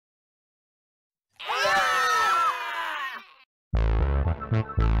Battle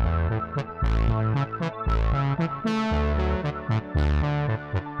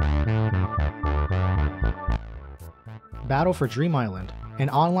for Dream Island, an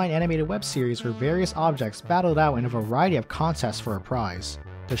online animated web series where various objects battled out in a variety of contests for a prize.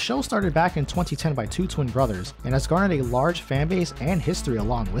 The show started back in 2010 by two twin brothers and has garnered a large fanbase and history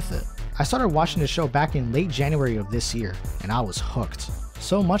along with it. I started watching the show back in late January of this year, and I was hooked.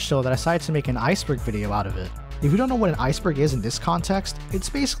 So much so that I decided to make an iceberg video out of it. If you don't know what an iceberg is in this context, it's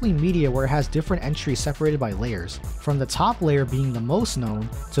basically media where it has different entries separated by layers, from the top layer being the most known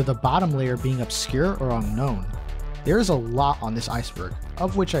to the bottom layer being obscure or unknown. There is a lot on this iceberg,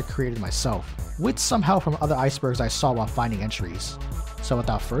 of which I created myself, with some help from other icebergs I saw while finding entries. So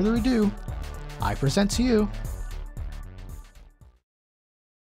without further ado, I present to you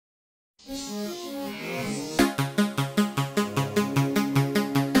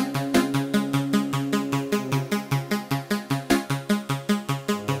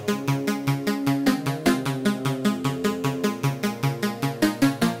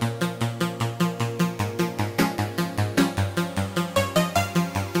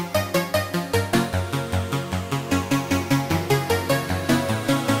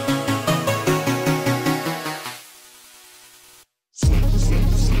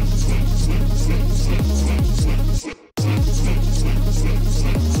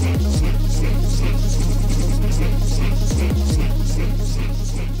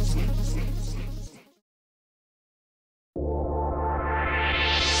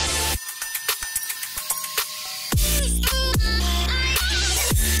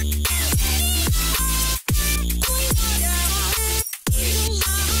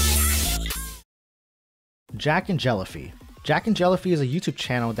Jack and Jellyfy. Jack and Jellyfy is a YouTube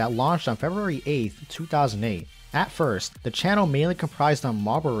channel that launched on February 8th, 2008. At first, the channel mainly comprised on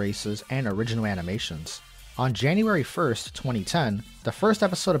marble races and original animations. On January 1st, 2010, the first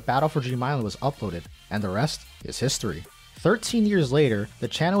episode of Battle for Dream Island was uploaded, and the rest is history. 13 years later, the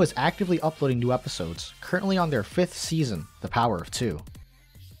channel is actively uploading new episodes, currently on their 5th season, The Power of Two.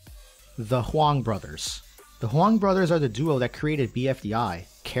 The Huang brothers. The Huang brothers are the duo that created BFDI,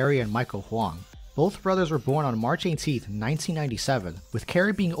 Carrie and Michael Huang. Both brothers were born on March 18, 1997, with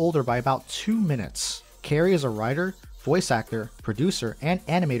Carrie being older by about 2 minutes. Carrie is a writer, voice actor, producer, and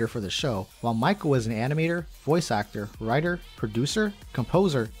animator for the show, while Michael is an animator, voice actor, writer, producer,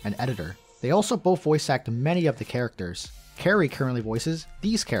 composer, and editor. They also both voice act many of the characters. Carrie currently voices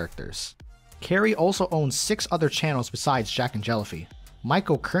these characters. Carrie also owns 6 other channels besides Jack and Jellyfy.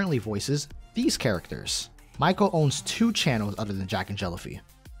 Michael currently voices these characters. Michael owns 2 channels other than Jack and Jellyfy.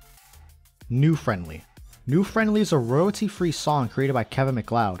 New Friendly. New Friendly is a royalty-free song created by Kevin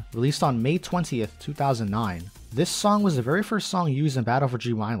MacLeod, released on May 20th, 2009. This song was the very first song used in Battle for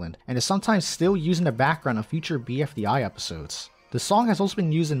Dream Island, and is sometimes still used in the background of future BFDI episodes. The song has also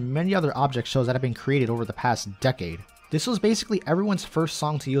been used in many other object shows that have been created over the past decade. This was basically everyone's first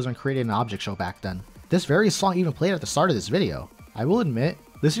song to use when creating an object show back then. This very song even played at the start of this video. I will admit,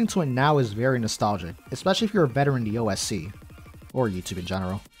 listening to it now is very nostalgic, especially if you're a veteran in the OSC, or YouTube in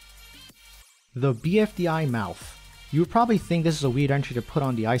general. The BFDI mouth. You would probably think this is a weird entry to put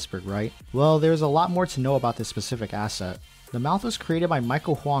on the iceberg, right? Well, there's a lot more to know about this specific asset. The mouth was created by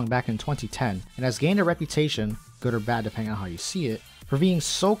Michael Huang back in 2010, and has gained a reputation, good or bad depending on how you see it, for being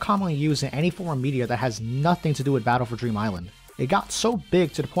so commonly used in any form of media that has nothing to do with Battle for Dream Island. It got so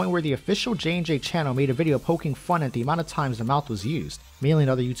big to the point where the official J&J channel made a video poking fun at the amount of times the mouth was used, mainly in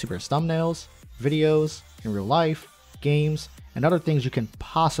other YouTubers' thumbnails, videos, in real life, games, and other things you can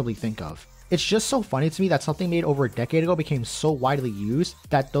possibly think of. It's just so funny to me that something made over a decade ago became so widely used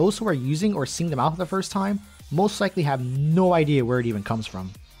that those who are using or seeing the mouth for the first time most likely have no idea where it even comes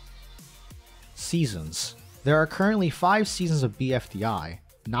from. Seasons. There are currently 5 seasons of BFDI,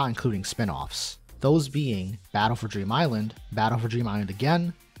 not including spin-offs. Those being Battle for Dream Island, Battle for Dream Island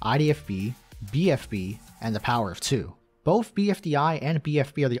Again, IDFB, BFB, and The Power of Two. Both BFDI and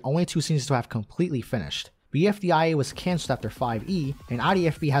BFB are the only 2 seasons to have completely finished. BFDI was cancelled after 5E, and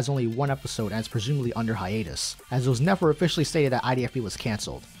IDFB has only 1 episode and is presumably under hiatus, as it was never officially stated that IDFB was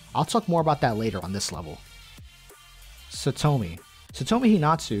cancelled. I'll talk more about that later on this level. Satomi. Satomi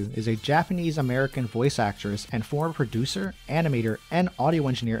Hinatsu is a Japanese-American voice actress and former producer, animator, and audio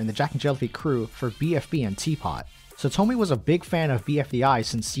engineer in the Jack and Jellyfy crew for BFB and Teapot. Satomi was a big fan of BFDI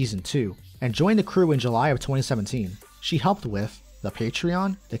since Season 2, and joined the crew in July of 2017. She helped with the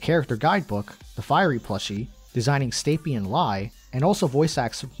Patreon, the character guidebook, the Fiery plushie, designing Stapy and Lie, and also voice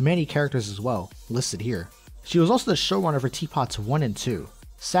acts many characters as well, listed here. She was also the showrunner for Teapot's 1 and 2.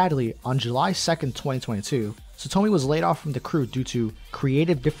 Sadly, on July 2nd, 2022, Satomi was laid off from the crew due to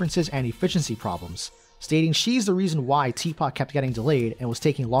creative differences and efficiency problems. stating she's the reason why Teapot kept getting delayed and was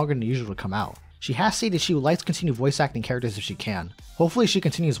taking longer than usual to come out. She has stated she would like to continue voice acting characters if she can. Hopefully she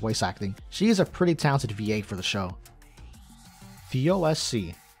continues voice acting. She is a pretty talented VA for the show. The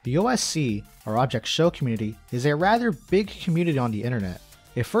OSC. The OSC, or Object Show community, is a rather big community on the internet.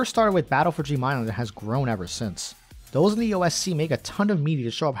 It first started with Battle for Dream Island and has grown ever since. Those in the OSC make a ton of media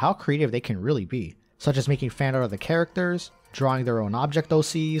to show up how creative they can really be, such as making fan art of the characters, drawing their own object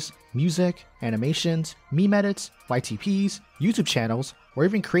OCs, music, animations, meme edits, YTPs, YouTube channels, or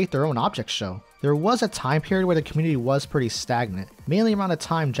even create their own object show. There was a time period where the community was pretty stagnant, mainly around the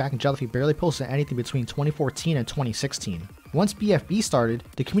time Jack and Jellyfy barely posted anything between 2014 and 2016. Once BFB started,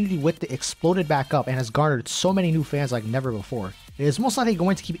 the community with it exploded back up and has garnered so many new fans like never before. It is most likely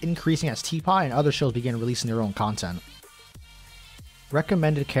going to keep increasing as Teapot and other shows begin releasing their own content.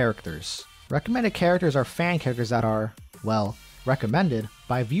 Recommended characters. Recommended characters are fan characters that are, well, recommended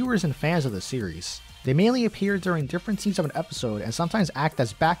by viewers and fans of the series. They mainly appear during different scenes of an episode and sometimes act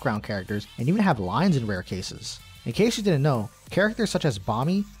as background characters and even have lines in rare cases. In case you didn't know, characters such as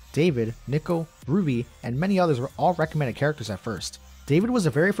Bommy, David, Nico, Ruby, and many others were all recommended characters at first. David was the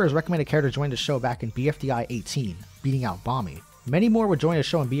very first recommended character to join the show back in BFDI 18, beating out Bommy. Many more would join the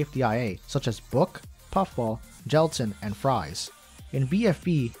show in BFDIA, such as Book, Puffball, Gelatin, and Fries. In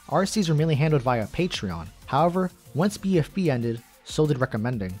BFB, RCs were mainly handled via Patreon. However, once BFB ended, so did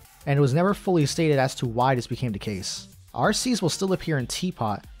recommending, and it was never fully stated as to why this became the case. RCs will still appear in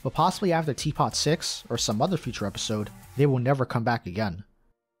Teapot, but possibly after Teapot 6 or some other future episode, they will never come back again.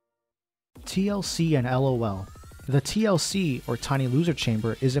 TLC and LOL. The TLC, or Tiny Loser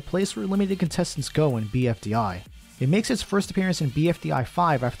Chamber, is a place where limited contestants go in BFDI. It makes its first appearance in BFDI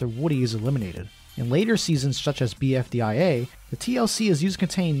 5 after Woody is eliminated. In later seasons such as BFDIA, the TLC is used to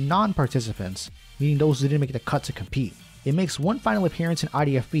contain non-participants, meaning those who didn't make the cut to compete. It makes one final appearance in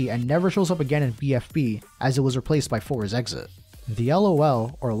IDFB and never shows up again in BFB, as it was replaced by 4's exit. The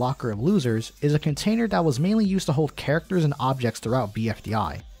LOL, or Locker of Losers, is a container that was mainly used to hold characters and objects throughout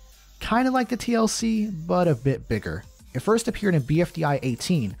BFDI. Kinda like the TLC, but a bit bigger. It first appeared in BFDI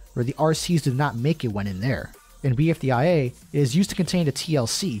 18, where the RCs did not make it when in there. In BFDIA, it is used to contain the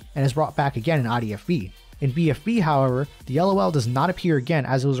TLC and is brought back again in IDFB. In BFB, however, the LOL does not appear again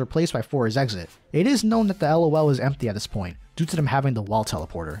as it was replaced by 4's exit. It is known that the LOL is empty at this point, due to them having the wall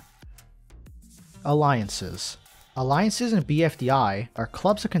teleporter. Alliances. Alliances in BFDI are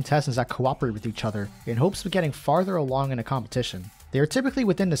clubs of contestants that cooperate with each other in hopes of getting farther along in a competition. They are typically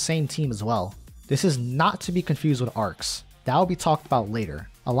within the same team as well. This is not to be confused with ARCs. That will be talked about later.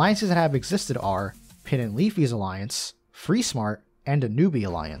 Alliances that have existed are Pin and Leafy's Alliance, Free Smart, and the Newbie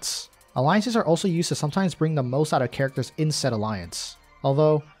Alliance. Alliances are also used to sometimes bring the most out of characters in said alliance.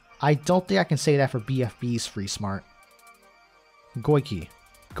 Although, I don't think I can say that for BFB's Free Smart. Goiki.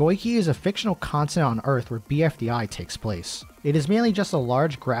 Goiki is a fictional continent on Earth where BFDI takes place. It is mainly just a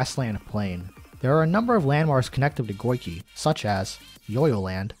large grassland plain. There are a number of landmarks connected to Goiki, such as Yo-Yo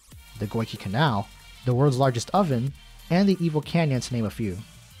Land, the Goiki Canal, the world's largest oven, and the Evil Canyon to name a few.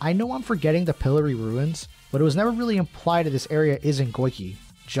 I know I'm forgetting the Pillory Ruins, but it was never really implied that this area is in Goiki,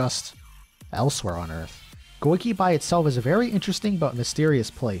 just elsewhere on Earth. Goiki by itself is a very interesting but mysterious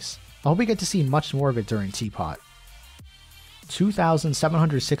place. I hope we get to see much more of it during Teapot.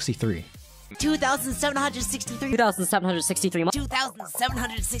 2763. 2763 2763 2763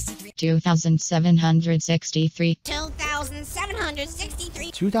 2763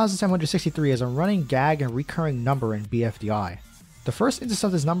 2763 2763 is a running gag and recurring number in BFDI. The first instance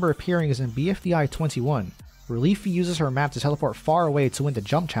of this number appearing is in BFDI 21, where Leafy uses her map to teleport far away to win the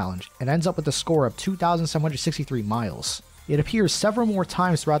jump challenge and ends up with a score of 2763 miles. It appears several more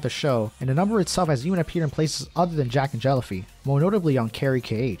times throughout the show, and the number itself has even appeared in places other than Jack and Jellyfy, more notably on Carrie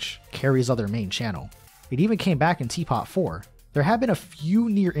KH, Carrie's other main channel. It even came back in Teapot 4. There have been a few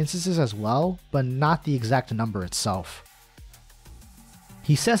near instances as well, but not the exact number itself.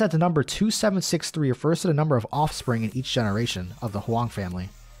 He says that the number 2763 refers to the number of offspring in each generation of the Huang family.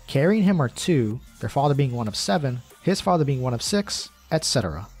 Carrie and him are 2, their father being one of 7, his father being one of 6,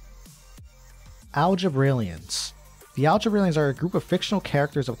 etc. Algebralians. The Algebralians are a group of fictional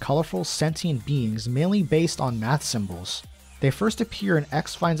characters of colorful, sentient beings mainly based on math symbols. They first appear in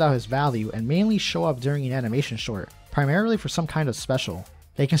X Finds Out His Value and mainly show up during an animation short, primarily for some kind of special.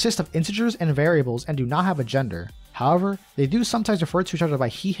 They consist of integers and variables and do not have a gender. However, they do sometimes refer to each other by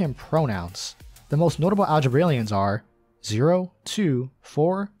he/him pronouns. The most notable Algebralians are 0, 2,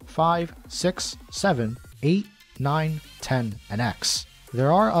 4, 5, 6, 7, 8, 9, 10, and X.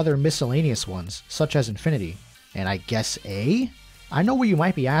 There are other miscellaneous ones, such as Infinity. And I guess A? I know what you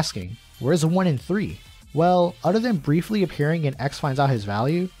might be asking. Where's 1 and 3? Well, other than briefly appearing in X Finds Out His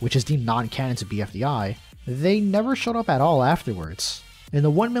Value, which is deemed non-canon to BFDI, they never showed up at all afterwards. In the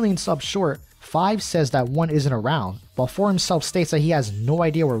 1 million sub short, 5 says that 1 isn't around, while 4 himself states that he has no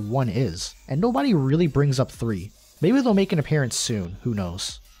idea where 1 is, and nobody really brings up 3. Maybe they'll make an appearance soon, who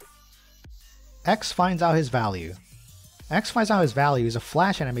knows. X Finds Out His Value. X Finds Out His Value is a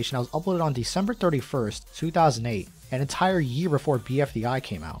flash animation that was uploaded on December 31st, 2008, an entire year before BFDI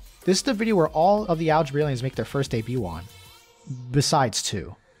came out. This is the video where all of the algebrailians make their first debut on, besides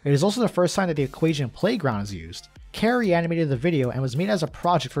 2. It is also the first time that the equation playground is used. Carrie animated the video and was made as a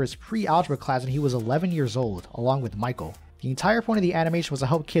project for his pre-algebra class when he was 11 years old, along with Michael. The entire point of the animation was to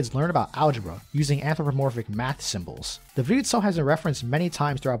help kids learn about algebra using anthropomorphic math symbols. The video itself has been referenced many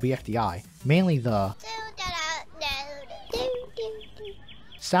times throughout BFDI, mainly the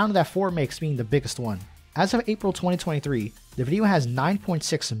sound that 4 makes being the biggest one. As of April 2023, the video has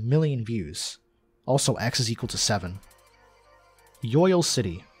 9.6 million views. Also, X is equal to 7. Yoyo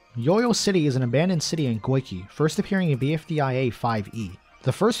City. Yoyo City is an abandoned city in Goiki, first appearing in BFDIA 5e.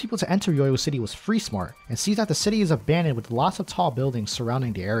 The first people to enter Yoyo City was FreeSmart, and sees that the city is abandoned with lots of tall buildings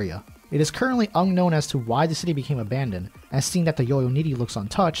surrounding the area. It is currently unknown as to why the city became abandoned, as seeing that the Yoyo Nidhi looks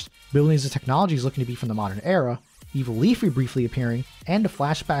untouched, buildings and technologies looking to be from the modern era, evolekaf briefly appearing, and a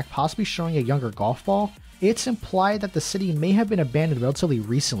flashback possibly showing a younger golf ball, it's implied that the city may have been abandoned relatively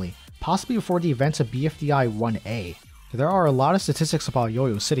recently, possibly before the events of BFDI 1A. There are a lot of statistics about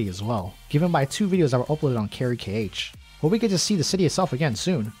Yoyo City as well, given by 2 videos that were uploaded on KH. Hope we get to see the city itself again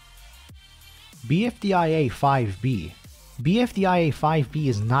soon. BFDIA 5B. BFDIA 5B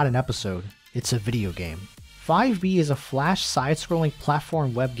is not an episode, it's a video game. 5B is a flash side-scrolling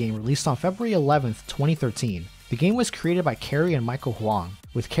platform web game released on February 11th, 2013. The game was created by Carrie and Michael Huang,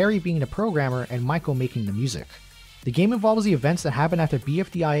 with Carrie being the programmer and Michael making the music. The game involves the events that happened after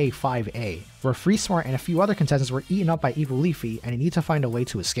BFDIA 5A, where FreeSmart and a few other contestants were eaten up by evolekaf and they need to find a way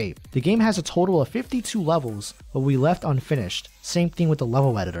to escape. The game has a total of 52 levels, but we left unfinished, same thing with the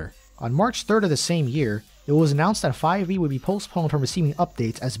level editor. On March 3rd of the same year, it was announced that 5E would be postponed from receiving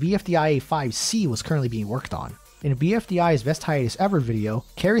updates as BFDIA 5C was currently being worked on. In BFDI's Best Hiatus Ever video,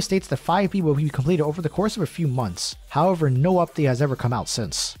 Carrie states that 5B will be completed over the course of a few months, however no update has ever come out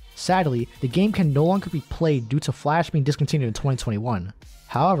since. Sadly, the game can no longer be played due to Flash being discontinued in 2021.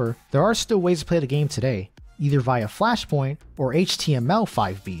 However, there are still ways to play the game today, either via Flashpoint or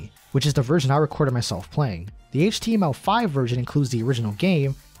HTML5B, which is the version I recorded myself playing. The HTML5 version includes the original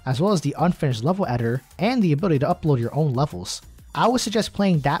game, as well as the unfinished level editor and the ability to upload your own levels. I would suggest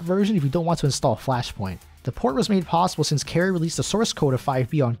playing that version if you don't want to install Flashpoint. The port was made possible since Carrie released the source code of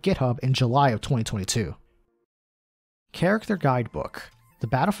 5B on GitHub in July of 2022. Character Guidebook. The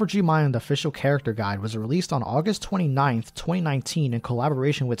Battle for Dream Island official character guide was released on August 29, 2019 in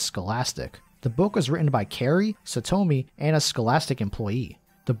collaboration with Scholastic. The book was written by Carrie, Satomi, and a Scholastic employee.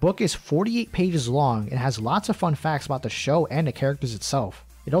 The book is 48 pages long and has lots of fun facts about the show and the characters itself.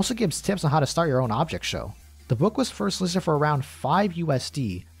 It also gives tips on how to start your own object show. The book was first listed for around 5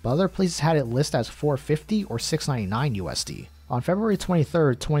 USD, but other places had it listed as 450 or 699 USD. On February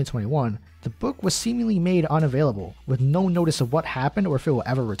 23, 2021, the book was seemingly made unavailable, with no notice of what happened or if it will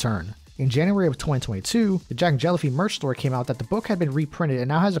ever return. In January of 2022, the Jack and Jellyfy merch store came out that the book had been reprinted and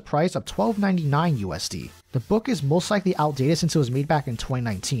now has a price of $12.99 USD. The book is most likely outdated since it was made back in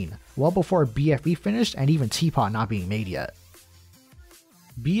 2019, well before BFB finished and even Teapot not being made yet.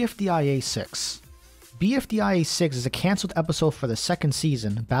 BFDIA 6. BFDIA 6 is a cancelled episode for the second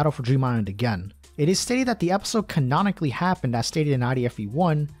season, Battle for Dream Island again. It is stated that the episode canonically happened as stated in IDFE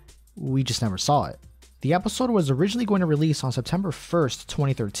 1, we just never saw it. The episode was originally going to release on September 1st,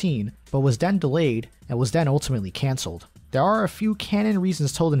 2013, but was then delayed and was then ultimately cancelled. There are a few canon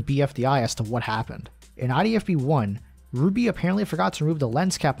reasons told in BFDI as to what happened. In IDFE 1, Ruby apparently forgot to remove the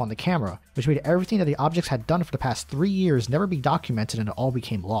lens cap on the camera, which made everything that the objects had done for the past 3 years never be documented and it all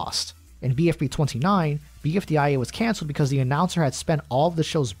became lost. In BFB 29, BFDIA was cancelled because the announcer had spent all of the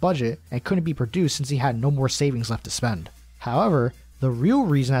show's budget and couldn't be produced since he had no more savings left to spend. However, the real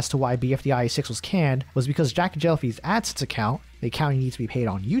reason as to why BFDIA 6 was canned was because Jack and Jellyfy's AdSense account, the account he needs to be paid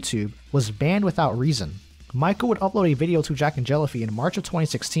on YouTube, was banned without reason. Michael would upload a video to Jack and Jellyfy in March of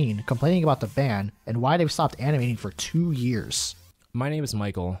 2016 complaining about the ban and why they've stopped animating for 2 years. My name is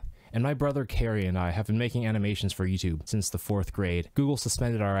Michael, and my brother Carrie and I have been making animations for YouTube since the 4th grade. Google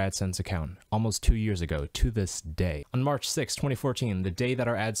suspended our AdSense account almost 2 years ago to this day. On March 6, 2014, the day that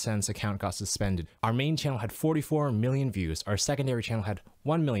our AdSense account got suspended, our main channel had 44 million views, our secondary channel had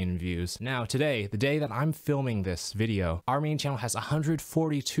 1 million views. Now today, the day that I'm filming this video, our main channel has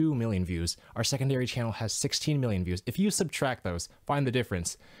 142 million views. Our secondary channel has 16 million views. If you subtract those, find the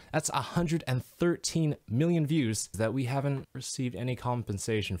difference. That's 113 million views that we haven't received any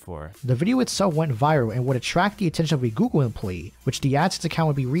compensation for. The video itself went viral and would attract the attention of a Google employee, which the AdSense account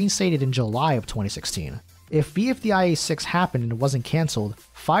would be reinstated in July of 2016. If BFDI 6 happened and it wasn't cancelled,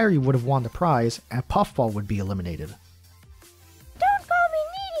 Fiery would have won the prize and Puffball would be eliminated. Don't call me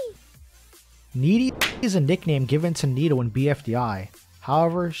Needy! Needy is a nickname given to Needle in BFDI.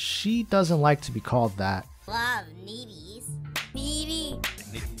 However, she doesn't like to be called that. Love needies. Needy!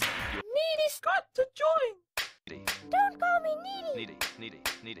 Needy's got to join! Don't call me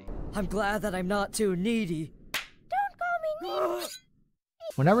Needy! I'm glad that I'm not too needy. Don't call me Needy!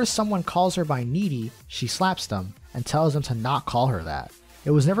 Whenever someone calls her by Needy, she slaps them and tells them to not call her that.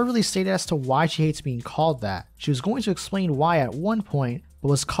 It was never really stated as to why she hates being called that. She was going to explain why at one point, but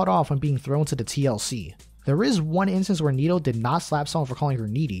was cut off when being thrown to the TLC. There is one instance where Needle did not slap someone for calling her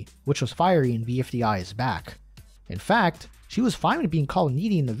Needy, which was Fiery in BFDI is back. In fact, she was fine with being called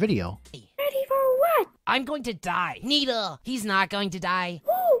Needy in the video. Ready for what? I'm going to die. Needle, he's not going to die.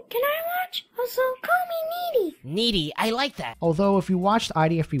 Ooh, can I watch? Also, call me Needy! Needy, I like that. Although if you watched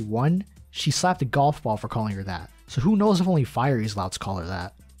IDFB 1, she slapped a golf ball for calling her that, so who knows if only Fiery is allowed to call her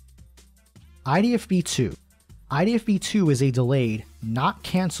that. IDFB 2. IDFB 2 is a delayed, not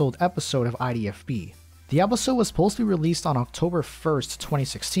cancelled episode of IDFB. The episode was supposed to be released on October 1st,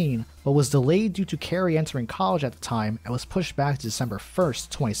 2016, but was delayed due to Carrie entering college at the time and was pushed back to December 1st,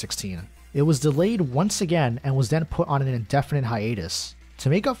 2016. It was delayed once again and was then put on an indefinite hiatus. To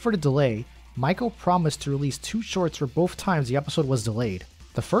make up for the delay, Michael promised to release 2 shorts for both times the episode was delayed.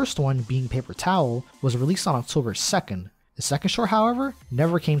 The first one, being Paper Towel, was released on October 2nd. The second short, however,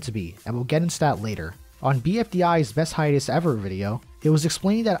 never came to be, and we'll get into that later. On BFDI's Best Hiatus Ever video, it was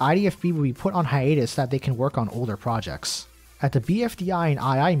explained that IDFB will be put on hiatus so that they can work on older projects. At the BFDI and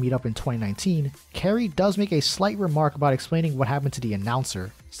II meetup in 2019, Carrie does make a slight remark about explaining what happened to the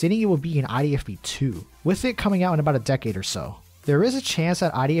announcer, stating it will be in IDFB 2, with it coming out in about a decade or so. There is a chance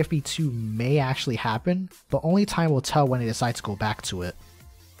that IDFB 2 may actually happen, but only time will tell when they decide to go back to it.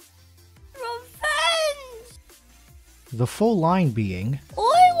 Revenge! The full line being,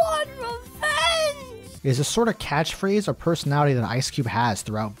 I want revenge! is a sort of catchphrase or personality that Ice Cube has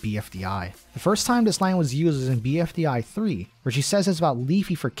throughout BFDI. The first time this line was used is in BFDI 3, where she says it's about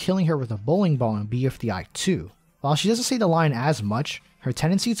Leafy for killing her with a bowling ball in BFDI 2. While she doesn't say the line as much, her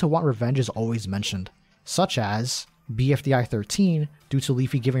tendency to want revenge is always mentioned, such as BFDI 13 due to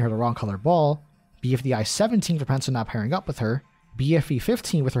Leafy giving her the wrong color ball, BFDI 17 for Pencil not pairing up with her, BFE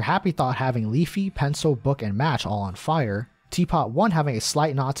 15 with her happy thought having Leafy, Pencil, Book, and Match all on fire, Teapot 1 having a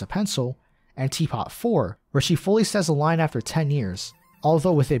slight nod to Pencil, and Teapot 4 where she fully says the line after 10 years,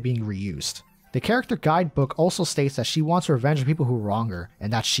 although with it being reused. The character guidebook also states that she wants to revenge on people who wrong her,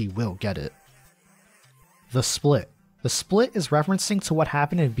 and that she will get it. The Split. The Split is referencing to what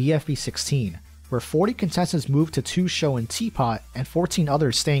happened in BFB 16, where 40 contestants moved to 2 show in Teapot and 14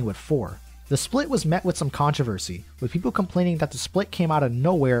 others staying with 4. The split was met with some controversy, with people complaining that the split came out of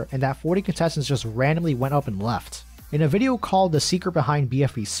nowhere and that 40 contestants just randomly went up and left. In a video called The Secret Behind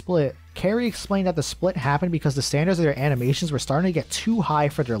BFB Split, Carrie explained that the split happened because the standards of their animations were starting to get too high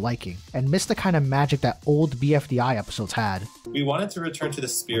for their liking, and missed the kind of magic that old BFDI episodes had. We wanted to return to the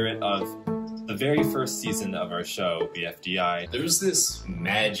spirit of the very first season of our show, BFDI. There's this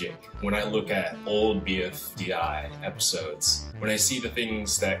magic when I look at old BFDI episodes, when I see the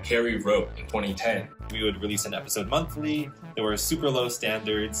things that Carrie wrote in 2010. We would release an episode monthly. There were super low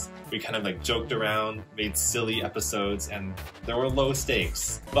standards. We kind of like joked around, made silly episodes, and there were low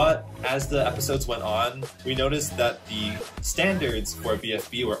stakes. But as the episodes went on, we noticed that the standards for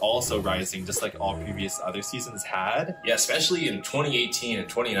BFB were also rising, just like all previous other seasons had. Yeah, especially in 2018 and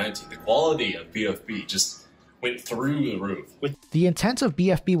 2019, the quality of BFB just went through the roof. The intent of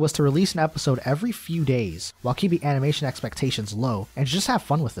BFB was to release an episode every few days, while keeping animation expectations low, and just have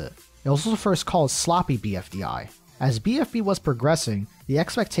fun with it. It was also first called Sloppy BFDI. As BFB was progressing, the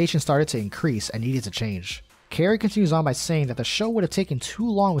expectations started to increase and needed to change. Carrie continues on by saying that the show would have taken too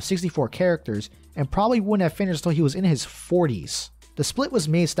long with 64 characters, and probably wouldn't have finished until he was in his 40s. The split was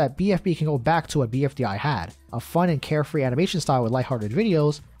made so that BFB can go back to what BFDI had, a fun and carefree animation style with lighthearted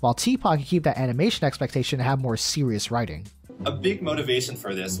videos, while Teapot can keep that animation expectation and have more serious writing. A big motivation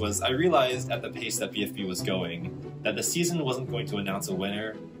for this was I realized at the pace that BFB was going that the season wasn't going to announce a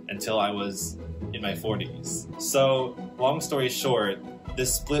winner until I was in my 40s. So, long story short,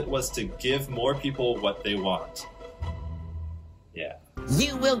 this split was to give more people what they want. Yeah.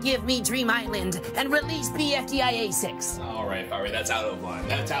 You will give me Dream Island and release BFDI A6. Alright, that's out of line.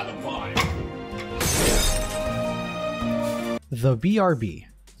 That's out of line. The BRB.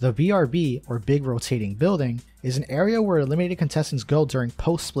 The BRB, or Big Rotating Building, is an area where eliminated contestants go during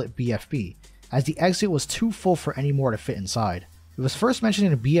post-split BFB, as the exit was too full for any more to fit inside. It was first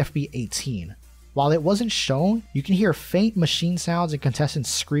mentioned in BFB 18. While it wasn't shown, you can hear faint machine sounds and contestants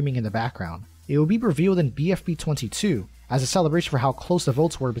screaming in the background. It will be revealed in BFB 22, as a celebration for how close the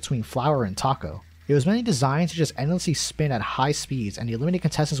votes were between Flower and Taco. It was mainly designed to just endlessly spin at high speeds, and the eliminated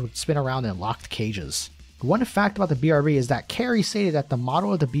contestants would spin around in locked cages. One fact about the BRB is that Carrie stated that the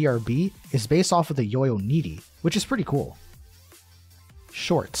model of the BRB is based off of the Yo-Yo Needy, which is pretty cool.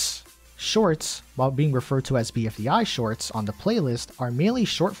 Shorts. Shorts, while being referred to as BFDI shorts on the playlist, are mainly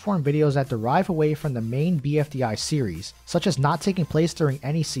short-form videos that derive away from the main BFDI series, such as not taking place during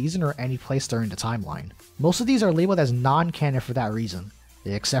any season or any place during the timeline. Most of these are labeled as non-canon for that reason,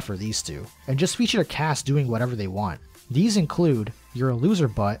 except for these two, and just feature a cast doing whatever they want. These include You're a Loser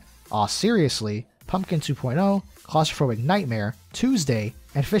But, Aw Seriously, Pumpkin 2.0, Claustrophobic Nightmare, Tuesday,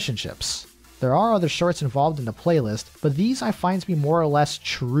 and Fish and Chips. There are other shorts involved in the playlist, but these I find to be more or less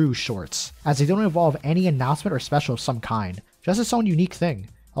true shorts, as they don't involve any announcement or special of some kind, just its own unique thing.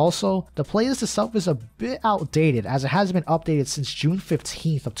 Also, the playlist itself is a bit outdated as it hasn't been updated since June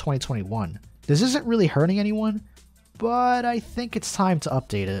 15th of 2021. This isn't really hurting anyone, but I think it's time to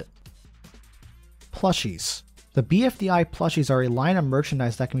update it. Plushies. The BFDI plushies are a line of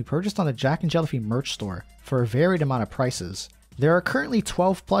merchandise that can be purchased on the Jack and Jellyfy merch store for a varied amount of prices. There are currently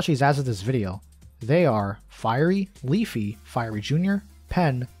 12 plushies as of this video. They are Fiery, Leafy, Fiery Jr.,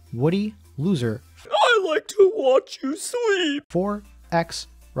 Pen, Woody, Loser, I like to watch you sleep. 4, X,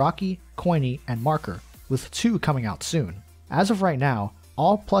 Rocky, Coiny, and Marker, with 2 coming out soon. As of right now,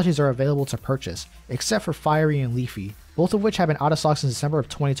 all plushies are available to purchase, except for Fiery and Leafy, both of which have been out of stock since December of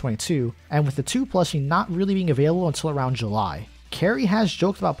 2022, and with the 2 plushie not really being available until around July. Carrie has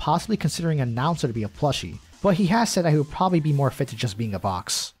joked about possibly considering Announcer to be a plushie, but he has said that he would probably be more fit to just being a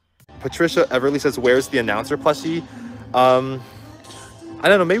box. Patricia Everly says, where's the Announcer plushie? I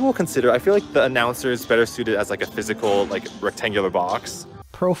don't know, maybe we'll consider. I feel like the Announcer is better suited as like a physical, like rectangular box.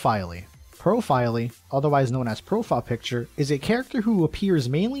 Profiley. Profiley, otherwise known as Profile Picture, is a character who appears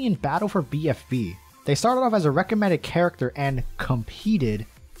mainly in Battle for BFB. They started off as a recommended character and competed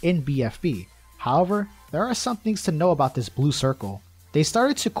in BFB. However, there are some things to know about this blue circle. They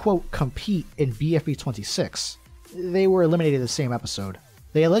started to quote compete in BFB 26. They were eliminated the same episode.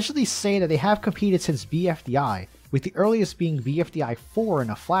 They allegedly say that they have competed since BFDI, with the earliest being BFDI 4 in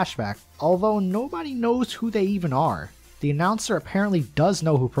a flashback, although nobody knows who they even are. The announcer apparently does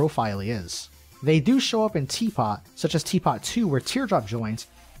know who Profiley is. They do show up in Teapot, such as Teapot 2 where Teardrop joins,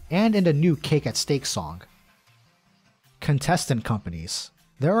 and in the new Cake at Stake song. Contestant companies.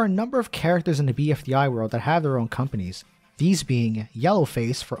 There are a number of characters in the BFDI world that have their own companies, these being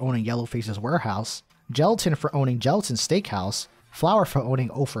Yellowface for owning Yellowface's Warehouse, Gelatin for owning Gelatin's Steakhouse, Flower for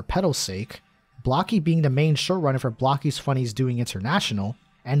owning O for Petal's Sake, Blocky being the main showrunner for Blocky's Funnies Doing International,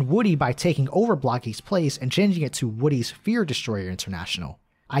 and Woody by taking over Blocky's place and changing it to Woody's Fear Destroyer International.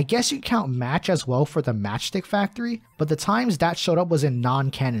 I guess you can count Match as well for the Matchstick Factory, but the times that showed up was in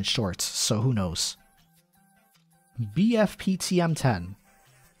non-canon shorts, so who knows. BFPTM10.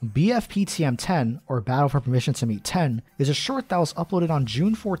 BFPTM10, or Battle for Permission to Meet 10, is a short that was uploaded on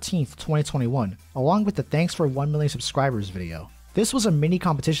June 14th, 2021, along with the Thanks for 1 million subscribers video. This was a mini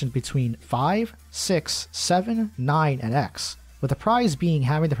competition between 5, 6, 7, 9, and X, with the prize being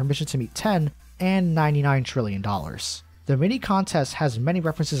having the permission to meet 10 and $99 trillion. The mini contest has many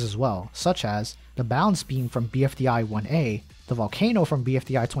references as well, such as the Balance Beam from BFDI 1A, the Volcano from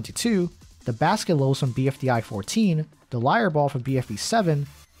BFDI 22, the Basket Loaves from BFDI 14, the Liar Ball from BFD 7,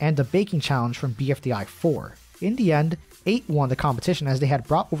 and the Baking Challenge from BFDI 4. In the end, 8 won the competition as they had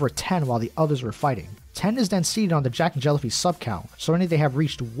brought over 10 while the others were fighting. 10 is then seated on the Jack and Jellyfy sub count, showing that they have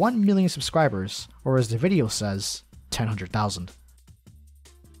reached 1 million subscribers, or as the video says, 10,000.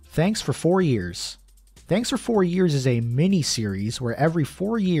 Thanks for 4 years. Thanks for 4 years is a mini-series where every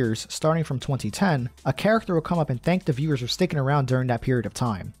 4 years, starting from 2010, a character will come up and thank the viewers for sticking around during that period of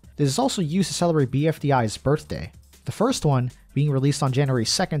time. This is also used to celebrate BFDI's birthday. The first one, being released on January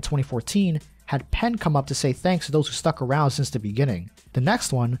 2nd, 2014, had Penn come up to say thanks to those who stuck around since the beginning. The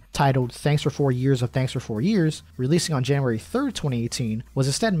next one, titled Thanks for 4 Years of Thanks for 4 Years, releasing on January 3rd, 2018, was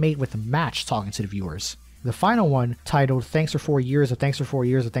instead made with Match talking to the viewers. The final one, titled Thanks for 4 Years of Thanks for 4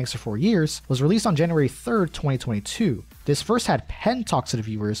 Years of Thanks for 4 Years, was released on January 3rd, 2022. This first had Penn talk to the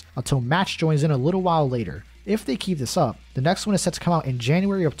viewers until Match joins in a little while later. If they keep this up, the next one is set to come out in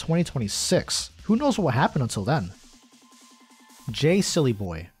January of 2026. Who knows what will happen until then? Jay Silly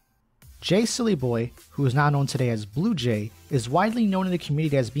Boy. Jay Silly Boy, who is now known today as Blue Jay, is widely known in the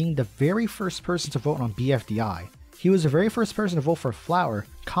community as being the very first person to vote on BFDI. He was the very first person to vote for Flower,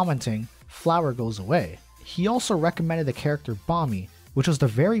 commenting, "Flower goes away." He also recommended the character Bommy, which was the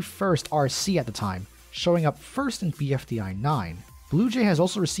very first RC at the time, showing up first in BFDI 9. Blue Jay has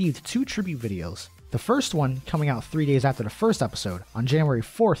also received 2 tribute videos, the first one coming out 3 days after the first episode, on January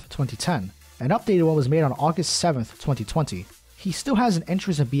 4th, 2010. An updated one was made on August 7th, 2020. He still has an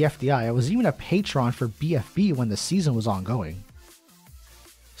interest in BFDI and was even a patron for BFB when the season was ongoing.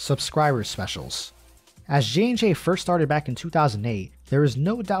 Subscriber Specials. As J&J first started back in 2008, there was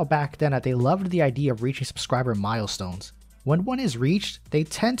no doubt back then that they loved the idea of reaching subscriber milestones. When one is reached, they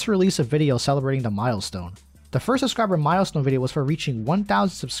tend to release a video celebrating the milestone. The first subscriber milestone video was for reaching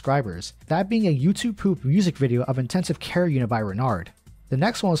 1,000 subscribers, that being a YouTube Poop music video of Intensive Care Unit by Renard. The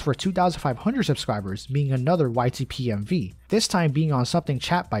next one was for 2,500 subscribers, being another YTPMV, this time being on Something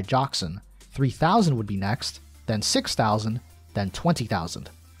Chat by Jockson. 3,000 would be next, then 6,000, then 20,000.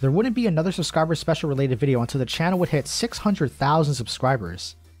 There wouldn't be another subscriber special related video until the channel would hit 600,000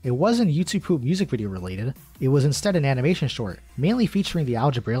 subscribers. It wasn't YouTube Poop music video related, it was instead an animation short, mainly featuring the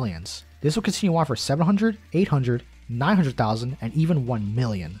Algebrailians. This will continue on for 700, 800, 900,000, and even 1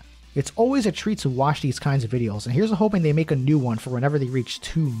 million. It's always a treat to watch these kinds of videos, and here's to hoping they make a new one for whenever they reach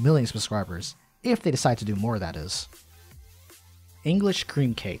 2 million subscribers, if they decide to do more, that is. English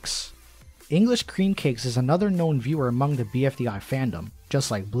Cream Cakes. English Cream Cakes is another known viewer among the BFDI fandom,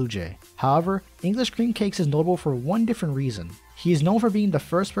 just like Blue Jay. However, English Cream Cakes is notable for one different reason. He is known for being the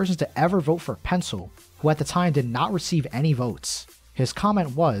first person to ever vote for Pencil, who at the time did not receive any votes. His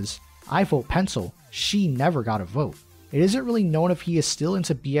comment was, "I vote Pencil, she never got a vote." It isn't really known if he is still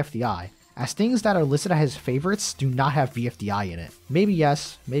into BFDI, as things that are listed as his favorites do not have BFDI in it. Maybe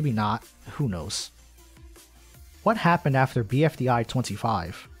yes, maybe not, who knows. What happened after BFDI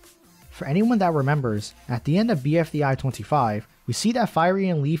 25? For anyone that remembers, at the end of BFDI 25, we see that Fiery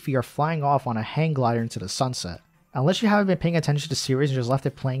and Leafy are flying off on a hang glider into the sunset. Unless you haven't been paying attention to the series and just left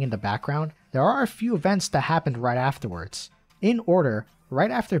it playing in the background, there are a few events that happened right afterwards. In order, right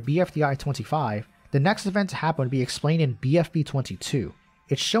after BFDI 25, the next event to happen would be explained in BFB 22.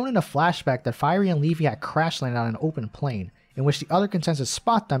 It's shown in a flashback that Fiery and Leafy had crash landed on an open plane, in which the other contestants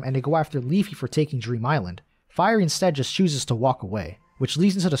spot them and they go after Leafy for taking Dream Island. Fiery instead just chooses to walk away, which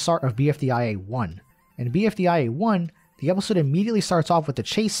leads into the start of BFDI A1. In BFDI A1, the episode immediately starts off with the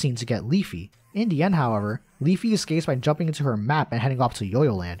chase scene to get Leafy. In the end, however, Leafy escapes by jumping into her map and heading off to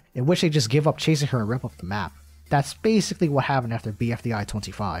Yo-Yo Land, in which they just give up chasing her and rip up the map. That's basically what happened after BFDI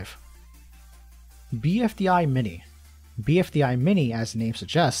 25. BFDI Mini. BFDI Mini, as the name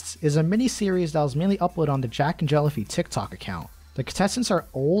suggests, is a mini-series that was mainly uploaded on the Jack and Jellyfy TikTok account. The contestants are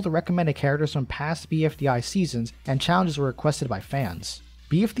old recommended characters from past BFDI seasons, and challenges were requested by fans.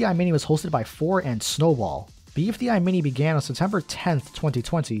 BFDI Mini was hosted by 4 and Snowball. BFDI Mini began on September 10th,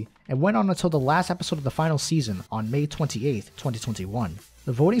 2020, and went on until the last episode of the final season on May 28th, 2021.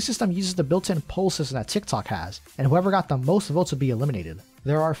 The voting system uses the built-in poll system that TikTok has, and whoever got the most votes would be eliminated.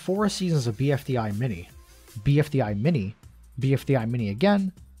 There are 4 seasons of BFDI Mini: BFDI Mini, BFDI Mini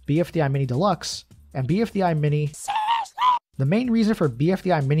again, BFDI Mini Deluxe, and BFDI Mini. The main reason for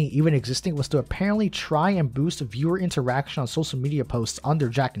BFDI Mini even existing was to apparently try and boost viewer interaction on social media posts under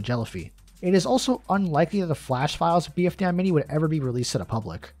Jack and Jellyfy. It is also unlikely that the flash files of BFDI Mini would ever be released to the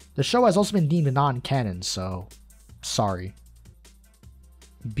public. The show has also been deemed non-canon, so sorry.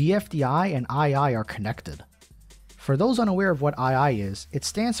 BFDI and II are connected. For those unaware of what II is, it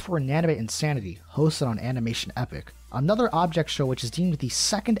stands for Inanimate Insanity, hosted on Animation Epic, another object show which is deemed the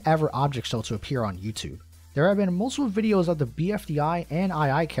second ever object show to appear on YouTube. There have been multiple videos of the BFDI and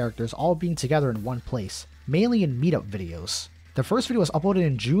II characters all being together in one place, mainly in meetup videos. The first video was uploaded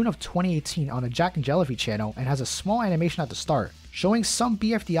in June of 2018 on the Jack and Jellyfy channel and has a small animation at the start, showing some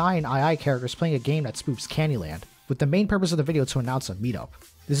BFDI and II characters playing a game that spoofs Candyland, with the main purpose of the video to announce a meetup.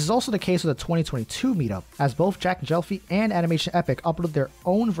 This is also the case with the 2022 meetup, as both Jack and Jellyfy and Animation Epic uploaded their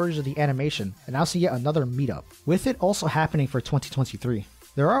own version of the animation, announcing yet another meetup, with it also happening for 2023.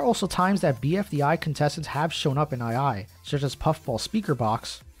 There are also times that BFDI contestants have shown up in II, such as Puffball Speaker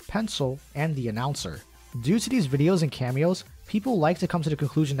Box, Pencil, and The Announcer. Due to these videos and cameos, people like to come to the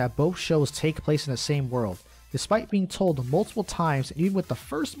conclusion that both shows take place in the same world, despite being told multiple times, and even with the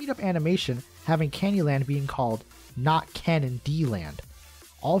first meetup animation having Candyland being called Not Canon D-Land.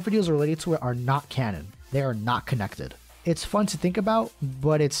 All videos related to it are not canon, they are not connected. It's fun to think about,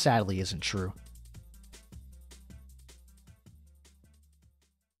 but it sadly isn't true.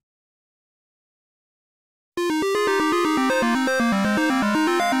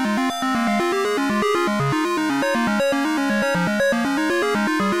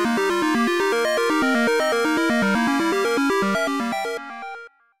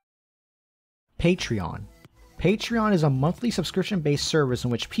 Patreon. Patreon is a monthly subscription-based service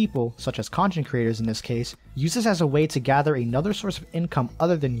in which people, such as content creators in this case, use this as a way to gather another source of income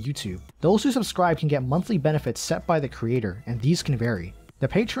other than YouTube. Those who subscribe can get monthly benefits set by the creator, and these can vary. The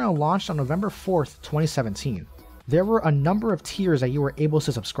Patreon launched on November 4th, 2017. There were a number of tiers that you were able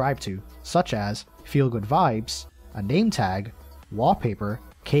to subscribe to, such as Feel Good Vibes, a name tag, wallpaper,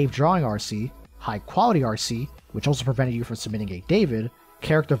 cave drawing RC, high quality RC, which also prevented you from submitting a David,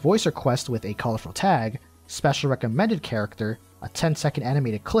 character voice request with a colorful tag, special recommended character, a 10-second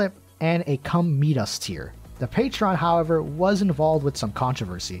animated clip, and a Come Meet Us tier. The Patreon, however, was involved with some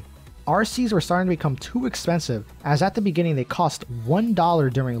controversy. RCs were starting to become too expensive, as at the beginning they cost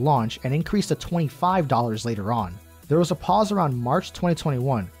 $1 during launch and increased to $25 later on. There was a pause around March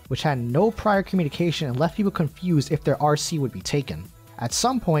 2021, which had no prior communication and left people confused if their RC would be taken. At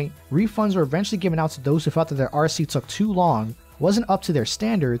some point, refunds were eventually given out to those who felt that their RC took too long, wasn't up to their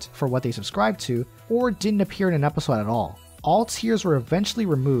standards for what they subscribed to, or didn't appear in an episode at all. All tiers were eventually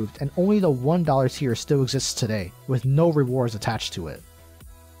removed, and only the $1 tier still exists today, with no rewards attached to it.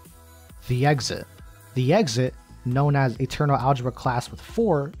 The Exit. The Exit, known as Eternal Algebra Class with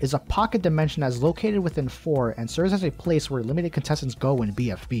 4, is a pocket dimension that is located within 4 and serves as a place where limited contestants go in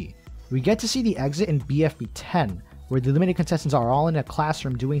BFB. We get to see the Exit in BFB 10, where the limited contestants are all in a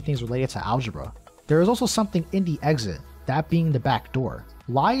classroom doing things related to algebra. There is also something in the Exit, that being the back door.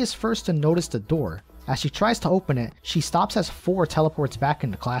 Lai is first to notice the door. As she tries to open it, she stops as 4 teleports back in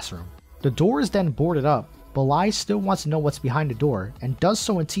the classroom. The door is then boarded up, but Lai still wants to know what's behind the door, and does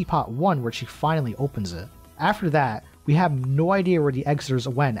so in Teapot 1 where she finally opens it. After that, we have no idea where the Exiters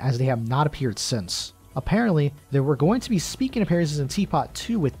went as they have not appeared since. Apparently, there were going to be speaking appearances in Teapot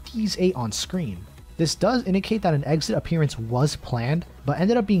 2 with these 8 on screen. This does indicate that an Exit appearance was planned, but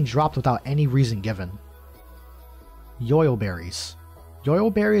ended up being dropped without any reason given. Yoyo berries.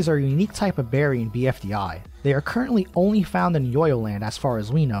 Yoyo berries are a unique type of berry in BFDI. They are currently only found in Yoyo Land as far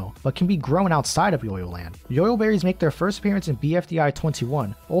as we know, but can be grown outside of Yoyo Land. Yoyo berries make their first appearance in BFDI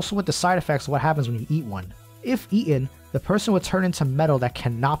 21, also with the side effects of what happens when you eat one. If eaten, the person would turn into metal that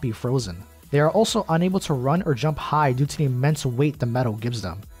cannot be frozen. They are also unable to run or jump high due to the immense weight the metal gives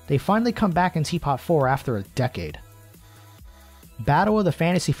them. They finally come back in Teapot 4 after a decade. Battle of the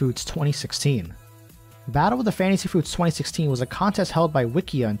Fantasy Foods 2016. Battle of the Fantasy Foods 2016 was a contest held by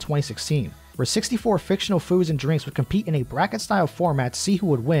Wikia in 2016, where 64 fictional foods and drinks would compete in a bracket-style format to see who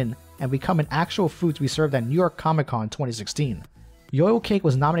would win and become an actual food to be served at New York Comic Con 2016. Yoyo Cake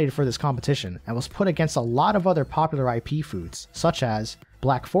was nominated for this competition and was put against a lot of other popular IP foods, such as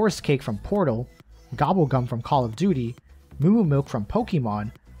Black Forest Cake from Portal, Gobblegum from Call of Duty, Moo Milk from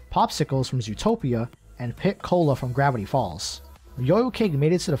Pokemon, Popsicles from Zootopia, and Pit Cola from Gravity Falls. Yoyo Cake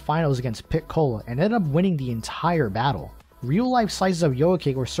made it to the finals against Pit Cola and ended up winning the entire battle. Real-life slices of Yoyo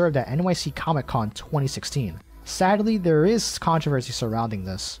Cake were served at NYC Comic Con 2016. Sadly, there is controversy surrounding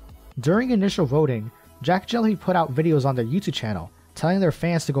this. During initial voting, Jack Jelly put out videos on their YouTube channel, telling their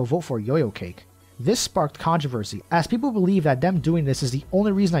fans to go vote for Yoyo Cake. This sparked controversy, as people believe that them doing this is the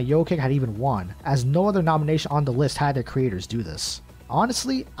only reason that Yoyo Cake had even won, as no other nomination on the list had their creators do this.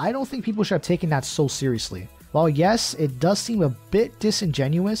 Honestly, I don't think people should have taken that so seriously. While yes, it does seem a bit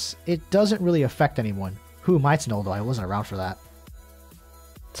disingenuous, it doesn't really affect anyone. Who am I to know though, I wasn't around for that.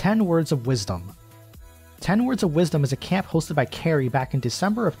 10 Words of Wisdom. 10 Words of Wisdom is a camp hosted by Carrie back in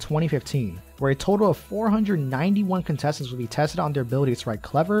December of 2015, where a total of 491 contestants will be tested on their ability to write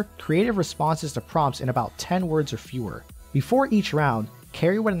clever, creative responses to prompts in about 10 words or fewer. Before each round,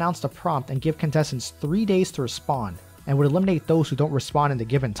 Carrie would announce the prompt and give contestants 3 days to respond, and would eliminate those who don't respond in the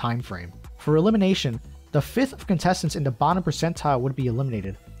given time frame. For elimination, the 5th of contestants in the bottom percentile would be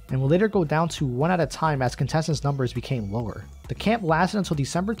eliminated, and will later go down to 1 at a time as contestants' numbers became lower. The camp lasted until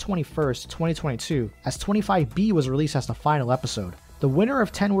December 21st, 2022, as 25B was released as the final episode. The winner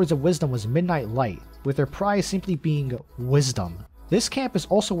of 10 Words of Wisdom was Midnight Light, with their prize simply being Wisdom. This camp is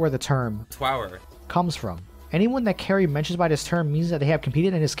also where the term Flower comes from. Anyone that Carrie mentions by this term means that they have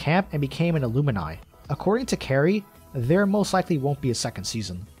competed in his camp and became an Illumini. According to Carrie, there most likely won't be a second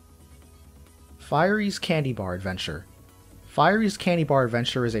season. Fiery's Candy Bar Adventure. Fiery's Candy Bar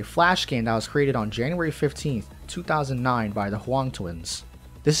Adventure is a flash game that was created on January 15th, 2009 by the Huang twins.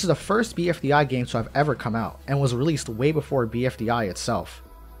 This is the first BFDI game to have ever come out, and was released way before BFDI itself.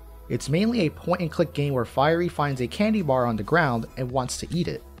 It's mainly a point-and-click game where Fiery finds a candy bar on the ground and wants to eat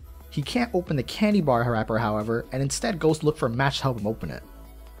it. He can't open the candy bar wrapper, however, and instead goes to look for a match to help him open it.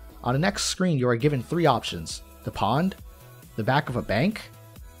 On the next screen, you are given 3 options: the pond, the back of a bank,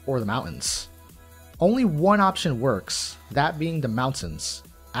 or the mountains. Only one option works, that being the mountains.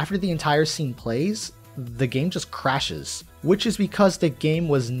 After the entire scene plays, the game just crashes, which is because the game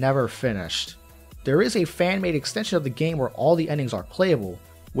was never finished. There is a fan-made extension of the game where all the endings are playable,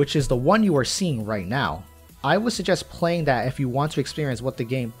 which is the one you are seeing right now. I would suggest playing that if you want to experience what the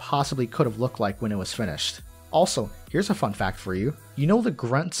game possibly could have looked like when it was finished. Also, here's a fun fact for you. You know the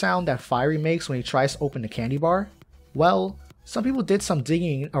grunt sound that Fiery makes when he tries to open the candy bar? Well, some people did some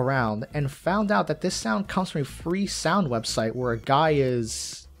digging around and found out that this sound comes from a free sound website where a guy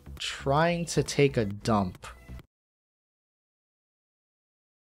is trying to take a dump.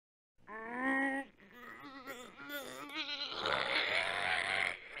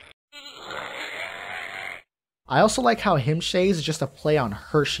 I also like how him shades is just a play on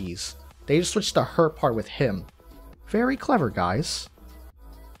Hershey's. They just switched the her part with him. Very clever, guys.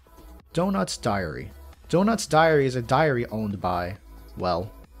 Donut's Diary. Donut's Diary is a diary owned by, well,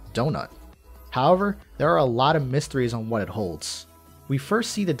 Donut. However, there are a lot of mysteries on what it holds. We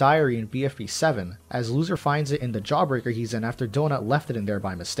first see the diary in BFD 7, as Loser finds it in the jawbreaker he's in after Donut left it in there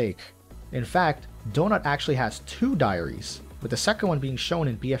by mistake. In fact, Donut actually has 2 diaries, with the second one being shown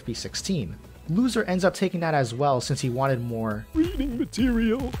in BFD 16. Loser ends up taking that as well since he wanted more Reading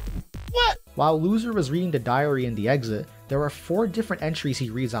material. What? While Loser was reading the diary in the exit, there are 4 different entries he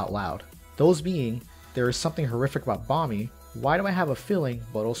reads out loud. Those being, there is something horrific about Bommy, why do I have a feeling,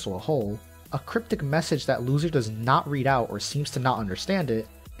 but also a hole, a cryptic message that Loser does not read out or seems to not understand it,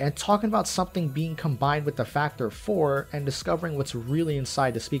 and talking about something being combined with the factor 4 and discovering what's really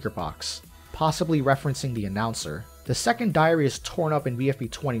inside the speaker box, possibly referencing the announcer. The second diary is torn up in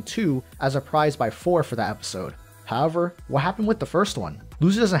BFB 22 as a prize by 4 for that episode. However, what happened with the first one?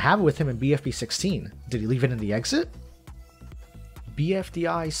 Loser doesn't have it with him in BFB 16. Did he leave it in the exit?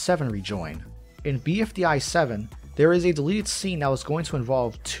 BFDI 7 rejoin. In BFDI 7, there is a deleted scene that was going to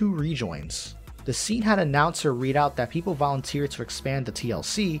involve 2 rejoins. The scene had an announcer read out that people volunteered to expand the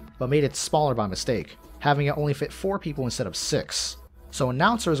TLC, but made it smaller by mistake, having it only fit 4 people instead of 6. So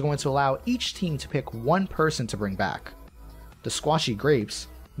announcer is going to allow each team to pick 1 person to bring back. The Squashy Grapes,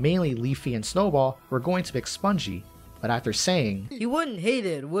 mainly Leafy and Snowball, were going to pick Spongy, but after saying, "He wouldn't hate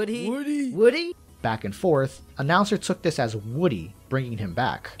it, would he? Woody? Back and forth, announcer took this as Woody, bringing him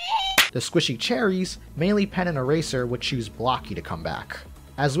back. The Squishy Cherries, mainly Pen and Eraser, would choose Blocky to come back.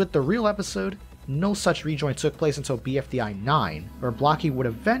 As with the real episode, no such rejoin took place until BFDI 9, where Blocky would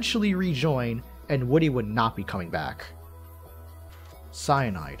eventually rejoin and Woody would not be coming back.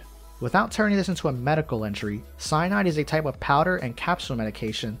 Cyanide. Without turning this into a medical entry, cyanide is a type of powder and capsule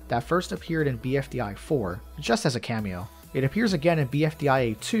medication that first appeared in BFDI 4, just as a cameo. It appears again in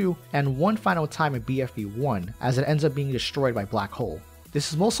BFDI 2 and one final time in BFD 1, as it ends up being destroyed by Black Hole.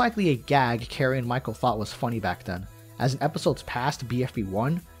 This is most likely a gag Carrie and Michael thought was funny back then, as in episodes past BFD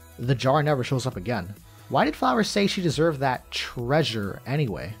 1, the jar never shows up again. Why did Flower say she deserved that treasure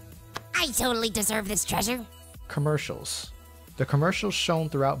anyway? I totally deserve this treasure. Commercials. The commercials shown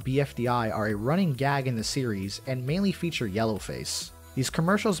throughout BFDI are a running gag in the series and mainly feature Yellowface. These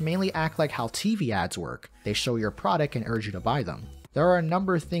commercials mainly act like how TV ads work. They show your product and urge you to buy them. There are a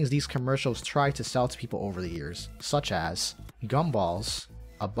number of things these commercials try to sell to people over the years, such as gumballs,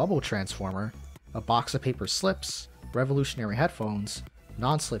 a bubble transformer, a box of paper slips, revolutionary headphones,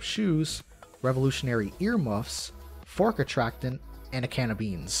 non-slip shoes, revolutionary earmuffs, fork attractant, and a can of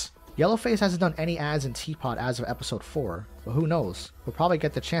beans. Yellowface hasn't done any ads in Teapot as of episode 4, but who knows, we'll probably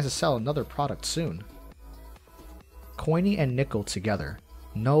get the chance to sell another product soon. Coiny and Nickel together.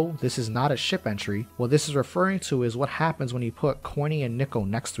 No, this is not a ship entry. What this is referring to is what happens when you put Coiny and Nickel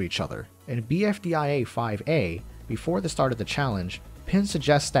next to each other. In BFDIA 5A, before the start of the challenge, Pin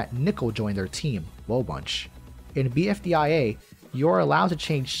suggests that Nickel join their team, Woe Bunch. In BFDIA, you are allowed to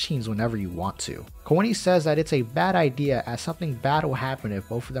change teams whenever you want to. Coiny says that it's a bad idea as something bad will happen if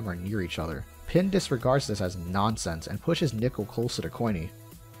both of them are near each other. Pin disregards this as nonsense and pushes Nickel closer to Coiny.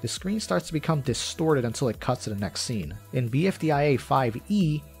 The screen starts to become distorted until it cuts to the next scene. In BFDIA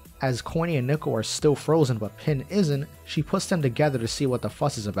 5E, as Coiny and Nickel are still frozen but Pin isn't, she puts them together to see what the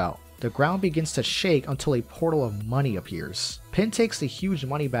fuss is about. The ground begins to shake until a portal of money appears. Pin takes the huge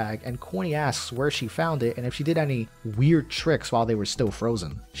money bag and Coiny asks where she found it and if she did any weird tricks while they were still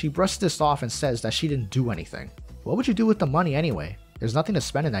frozen. She brushes this off and says that she didn't do anything. What would you do with the money anyway? There's nothing to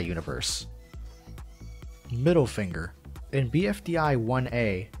spend in that universe. Middle finger. In BFDI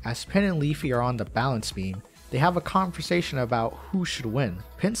 1A, as Pin and Leafy are on the balance beam, they have a conversation about who should win.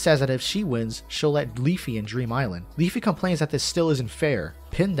 Pin says that if she wins, she'll let Leafy in Dream Island. Leafy complains that this still isn't fair.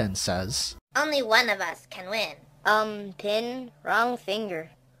 Pin then says, "Only one of us can win." Pin, wrong finger.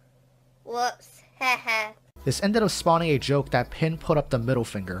 Whoops, haha. This ended up spawning a joke that Pin put up the middle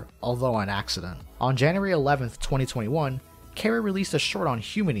finger, although on accident. On January 11th, 2021, Carrie released a short on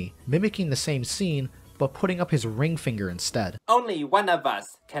Humany, mimicking the same scene, but putting up his ring finger instead. Only one of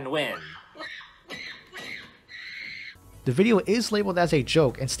us can win. The video is labeled as a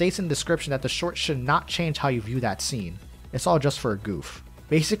joke and states in the description that the short should not change how you view that scene. It's all just for a goof.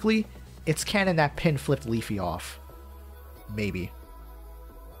 Basically, it's canon that Pin flipped Leafy off. Maybe.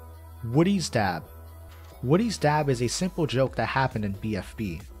 Woody's dab. Woody's dab is a simple joke that happened in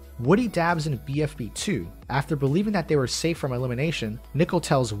BFB. Woody dabs in BFB 2. After believing that they were safe from elimination, Nickel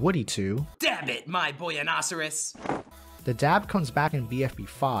tells Woody to Dab it, my boyonosaurus! The dab comes back in BFB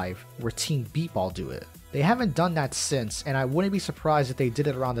 5, where Team Beatball do it. They haven't done that since, and I wouldn't be surprised if they did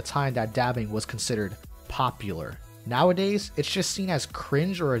it around the time that dabbing was considered popular. Nowadays, it's just seen as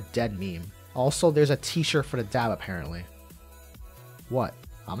cringe or a dead meme. Also, there's a t-shirt for the dab apparently. What?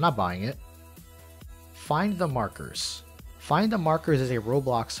 I'm not buying it. Find the Markers. Find the Markers is a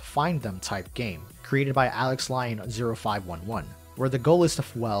Roblox Find Them type game, created by Alex Lion 0511, where the goal is to,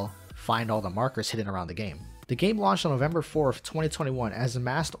 well, find all the markers hidden around the game. The game launched on November 4th, 2021 and has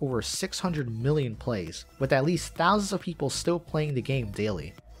amassed over 600 million plays, with at least thousands of people still playing the game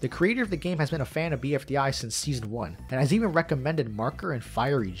daily. The creator of the game has been a fan of BFDI since Season 1, and has even recommended Marker and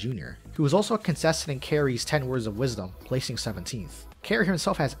Fiery Jr., who was also a contestant in Carrie's 10 Words of Wisdom, placing 17th. Carrie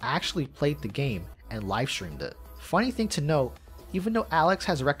himself has actually played the game and livestreamed it. Funny thing to note, even though Alex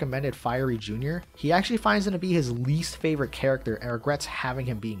has recommended Fiery Jr., he actually finds him to be his least favorite character and regrets having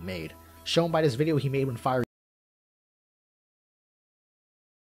him being made, shown by this video he made when Fiery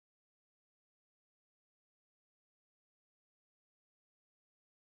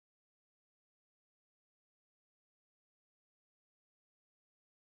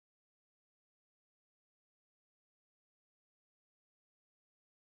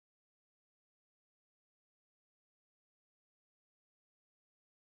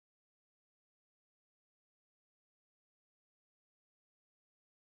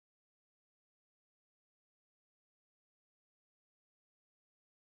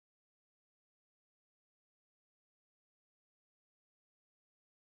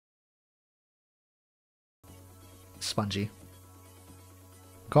Spongy.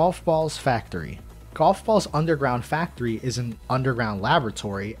 Golf Ball's Factory. Golf Ball's underground factory is an underground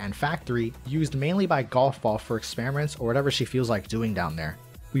laboratory and factory used mainly by Golf Ball for experiments or whatever she feels like doing down there.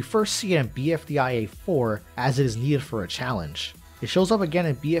 We first see it in BFDI A4 as it is needed for a challenge. It shows up again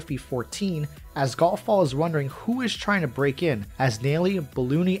in BFB 14 as Golf Ball is wondering who is trying to break in as Nelly,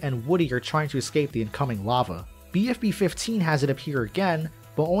 Balloony, and Woody are trying to escape the incoming lava. BFB 15 has it appear again,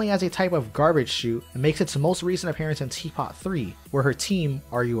 but only as a type of garbage chute, and makes its most recent appearance in Teapot 3, where her team,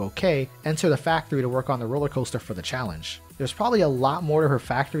 Are You OK?, enter the factory to work on the roller coaster for the challenge. There's probably a lot more to her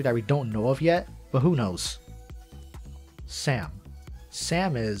factory that we don't know of yet, but who knows. Sam.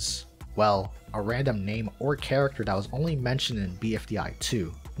 Sam is, well, a random name or character that was only mentioned in BFDI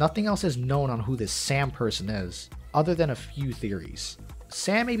 2. Nothing else is known on who this Sam person is, other than a few theories.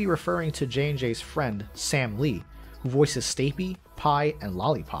 Sam may be referring to J&J's friend, Sam Lee, who voices Stapy, Pie, and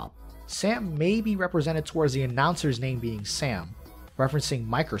Lollipop. Sam may be represented towards the announcer's name being Sam, referencing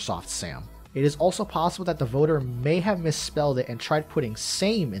Microsoft Sam. It is also possible that the voter may have misspelled it and tried putting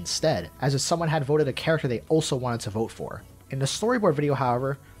Same instead, as if someone had voted a character they also wanted to vote for. In the storyboard video,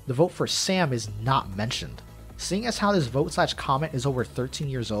 however, the vote for Sam is not mentioned. Seeing as how this vote/comment is over 13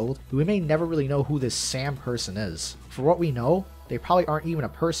 years old, we may never really know who this Sam person is. For what we know, they probably aren't even a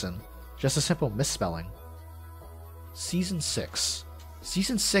person, just a simple misspelling. Season 6.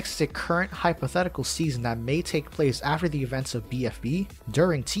 Season 6 is a current hypothetical season that may take place after the events of BFB,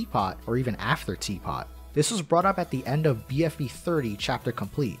 during Teapot, or even after Teapot. This was brought up at the end of BFB 30 chapter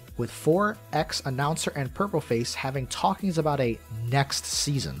complete, with 4, X, Announcer, and Purpleface having talkings about a next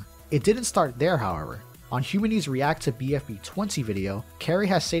season. It didn't start there, however. On Humanity's React to BFB 20 video, Carrie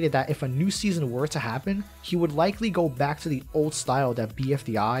has stated that if a new season were to happen, he would likely go back to the old style that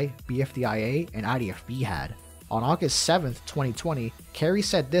BFDI, BFDIA, and IDFB had. On August 7th, 2020, Carrie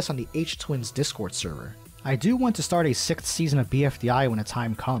said this on the H-Twins Discord server. I do want to start a 6th season of BFDI when the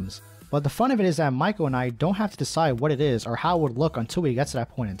time comes, but the fun of it is that Michael and I don't have to decide what it is or how it would look until we get to that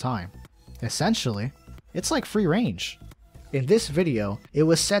point in time. Essentially, it's like free range. In this video, it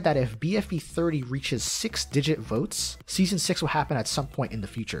was said that if BFB 30 reaches 6-digit votes, Season 6 will happen at some point in the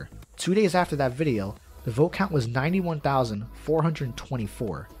future. 2 days after that video, the vote count was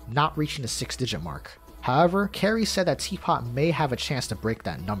 91,424, not reaching the 6-digit mark. However, Carrie said that Teapot may have a chance to break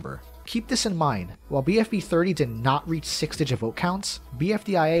that number. Keep this in mind, while BFB 30 did not reach 6-digit vote counts,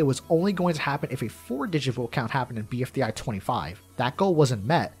 BFDIA was only going to happen if a 4-digit vote count happened in BFDI 25. That goal wasn't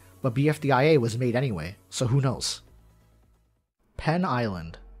met, but BFDIA was made anyway, so who knows. Penn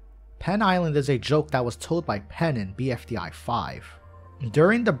Island. Penn Island is a joke that was told by Penn in BFDI 5.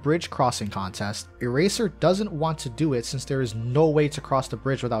 During the bridge crossing contest, Eraser doesn't want to do it since there is no way to cross the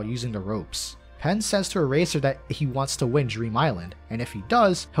bridge without using the ropes. Penn says to Eraser that he wants to win Dream Island, and if he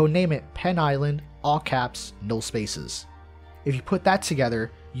does, he'll name it Penn Island, all caps, no spaces. If you put that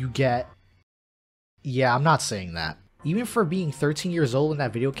together, you get... Yeah, I'm not saying that. Even for being 13 years old when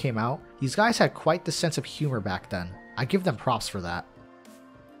that video came out, these guys had quite the sense of humor back then. I give them props for that.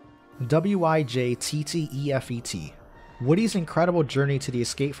 WIJTTEFET. Woody's Incredible Journey to the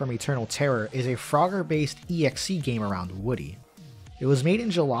Escape from Eternal Terror is a Frogger-based EXE game around Woody. It was made in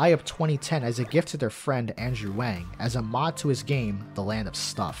July of 2010 as a gift to their friend Andrew Huang, as a mod to his game, The Land of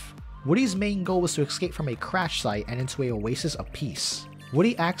Stuff. Woody's main goal was to escape from a crash site and into an oasis of peace.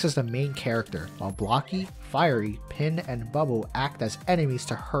 Woody acts as the main character, while Blocky, Fiery, Pin, and Bubble act as enemies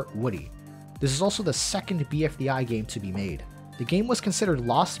to hurt Woody. This is also the second BFDI game to be made. The game was considered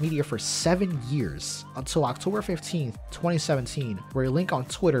lost media for 7 years, until October 15th, 2017, where a link on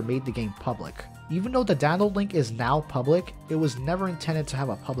Twitter made the game public. Even though the download link is now public, it was never intended to have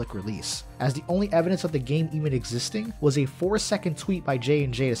a public release, as the only evidence of the game even existing was a 4-second tweet by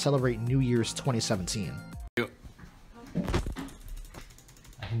J&J to celebrate New Year's 2017. I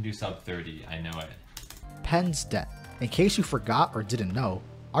can do sub 30, I know it. Penn's debt. In case you forgot or didn't know,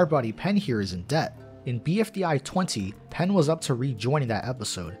 our buddy Penn here is in debt. In BFDI 20, Penn was up to rejoining that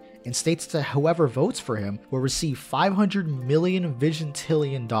episode, and states that whoever votes for him will receive $500 million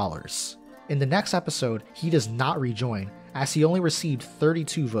vigintillion. In the next episode, he does not rejoin, as he only received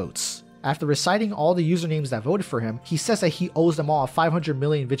 32 votes. After reciting all the usernames that voted for him, he says that he owes them all 500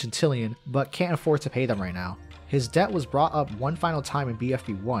 million vigintillion, but can't afford to pay them right now. His debt was brought up one final time in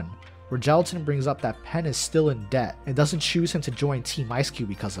BFD 1, where Gelatin brings up that Penn is still in debt and doesn't choose him to join Team Ice Cube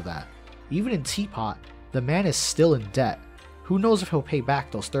because of that. Even in Teapot, the man is still in debt. Who knows if he'll pay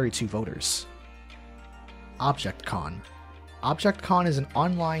back those 32 voters. ObjectCon. ObjectCon is an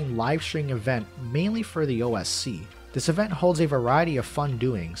online live streaming event mainly for the OSC. This event holds a variety of fun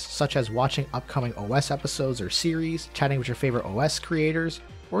doings, such as watching upcoming OS episodes or series, chatting with your favorite OS creators,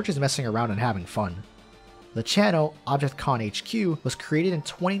 or just messing around and having fun. The channel, ObjectCon HQ, was created in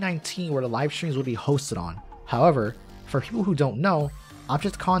 2019 where the live streams would be hosted on. However, for people who don't know,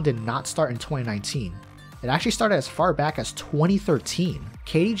 ObjectCon did not start in 2019. It actually started as far back as 2013.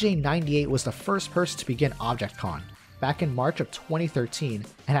 KDJ98 was the first person to begin ObjectCon back in March of 2013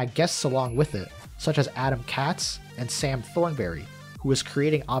 and had guests along with it, such as Adam Katz and Sam Thornberry, who was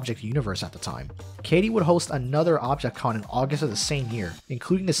creating Object Universe at the time. Katie would host another ObjectCon in August of the same year,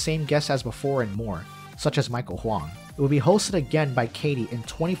 including the same guests as before and more, such as Michael Huang. It would be hosted again by Katie in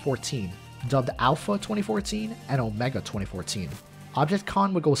 2014, dubbed Alpha 2014 and Omega 2014.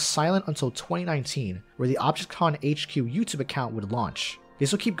 ObjectCon would go silent until 2019, where the ObjectCon HQ YouTube account would launch.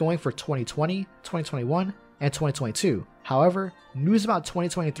 This will keep going for 2020, 2021, and 2022. However, news about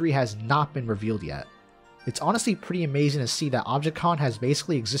 2023 has not been revealed yet. It's honestly pretty amazing to see that ObjectCon has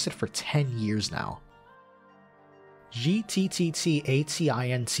basically existed for 10 years now. GTTTATINT.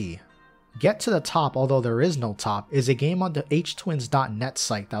 Get to the Top, although there is no top, is a game on the htwins.net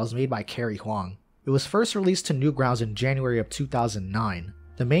site that was made by Carrie Huang. It was first released to Newgrounds in January of 2009.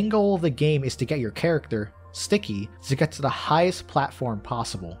 The main goal of the game is to get your character, Sticky, to get to the highest platform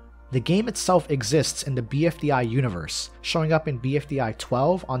possible. The game itself exists in the BFDI universe, showing up in BFDI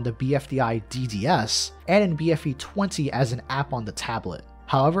 12 on the BFDI DDS, and in BFE 20 as an app on the tablet.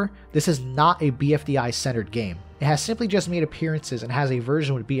 However, this is not a BFDI-centered game. It has simply just made appearances and has a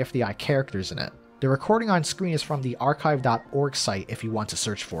version with BFDI characters in it. The recording on screen is from the archive.org site if you want to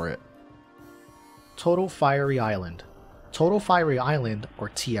search for it. Total Fiery Island. Total Fiery Island, or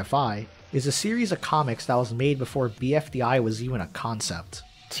TFI, is a series of comics that was made before BFDI was even a concept.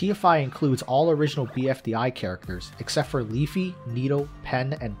 TFI includes all original BFDI characters, except for Leafy, Needle,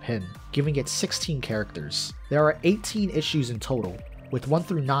 Pen, and Pin, giving it 16 characters. There are 18 issues in total, with 1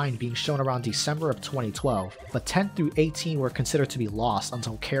 through 9 being shown around December of 2012, but 10 through 18 were considered to be lost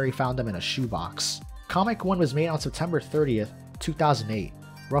until Carrie found them in a shoebox. Comic 1 was made on September 30th, 2008,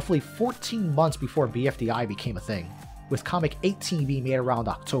 roughly 14 months before BFDI became a thing, with Comic 18 being made around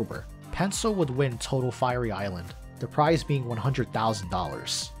October. Pencil would win Total Fiery Island, the prize being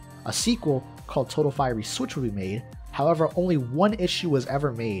 $100,000. A sequel called Total Fiery Switch would be made, however only one issue was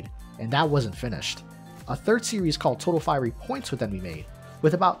ever made, and that wasn't finished. A third series called Total Fiery Points would then be made,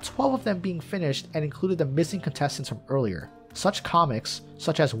 with about 12 of them being finished and included the missing contestants from earlier. Such comics,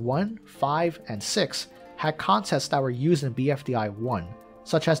 such as 1, 5, and 6, had contests that were used in BFDI 1,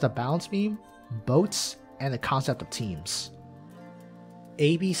 such as the balance beam, boats, and the concept of teams.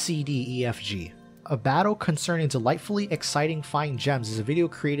 ABCDEFG. A battle concerning delightfully exciting fine gems is a video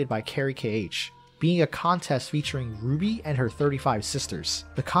created by Carrie KH, being a contest featuring Ruby and her 35 sisters.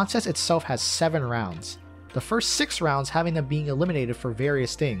 The contest itself has 7 rounds, the first 6 rounds having them being eliminated for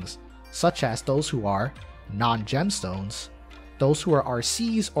various things, such as those who are non-gemstones, those who are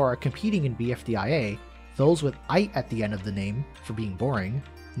RCs or are competing in BFDIA, those with ite at the end of the name for being boring,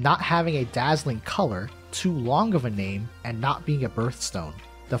 not having a dazzling color, too long of a name, and not being a birthstone.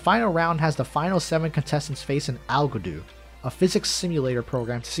 The final round has the final 7 contestants face an algodo, a physics simulator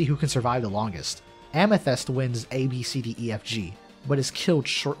program to see who can survive the longest. Amethyst wins A, B, C, D, E, F, G, but is killed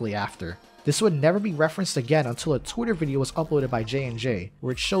shortly after. This would never be referenced again until a Twitter video was uploaded by J&J,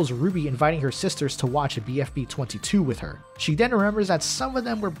 where it shows Ruby inviting her sisters to watch a BFB 22 with her. She then remembers that some of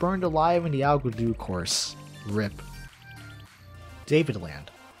them were burned alive in the Algodo course. RIP. Davidland.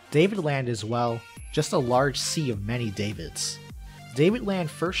 Davidland is, well, just a large sea of many Davids. Davidland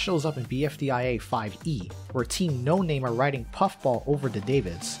first shows up in BFDIA 5E, where Team No Name are riding Puffball over the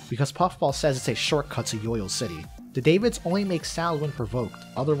Davids, because Puffball says it's a shortcut to Yoyo City. The Davids only make sound when provoked,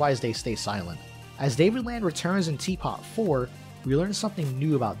 otherwise they stay silent. As Davidland returns in Teapot 4, we learn something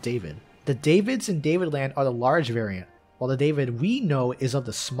new about David. The Davids in Davidland are the large variant, while the David we know is of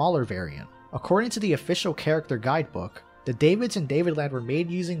the smaller variant. According to the official character guidebook, the Davids in Davidland were made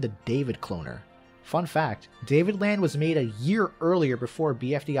using the David cloner. Fun fact, Davidland was made a year earlier before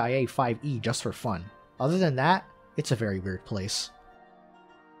BFDIA 5E just for fun. Other than that, it's a very weird place.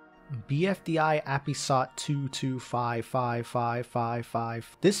 BFDI Apisot 22555555.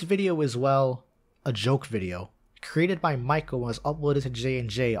 This video is, well, a joke video. Created by Michael and was uploaded to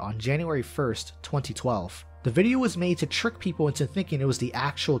J&J on January 1st, 2012. The video was made to trick people into thinking it was the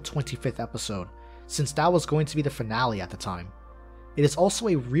actual 25th episode, since that was going to be the finale at the time. It is also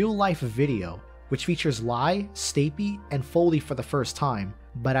a real-life video, which features Lai, Stapy, and Foley for the first time,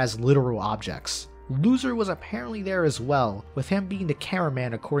 but as literal objects. Loser was apparently there as well, with him being the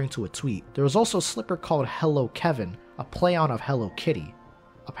cameraman according to a tweet. There was also a slipper called Hello Kevin, a play on of Hello Kitty.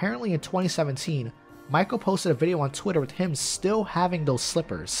 Apparently in 2017, Michael posted a video on Twitter with him still having those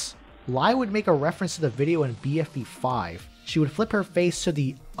slippers. Lai would make a reference to the video in BFB 5. She would flip her face to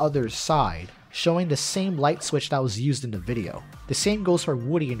the other side, showing the same light switch that was used in the video. The same goes for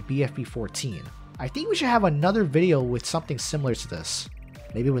Woody in BFB 14. I think we should have another video with something similar to this.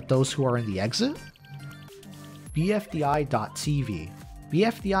 Maybe with those who are in the exit? BFDI.tv.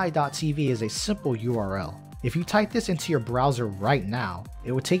 BFDI.tv is a simple URL. If you type this into your browser right now,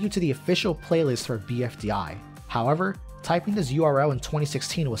 it would take you to the official playlist for BFDI. However, typing this URL in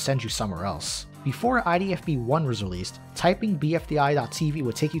 2016 will send you somewhere else. Before IDFB 1 was released, typing BFDI.tv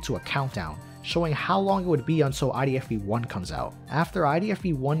would take you to a countdown, showing how long it would be until IDFB 1 comes out. After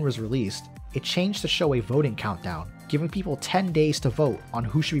IDFB 1 was released, it changed to show a voting countdown, giving people 10 days to vote on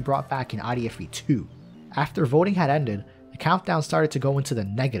who should be brought back in IDFB 2. After voting had ended, the countdown started to go into the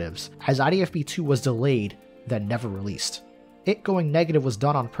negatives, as IDFB 2 was delayed, then never released. It going negative was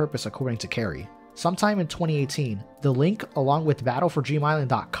done on purpose according to Carrie. Sometime in 2018, the link along with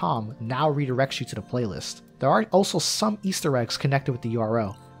battleforDreamIsland.com now redirects you to the playlist. There are also some Easter eggs connected with the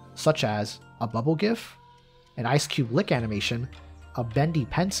URL, such as a bubble gif, an Ice Cube lick animation, a Bendy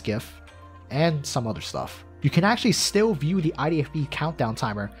Pence gif, and some other stuff. You can actually still view the IDFB countdown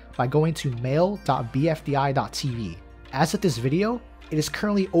timer by going to mail.bfdi.tv. As of this video, it is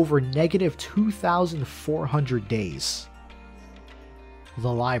currently over negative 2,400 days.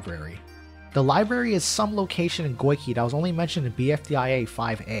 The library. The library is some location in Goiki that was only mentioned in BFDIA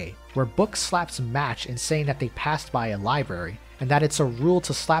 5A, where book slaps match in saying that they passed by a library, and that it's a rule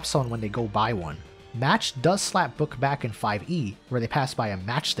to slap someone when they go by one. Match does slap book back in 5E, where they pass by a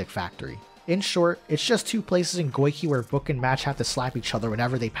matchstick factory. In short, it's just two places in Goiki where book and match have to slap each other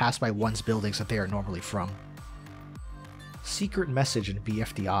whenever they pass by one's buildings that they are normally from. Secret message in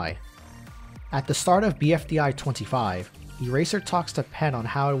BFDI. At the start of BFDI 25, Eraser talks to Pen on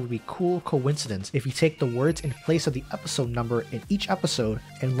how it would be cool coincidence if you take the words in place of the episode number in each episode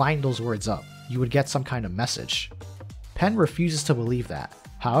and line those words up. You would get some kind of message. Pen refuses to believe that.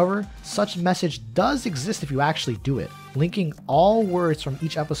 However, such message does exist if you actually do it. Linking all words from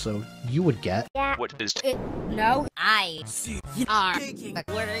each episode, you would get What is it? No, I are the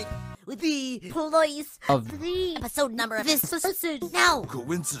word with the police of the episode number of this episode now.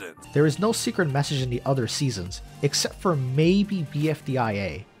 Coincidence. There is no secret message in the other seasons, except for maybe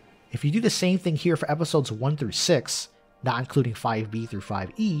BFDIA. If you do the same thing here for episodes 1 through 6, not including 5B through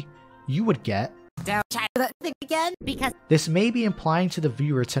 5E, you would get Don't try that thing again, because this may be implying to the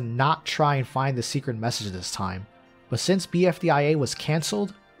viewer to not try and find the secret message this time, but since BFDIA was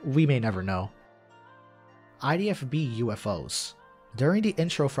cancelled, we may never know. IDFB UFOs. During the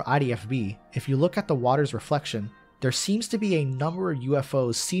intro for IDFB, if you look at the water's reflection, there seems to be a number of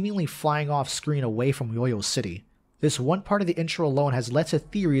UFOs seemingly flying off screen away from Yoyo City. This one part of the intro alone has led to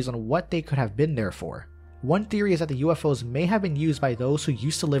theories on what they could have been there for. One theory is that the UFOs may have been used by those who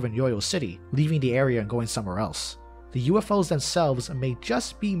used to live in Yoyo City, leaving the area and going somewhere else. The UFOs themselves may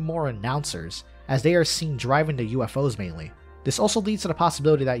just be more announcers, as they are seen driving the UFOs mainly. This also leads to the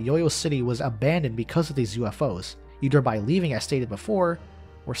possibility that Yoyo City was abandoned because of these UFOs, either by leaving as stated before,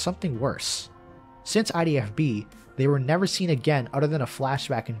 or something worse. Since IDFB, they were never seen again other than a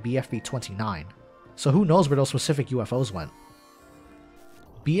flashback in BFB 29, so who knows where those specific UFOs went.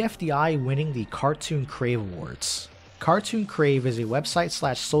 BFDI winning the Cartoon Crave Awards. Cartoon Crave is a website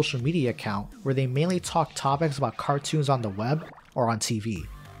 / social media account where they mainly talk topics about cartoons on the web or on TV.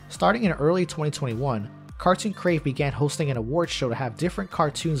 Starting in early 2021, Cartoon Crave began hosting an award show to have different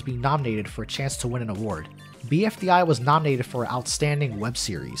cartoons be nominated for a chance to win an award. BFDI was nominated for Outstanding Web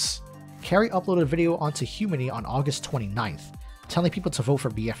Series. Carrie uploaded a video onto Humany on August 29th, telling people to vote for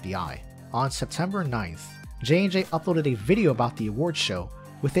BFDI. On September 9th, J&J uploaded a video about the award show,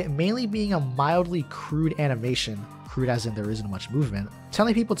 with it mainly being a mildly crude animation, crude as in there isn't much movement,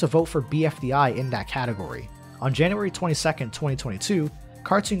 telling people to vote for BFDI in that category. On January 22nd, 2022,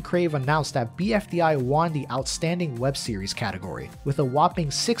 Cartoon Crave announced that BFDI won the Outstanding Web Series category, with a whopping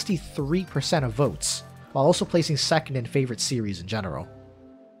 63% of votes, while also placing second in favorite series in general.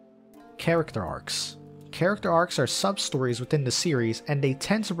 Character arcs. Character arcs are sub-stories within the series, and they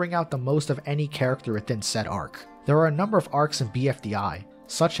tend to bring out the most of any character within said arc. There are a number of arcs in BFDI,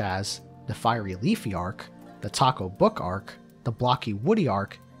 such as the Fiery Leafy arc, the Taco Book arc, the Blocky Woody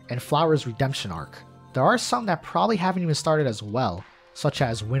arc, and Flower's Redemption arc. There are some that probably haven't even started as well, such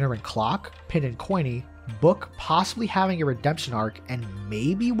as Winter and Clock, Pin and Coiny, Book possibly having a redemption arc, and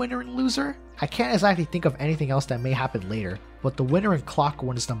maybe Winner and Loser? I can't exactly think of anything else that may happen later, but the Winter and Clock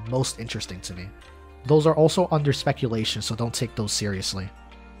one is the most interesting to me. Those are also under speculation, so don't take those seriously.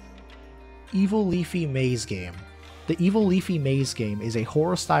 Evil Leafy Maze Game. The Evil Leafy Maze Game is a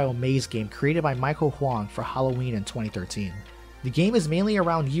horror-style maze game created by Michael Huang for Halloween in 2013. The game is mainly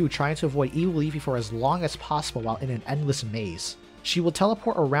around you trying to avoid Evil Leafy for as long as possible while in an endless maze. She will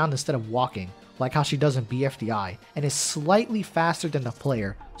teleport around instead of walking, like how she does in BFDI, and is slightly faster than the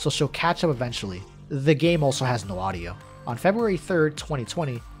player, so she'll catch up eventually. The game also has no audio. On February 3rd,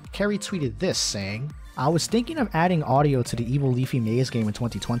 2020, Carrie tweeted this saying, "I was thinking of adding audio to the Evil Leafy Maze game in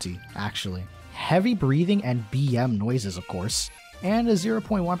 2020, actually. Heavy breathing and BM noises, of course, and a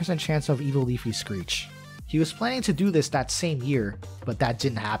 0.1% chance of Evil Leafy screech." He was planning to do this that same year, but that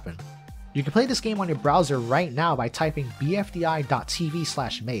didn't happen. You can play this game on your browser right now by typing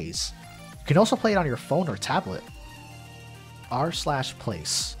bfdi.tv/maze. You can also play it on your phone or tablet.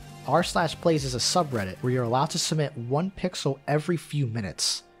 r/place. r/place is a subreddit where you're allowed to submit 1 pixel every few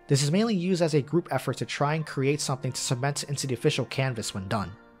minutes. This is mainly used as a group effort to try and create something to cement into the official canvas when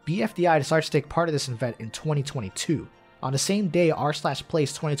done. BFDI decided to take part of this event in 2022. On the same day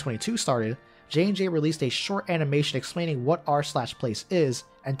r/place 2022 started, J&J released a short animation explaining what r/place is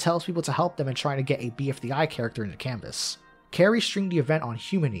and tells people to help them in trying to get a BFDI character into Canvas. Carrie streamed the event on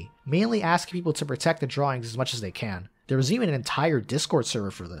Humany, mainly asking people to protect the drawings as much as they can. There was even an entire Discord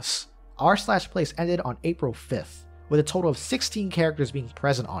server for this. r/place ended on April 5th, with a total of 16 characters being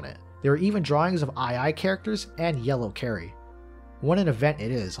present on it. There were even drawings of II characters and Yellow Carrie. What an event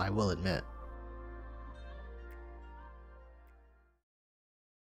it is, I will admit.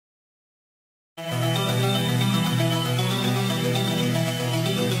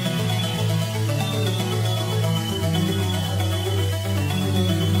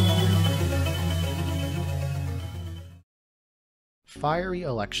 Fiery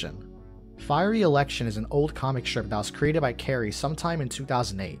Election. Fiery Election is an old comic strip that was created by Carrie sometime in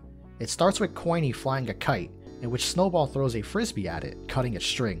 2008. It starts with Coiny flying a kite, in which Snowball throws a frisbee at it, cutting its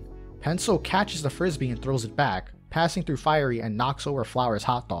string. Pencil catches the frisbee and throws it back, passing through Fiery and knocks over Flower's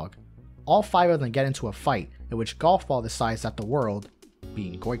hot dog. All 5 of them get into a fight, in which Golf Ball decides that the world,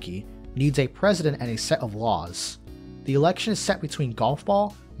 being Goiki, needs a president and a set of laws. The election is set between Golf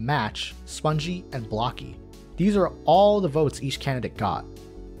Ball, Match, Spongy, and Blocky. These are all the votes each candidate got,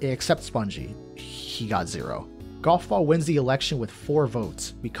 except Spongy. He got 0. Golf Ball wins the election with 4 votes,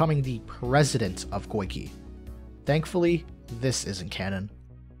 becoming the president of Goiki. Thankfully, this isn't canon.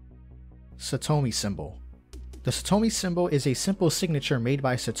 Satomi Symbol. The Satomi symbol is a simple signature made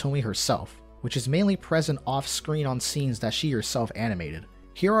by Satomi herself, which is mainly present off-screen on scenes that she herself animated.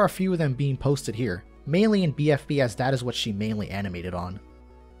 Here are a few of them being posted here, mainly in BFB as that is what she mainly animated on.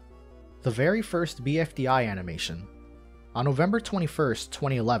 The very first BFDI animation. On November 21st,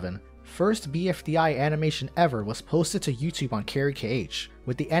 2011, first BFDI animation ever was posted to YouTube on Carrie KH,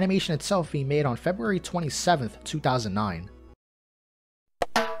 with the animation itself being made on February 27th, 2009.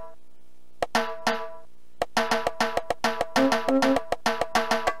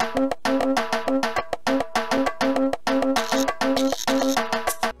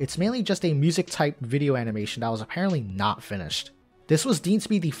 It's mainly just a music type video animation that was apparently not finished. This was deemed to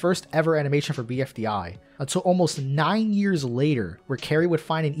be the first ever animation for BFDI, until almost 9 years later, where Carey would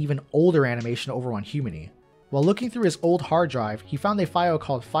find an even older animation over on Humany. While looking through his old hard drive, he found a file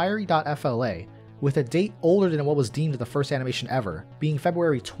called fiery.fla, with a date older than what was deemed the first animation ever, being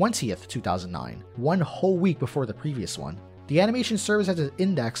February 20th, 2009, one whole week before the previous one. The animation serves as an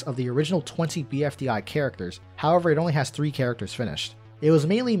index of the original 20 BFDI characters, however it only has 3 characters finished. It was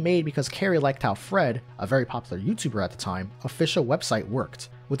mainly made because Carey liked how Fred, a very popular YouTuber at the time, official website worked,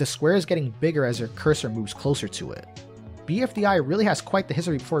 with the squares getting bigger as your cursor moves closer to it. BFDI really has quite the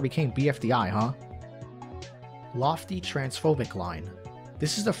history before it became BFDI, huh? Lofty transphobic line.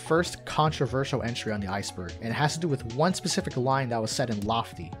 This is the first controversial entry on the iceberg, and it has to do with one specific line that was said in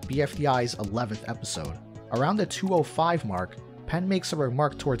Lofty, BFDI's 11th episode. Around the 205 mark, Penn makes a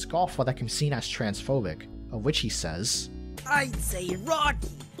remark towards Golfball that can be seen as transphobic, of which he says, I'd say Rocky,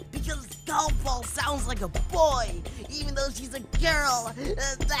 because Golfball sounds like a boy, even though she's a girl.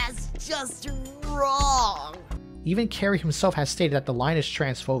 That's just wrong. Even Carey himself has stated that the line is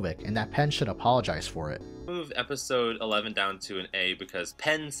transphobic and that Penn should apologize for it. Moved episode 11 down to an A because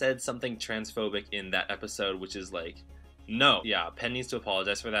Penn said something transphobic in that episode, which is like, no. Yeah, Penn needs to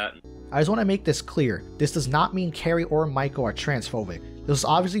apologize for that. I just want to make this clear, this does not mean Carey or Michael are transphobic. This was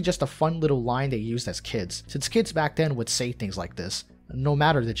obviously just a fun little line they used as kids, since kids back then would say things like this, no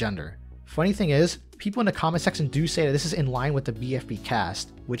matter the gender. Funny thing is, people in the comment section do say that this is in line with the BFB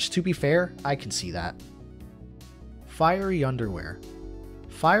cast, which to be fair, I can see that. Fiery underwear.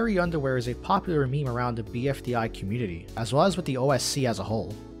 Fiery underwear is a popular meme around the BFDI community, as well as with the OSC as a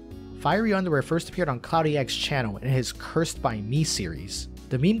whole. Fiery underwear first appeared on Cloudy Egg's channel in his Cursed by Me series.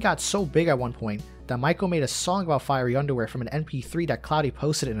 The meme got so big at one point that Michael made a song about fiery underwear from an MP3 that Cloudy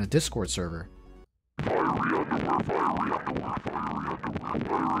posted in a Discord server.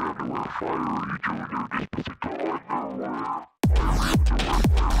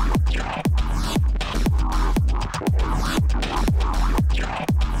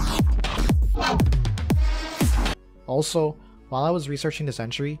 Also, while I was researching this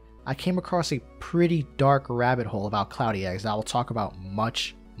entry, I came across a pretty dark rabbit hole about Cloudy Eggs that I will talk about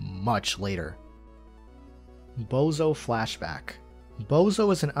much later. Bozo flashback.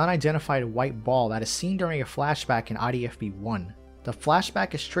 Bozo is an unidentified white ball that is seen during a flashback in IDFB 1. The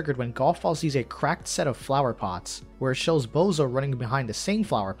flashback is triggered when Golfball sees a cracked set of flower pots, where it shows Bozo running behind the same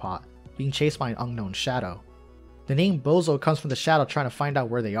flower pot, being chased by an unknown shadow. The name Bozo comes from the shadow trying to find out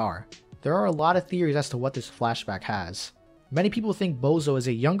where they are. There are a lot of theories as to what this flashback has. Many people think Bozo is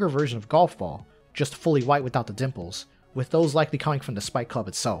a younger version of Golfball, just fully white without the dimples, with those likely coming from the Spike Club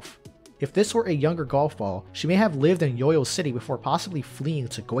itself. If this were a younger Golfball, she may have lived in Yoyo City before possibly fleeing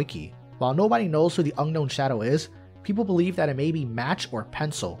to Goiki. While nobody knows who the unknown shadow is, people believe that it may be Match or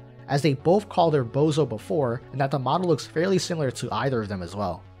Pencil, as they both called her Bozo before, and that the model looks fairly similar to either of them as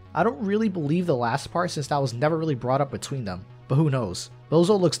well. I don't really believe the last part since that was never really brought up between them, but who knows.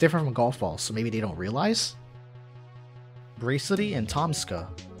 Bozo looks different from Golfball, so maybe they don't realize? Bracelety and Tomska.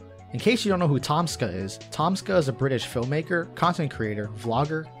 In case you don't know who Tomska is a British filmmaker, content creator,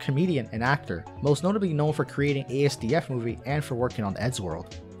 vlogger, comedian, and actor, most notably known for creating ASDF movie and for working on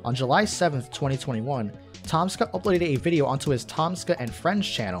Eddsworld. On July 7th, 2021, Tomska uploaded a video onto his Tomska and Friends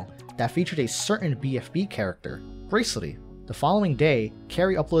channel that featured a certain BFB character, Bracelety. The following day,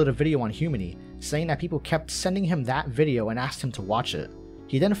 Carey uploaded a video on Humany, saying that people kept sending him that video and asked him to watch it.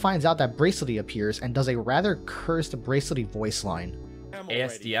 He then finds out that Bracelety appears and does a rather cursed Bracelety voice line.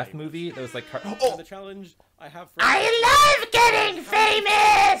 ASDF movie that was like the challenge. I love getting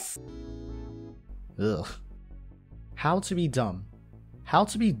famous! Ugh. How to Be Dumb. How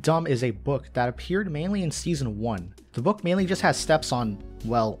to Be Dumb is a book that appeared mainly in Season 1. The book mainly just has steps on,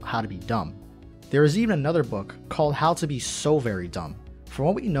 well, how to be dumb. There is even another book called How to Be So Very Dumb. From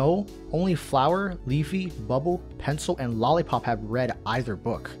what we know, only Flower, Leafy, Bubble, Pencil, and Lollipop have read either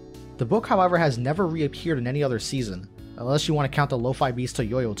book. The book, however, has never reappeared in any other season, unless you want to count the Lo-Fi Beast to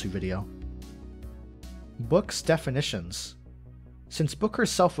Yo-Yo 2 video. Book's definitions. Since Book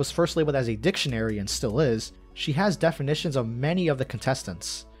herself was first labeled as a dictionary and still is, she has definitions of many of the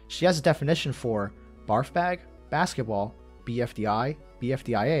contestants. She has a definition for barf bag, basketball, BFDI,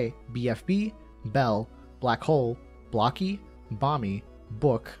 BFDIA, BFB, bell, black hole, blocky, bomby,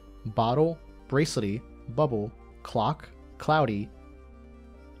 book, bottle, bracelety, bubble, clock, cloudy,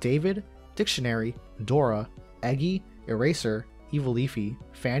 David, dictionary, Dora, Eggy, eraser, evil leafy,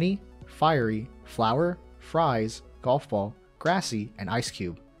 Fanny, fiery, flower, fries, golf ball, grassy, and ice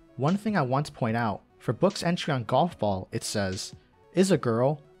cube. One thing I want to point out, for Book's entry on golf ball, it says, is a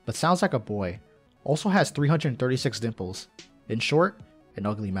girl, but sounds like a boy, also has 336 dimples. In short, an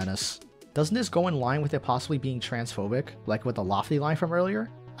ugly menace. Doesn't this go in line with it possibly being transphobic, like with the Lofty line from earlier?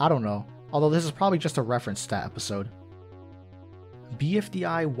 I don't know, although this is probably just a reference to that episode.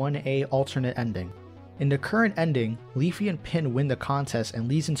 BFDI 1A alternate ending. In the current ending, Leafy and Pin win the contest and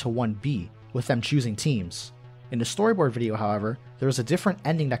leads into 1B, with them choosing teams. In the storyboard video, however, there was a different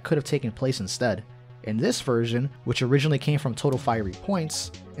ending that could have taken place instead. In this version, which originally came from Total Fiery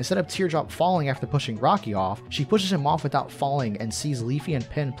Points, instead of Teardrop falling after pushing Rocky off, she pushes him off without falling and sees Leafy and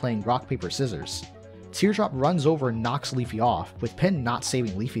Pin playing rock paper scissors. Teardrop runs over and knocks Leafy off, with Pin not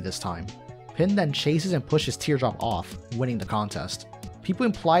saving Leafy this time. Pin then chases and pushes Teardrop off, winning the contest. People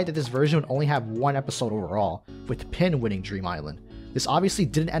implied that this version would only have one episode overall, with Pin winning Dream Island. This obviously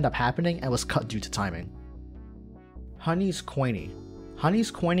didn't end up happening and was cut due to timing. Honey's Coiny.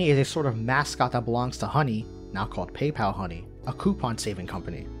 Honey's Coiny is a sort of mascot that belongs to Honey, now called PayPal Honey, a coupon saving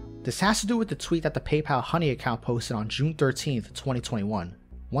company. This has to do with the tweet that the PayPal Honey account posted on June 13th, 2021.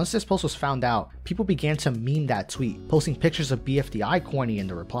 Once this post was found out, people began to meme that tweet, posting pictures of BFDI Coiny in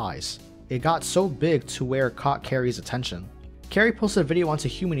the replies. It got so big to where it caught Carrie's attention. Carrie posted a video onto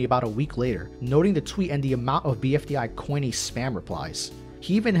Humany about a week later, noting the tweet and the amount of BFDI Coiny spam replies.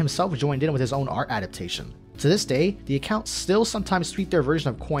 He even himself joined in with his own art adaptation. To this day, the account still sometimes tweet their version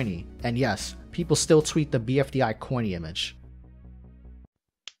of Coiny, and yes, people still tweet the BFDI Coiny image.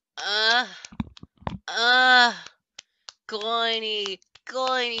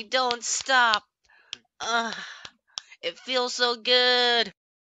 Coiny, don't stop. It feels so good.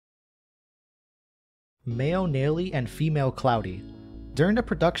 Male Naily and female Cloudy. During the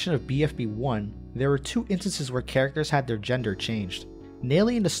production of BFB1, there were two instances where characters had their gender changed.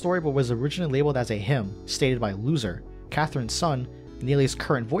 Naily in the storyboard was originally labeled as a him, stated by Loser. Catherine's son, Naily's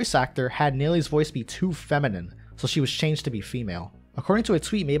current voice actor, had Naily's voice be too feminine, so she was changed to be female. According to a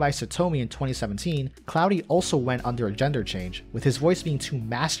tweet made by Satomi in 2017, Cloudy also went under a gender change, with his voice being too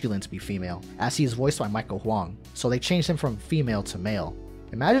masculine to be female, as he is voiced by Michael Huang, so they changed him from female to male.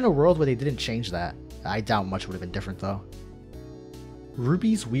 Imagine a world where they didn't change that. I doubt much would have been different though.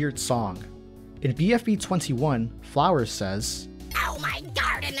 Ruby's weird song. In BFB 21, Flowers says, "Oh my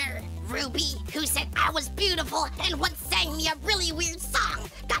gardener, Ruby, who said I was beautiful and once sang me a really weird song,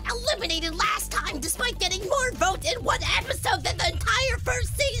 got eliminated last time despite getting more votes in one episode than the entire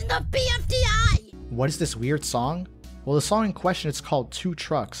first season of BFDI." What is this weird song? Well, the song in question is called Two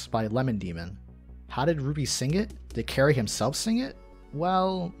Trucks by Lemon Demon. How did Ruby sing it? Did Carrie himself sing it?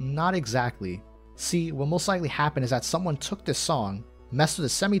 Well, not exactly. See, what most likely happened is that someone took this song, messed with the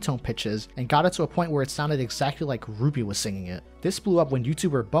semitone pitches, and got it to a point where it sounded exactly like Ruby was singing it. This blew up when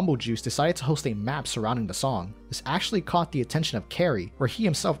YouTuber Bumblejuice decided to host a map surrounding the song. This actually caught the attention of Carrie, where he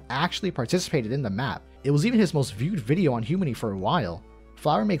himself actually participated in the map. It was even his most viewed video on Humany for a while.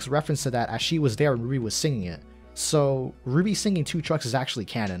 Flower makes reference to that as she was there when Ruby was singing it. So, Ruby singing Two Trucks is actually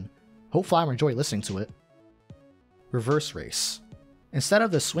canon. Hope Flower enjoyed listening to it. Reverse Race. Instead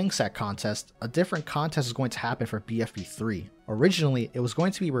of the swing set contest, a different contest is going to happen for BFB3. Originally, it was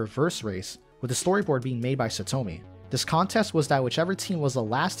going to be Reverse Race, with the storyboard being made by Satomi. This contest was that whichever team was the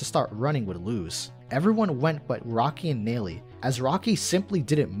last to start running would lose. Everyone went but Rocky and Naily, as Rocky simply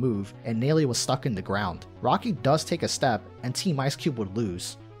didn't move and Naily was stuck in the ground. Rocky does take a step and Team Ice Cube would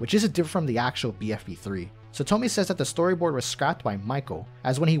lose, which isn't different from the actual BFB3. Satomi says that the storyboard was scrapped by Michael,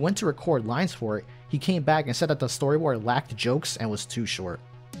 as when he went to record lines for it, he came back and said that the storyboard lacked jokes and was too short.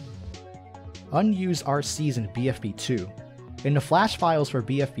 Unused RCs in BFB2. In the flash files for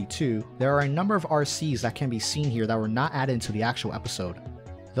BFB2, there are a number of RCs that can be seen here that were not added into the actual episode.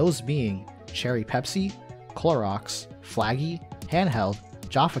 Those being Cherry Pepsi, Clorox, Flaggy, Handheld,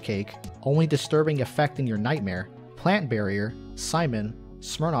 Jaffa Cake, Only Disturbing Effect in Your Nightmare, Plant Barrier, Simon,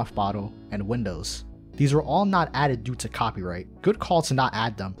 Smirnoff Bottle, and Windows. These were all not added due to copyright. Good call to not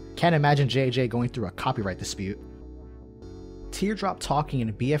add them. Can't imagine JJ going through a copyright dispute. Teardrop talking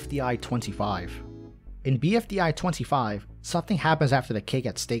in BFDI 25. In BFDI 25, something happens after the Cake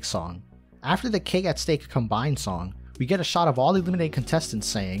at Stake song. After the Cake at Stake combined song, we get a shot of all the eliminated contestants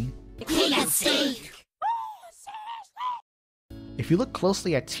saying, "Cake at Stake!" If you look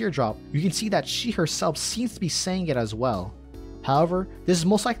closely at Teardrop, you can see that she herself seems to be saying it as well. However, this is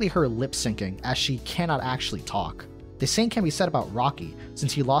most likely her lip syncing, as she cannot actually talk. The same can be said about Rocky,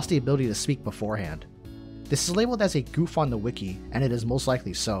 since he lost the ability to speak beforehand. This is labeled as a goof on the wiki, and it is most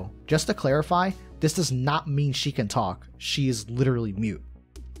likely so. Just to clarify, this does not mean she can talk, she is literally mute.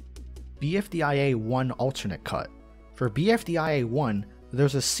 BFDIA 1 alternate cut. For BFDIA 1,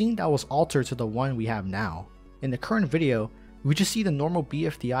 there's a scene that was altered to the one we have now. In the current video, we just see the normal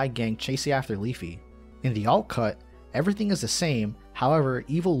BFDI gang chasing after Leafy. In the alt cut, everything is the same, however,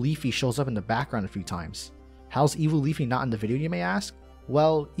 Evil Leafy shows up in the background a few times. How's Evil Leafy not in the video, you may ask?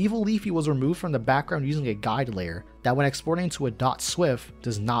 Well, Evil Leafy was removed from the background using a guide layer that when exporting to a .swift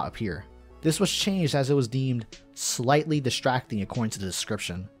does not appear. This was changed as it was deemed slightly distracting according to the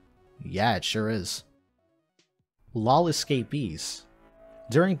description. Yeah, it sure is. LOL escapees.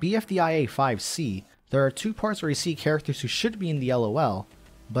 During BFDIA 5C, there are two parts where you see characters who should be in the LOL,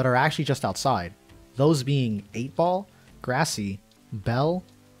 but are actually just outside. Those being 8-Ball, Grassy, Bell,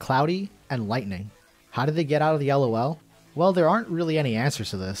 Cloudy, and Lightning. How did they get out of the LOL? Well, there aren't really any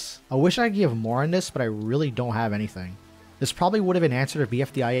answers to this. I wish I could give more on this, but I really don't have anything. This probably would have been answered if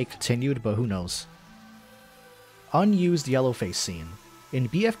BFDIA continued, but who knows. Unused Yellowface scene. In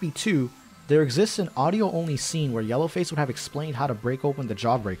BFB2, there exists an audio-only scene where Yellowface would have explained how to break open the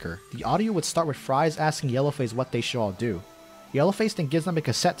Jawbreaker. The audio would start with Fries asking Yellowface what they should all do. Yellowface then gives them a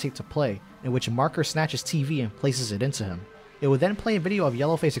cassette tape to play, in which Marker snatches TV and places it into him. It would then play a video of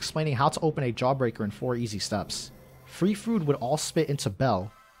Yellowface explaining how to open a Jawbreaker in 4 easy steps. Free Food would all spit into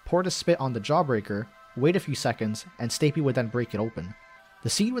Bell, pour the spit on the Jawbreaker, wait a few seconds, and Stapy would then break it open. The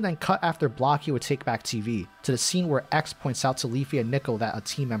scene would then cut after Blocky would take back TV, to the scene where X points out to Leafy and Nickel that a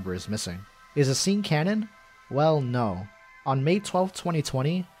team member is missing. Is the scene canon? Well, no. On May 12,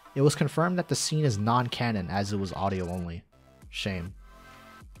 2020, it was confirmed that the scene is non-canon as it was audio only. Shame.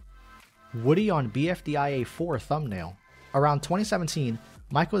 Woody on BFDIA 4 thumbnail. Around 2017,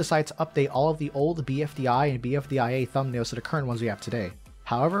 Michael decided to update all of the old BFDI and BFDIA thumbnails to the current ones we have today.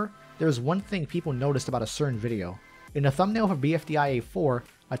 However, there is one thing people noticed about a certain video. In the thumbnail for BFDIA 4,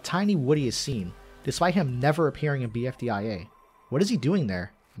 a tiny Woody is seen, despite him never appearing in BFDIA. What is he doing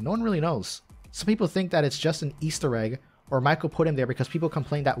there? No one really knows. Some people think that it's just an Easter egg, or Michael put him there because people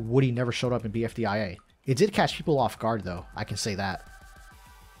complained that Woody never showed up in BFDIA. It did catch people off guard though, I can say that.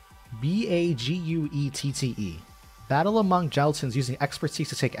 BAGUETTE. Battle Among Gelatins Using Expertise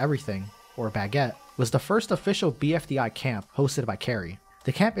to Take Everything, or Baguette, was the first official BFDI camp hosted by Carrie.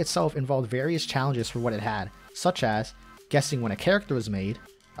 The camp itself involved various challenges for what it had, such as guessing when a character was made,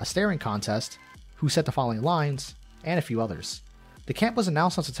 a staring contest, who said the following lines, and a few others. The camp was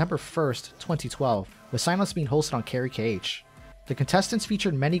announced on September 1st, 2012, with signups being hosted on Carrie KH. The contestants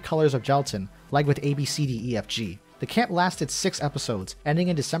featured many colors of gelatin, like with ABCDEFG. The camp lasted 6 episodes, ending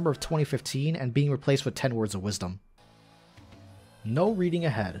in December of 2015 and being replaced with 10 words of wisdom. No reading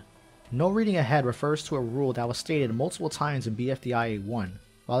ahead. No reading ahead refers to a rule that was stated multiple times in BFDIA 1.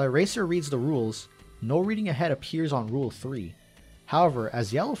 While Eraser reads the rules, no reading ahead appears on Rule 3. However,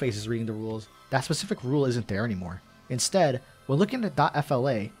 as Yellowface is reading the rules, that specific rule isn't there anymore. Instead, when looking at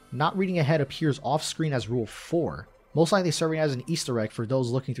 .FLA, not reading ahead appears off-screen as Rule 4, most likely serving as an Easter egg for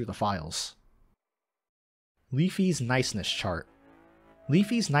those looking through the files. Leafy's Niceness Chart.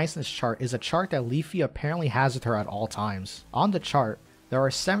 Leafy's Niceness Chart is a chart that Leafy apparently has with her at all times. On the chart, there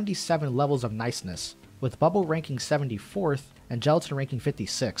are 77 levels of niceness, with Bubble ranking 74th and Gelatin ranking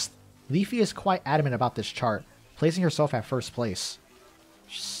 56th. Leafy is quite adamant about this chart, placing herself at first place.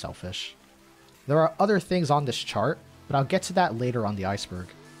 She's selfish. There are other things on this chart, but I'll get to that later on the iceberg.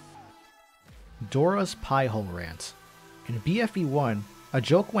 Dora's Pie Hole Rant. In BFE1, a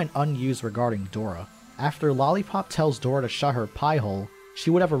joke went unused regarding Dora. After Lollipop tells Dora to shut her pie hole, she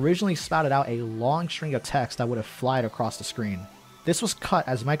would have originally spouted out a long string of text that would have flied across the screen. This was cut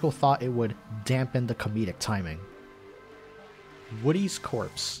as Michael thought it would dampen the comedic timing. Woody's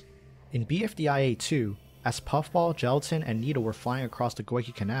Corpse. In BFDIA 2, as Puffball, Gelatin, and Needle were flying across the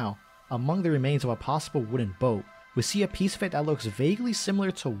Goiki Canal, among the remains of a possible wooden boat, we see a piece of it that looks vaguely similar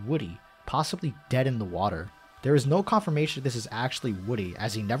to Woody, possibly dead in the water. There is no confirmation this is actually Woody,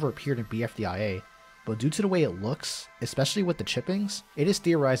 as he never appeared in BFDIA, but due to the way it looks, especially with the chippings, it is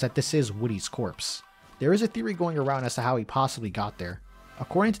theorized that this is Woody's corpse. There is a theory going around as to how he possibly got there.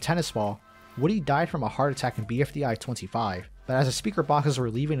 According to Tennis Ball, Woody died from a heart attack in BFDI 25, but as the speaker boxes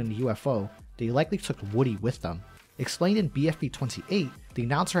were leaving in the UFO, they likely took Woody with them. Explained in BFB 28, the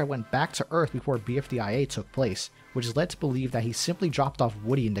announcer had went back to Earth before BFDIA took place, which is led to believe that he simply dropped off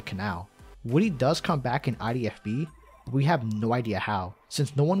Woody in the canal. Woody does come back in IDFB, but we have no idea how,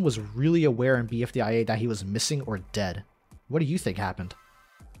 since no one was really aware in BFDIA that he was missing or dead. What do you think happened?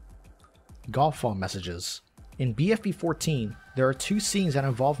 Golf ball messages. In BFB 14, there are 2 scenes that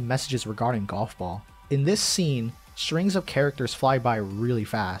involve messages regarding golf ball. In this scene, strings of characters fly by really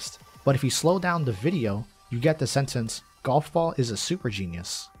fast, but if you slow down the video, you get the sentence, "Golf ball is a super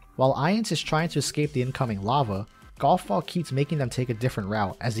genius." While Iance is trying to escape the incoming lava, Golf Ball keeps making them take a different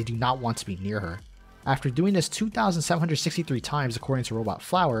route as they do not want to be near her. After doing this 2,763 times according to Robot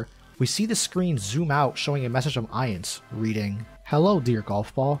Flower, we see the screen zoom out showing a message from Iance, reading, "Hello dear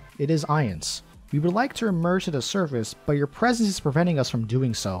Golf Ball, it is Iance. We would like to emerge to the surface, but your presence is preventing us from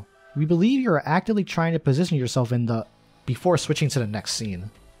doing so. We believe you are actively trying to position yourself in the..." before switching to the next scene.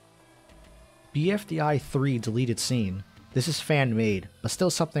 BFDI 3 deleted scene. This is fan-made, but still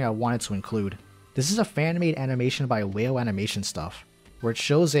something I wanted to include. This is a fan-made animation by Whale Animation Stuff, where it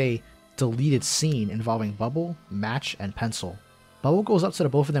shows a deleted scene involving Bubble, Match, and Pencil. Bubble goes up to the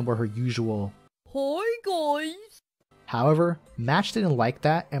both of them with her usual "Hi guys." However, Match didn't like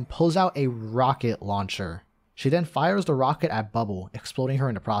that and pulls out a rocket launcher. She then fires the rocket at Bubble, exploding her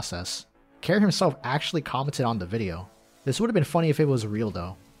in the process. Carrie himself actually commented on the video. This would have been funny if it was real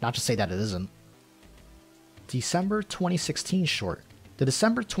though, not to say that it isn't. December 2016 short. The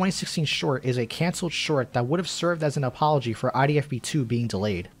December 2016 short is a cancelled short that would have served as an apology for IDFB2 being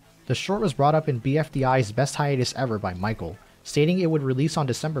delayed. The short was brought up in BFDI's Best Hiatus Ever by Michael, stating it would release on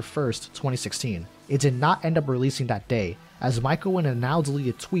December 1st, 2016. It did not end up releasing that day, as Michael in a now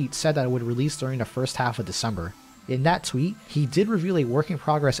deleted tweet said that it would release during the first half of December. In that tweet, he did reveal a work in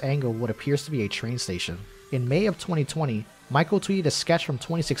progress angle of what appears to be a train station. In May of 2020, Michael tweeted a sketch from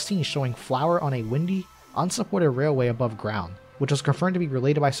 2016 showing Flower on a windy, unsupported railway above ground, which was confirmed to be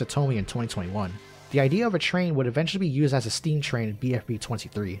related by Satomi in 2021. The idea of a train would eventually be used as a steam train in BFB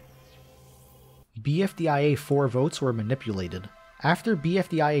 23. BFDIA 4 votes were manipulated. After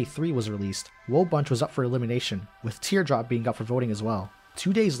BFDIA 3 was released, Woe Bunch was up for elimination, with Teardrop being up for voting as well.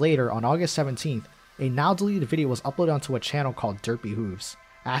 2 days later, on August 17th, a now deleted video was uploaded onto a channel called Derpy Hooves,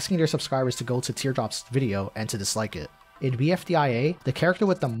 asking their subscribers to go to Teardrop's video and to dislike it. In BFDIA, the character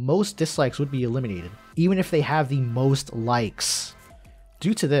with the most dislikes would be eliminated, even if they have the most likes.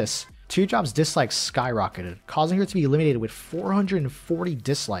 Due to this, Teardrop's dislikes skyrocketed, causing her to be eliminated with 440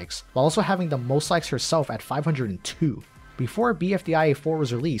 dislikes, while also having the most likes herself at 502. Before BFDIA 4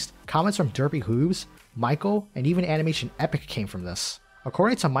 was released, comments from Derpy Hooves, Michael, and even Animation Epic came from this.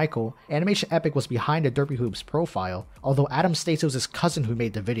 According to Michael, Animation Epic was behind the Derpy Hooves profile, although Adam states it was his cousin who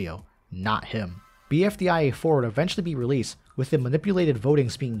made the video, not him. BFDIA 4 would eventually be released, with the manipulated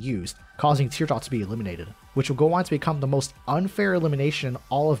votings being used, causing Teardrop to be eliminated, which will go on to become the most unfair elimination in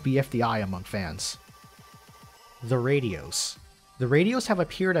all of BFDI among fans. The radios. The radios have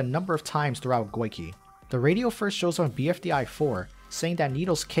appeared a number of times throughout Goiki. The radio first shows up in BFDI 4, saying that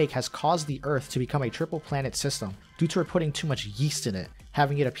Needle's cake has caused the Earth to become a triple planet system due to her putting too much yeast in it,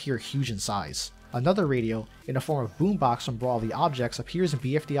 having it appear huge in size. Another radio, in the form of Boombox from Brawl the Objects, appears in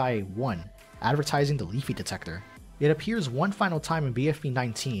BFDIA 1, advertising the Leafy detector. It appears one final time in BFB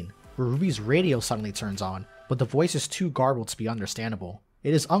 19, where Ruby's radio suddenly turns on, but the voice is too garbled to be understandable.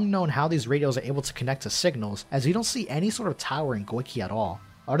 It is unknown how these radios are able to connect to signals, as we don't see any sort of tower in Goiki at all.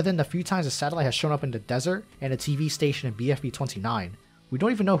 Other than the few times a satellite has shown up in the desert and a TV station in BFB 29, we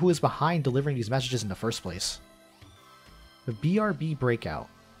don't even know who is behind delivering these messages in the first place. The BRB Breakout.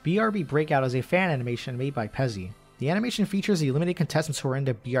 BRB Breakout is a fan animation made by Pezzy. The animation features the eliminated contestants who are in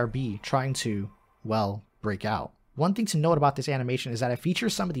the BRB trying to, well, break out. One thing to note about this animation is that it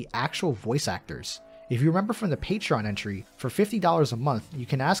features some of the actual voice actors. If you remember from the Patreon entry, for $50 a month, you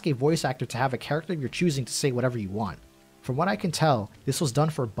can ask a voice actor to have a character of your choosing to say whatever you want. From what I can tell, this was done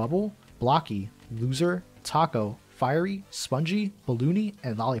for Bubble, Blocky, Loser, Taco, Fiery, Spongy, Balloony,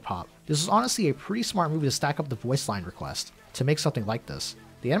 and Lollipop. This was honestly a pretty smart move to stack up the voice line request, to make something like this.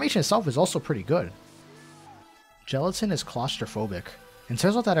 The animation itself is also pretty good. Gelatin is claustrophobic. It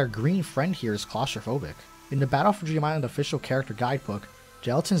turns out that our green friend here is claustrophobic. In the Battle for Dream Island official character guidebook,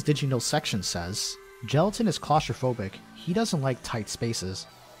 Gelatin's Did You Know section says, Gelatin is claustrophobic, he doesn't like tight spaces.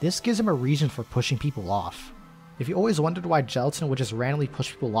 This gives him a reason for pushing people off. If you always wondered why Gelatin would just randomly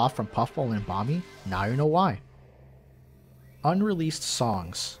push people off from Puffball and Bomby, now you know why. Unreleased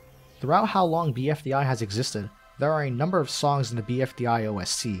songs. Throughout how long BFDI has existed, there are a number of songs in the BFDI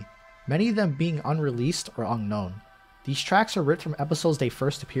OST, many of them being unreleased or unknown. These tracks are ripped from episodes they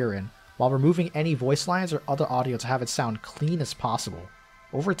first appear in, while removing any voice lines or other audio to have it sound clean as possible.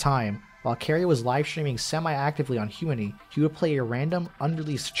 Over time, while Carrie was live streaming semi-actively on Huany, he would play a random,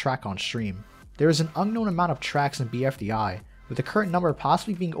 unreleased track on stream. There is an unknown amount of tracks in BFDI, with the current number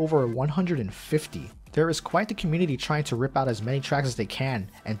possibly being over 150. There is quite the community trying to rip out as many tracks as they can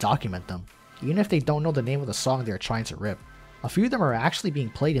and document them, even if they don't know the name of the song they are trying to rip. A few of them are actually being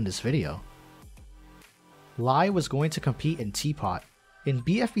played in this video. Lai was going to compete in Teapot. In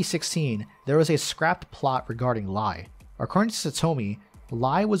BFB 16, there was a scrapped plot regarding Lai. According to Satomi,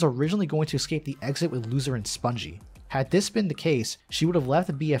 Lai was originally going to escape the exit with Loser and Spongy. Had this been the case, she would have left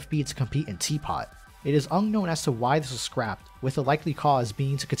the BFB to compete in Teapot. It is unknown as to why this was scrapped, with the likely cause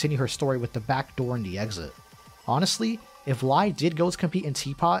being to continue her story with the back door and the exit. Honestly, if Lai did go to compete in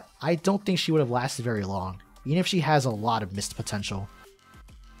Teapot, I don't think she would have lasted very long, even if she has a lot of missed potential.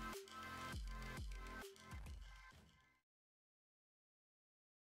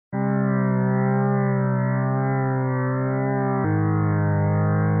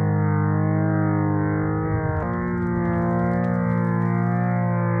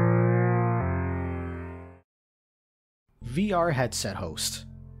 VR headset host.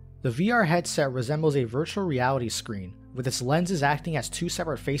 The VR headset resembles a virtual reality screen, with its lenses acting as two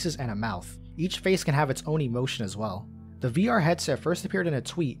separate faces and a mouth. Each face can have its own emotion as well. The VR headset first appeared in a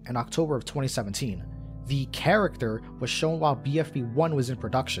tweet in October of 2017. The character was shown while BFB1 was in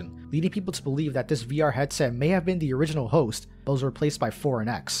production, leading people to believe that this VR headset may have been the original host, but was replaced by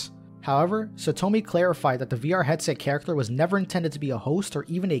 4NX. However, Satomi clarified that the VR headset character was never intended to be a host or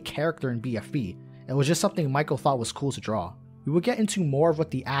even a character in BFB. It was just something Michael thought was cool to draw. We will get into more of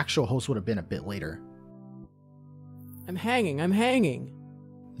what the actual host would have been a bit later. I'm hanging.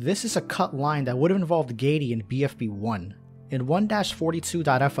 This is a cut line that would have involved Gady in BFB1. In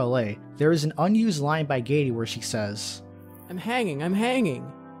 1-42.FLA, there is an unused line by Gady where she says, I'm hanging.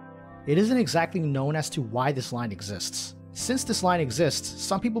 It isn't exactly known as to why this line exists. Since this line exists,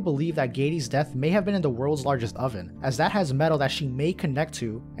 some people believe that Gady's death may have been in the world's largest oven, as that has metal that she may connect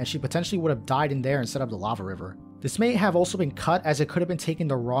to, and she potentially would have died in there instead of the lava river. This may have also been cut as it could have been taken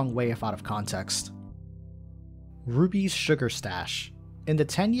the wrong way if out of context. Ruby's sugar stash. In the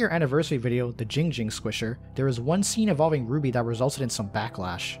 10-year anniversary video, the Jing Jing Squisher, there is one scene involving Ruby that resulted in some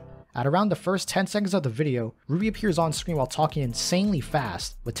backlash. At around the first 10 seconds of the video, Ruby appears on screen while talking insanely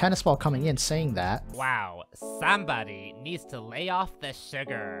fast, with Tennis Ball coming in saying that, "Wow, somebody needs to lay off the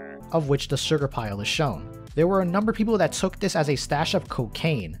sugar," of which the sugar pile is shown. There were a number of people that took this as a stash of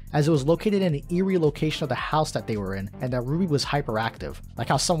cocaine, as it was located in an eerie location of the house that they were in, and that Ruby was hyperactive, like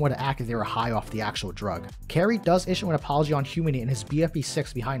how someone would act if they were high off the actual drug. Carey does issue an apology on Human in his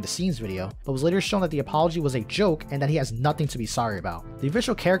BFB6 behind the scenes video, but was later shown that the apology was a joke and that he has nothing to be sorry about. The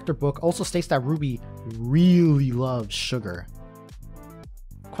official character book also states that Ruby really loves sugar. !!!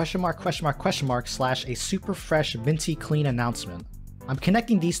 A super fresh minty clean announcement. I'm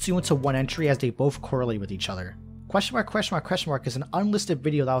connecting these two into one entry as they both correlate with each other. !!! Is an unlisted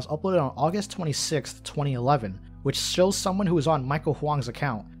video that was uploaded on August 26, 2011, which shows someone who is on Michael Huang's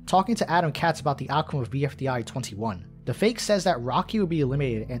account talking to Adam Katz about the outcome of BFDI 21. The fake says that Rocky would be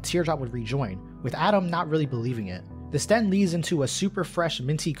eliminated and Teardrop would rejoin, with Adam not really believing it. This then leads into a super fresh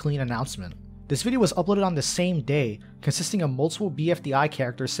minty clean announcement. This video was uploaded on the same day, consisting of multiple BFDI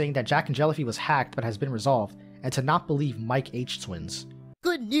characters saying that Jack and Jellyfy was hacked but has been resolved, and to not believe Mike H twins.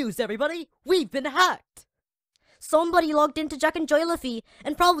 Good news, everybody! We've been hacked! Somebody logged into Jack and Jellyfy,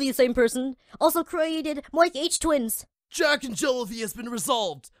 and probably the same person, also created Mike H twins. Jack and Jellyfy has been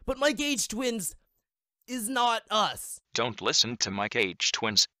resolved, but Mike H twins is not us. Don't listen to Mike H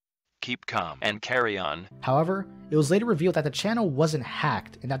twins. Keep calm and carry on. However, it was later revealed that the channel wasn't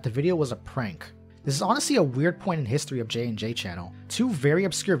hacked and that the video was a prank. This is honestly a weird point in history of J&J channel. Two very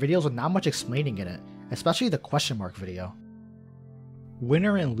obscure videos with not much explaining in it, especially the question mark video.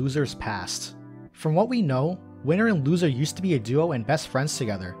 Winner and Loser's past. From what we know, Winner and Loser used to be a duo and best friends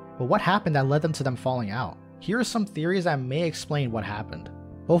together, but what happened that led them to them falling out? Here are some theories that may explain what happened.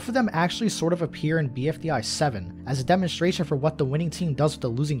 Both of them actually sort of appear in BFDI 7 as a demonstration for what the winning team does with the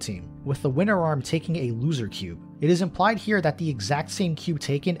losing team, with the winner arm taking a loser cube. It is implied here that the exact same cube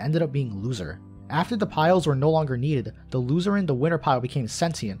taken ended up being loser. After the piles were no longer needed, the loser in the winner pile became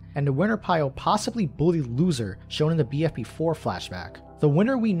sentient, and the winner pile possibly bullied loser, shown in the BFB4 flashback. The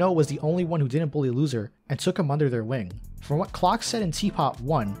winner we know was the only one who didn't bully loser, and took him under their wing. From what Clock said in Teapot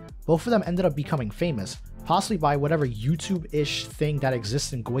 1, both of them ended up becoming famous, possibly by whatever YouTube-ish thing that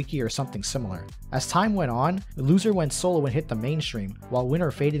exists in Goiki or something similar. As time went on, Loser went solo and hit the mainstream, while Winner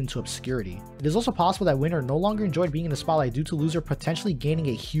faded into obscurity. It is also possible that Winner no longer enjoyed being in the spotlight due to Loser potentially gaining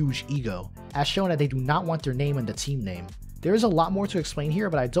a huge ego, as shown that they do not want their name in the team name. There is a lot more to explain here,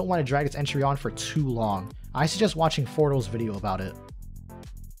 but I don't want to drag this entry on for too long. I suggest watching Fordo's video about it.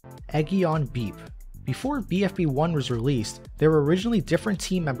 Eggy on Beep. Before BFB1 was released, there were originally different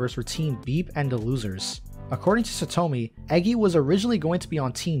team members for Team Beep and the Losers. According to Satomi, Eggy was originally going to be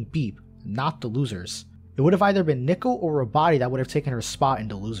on Team Beep, not the Losers. It would have either been Nickel or Robati that would have taken her spot in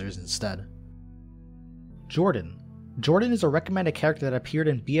the Losers instead. Jordan. Jordan is a recommended character that appeared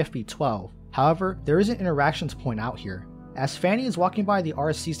in BFB 12, however, there is an interaction to point out here. As Fanny is walking by the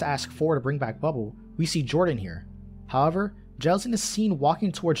RSCs to ask Four to bring back Bubble, we see Jordan here. However, Gelatin is seen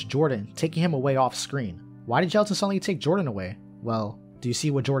walking towards Jordan, taking him away off screen. Why did Gelatin suddenly take Jordan away? Well, do you see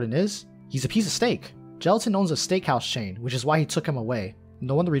what Jordan is? He's a piece of steak. Gelatin owns a steakhouse chain, which is why he took him away.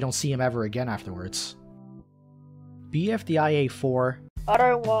 No wonder we don't see him ever again afterwards. BFDI A4. I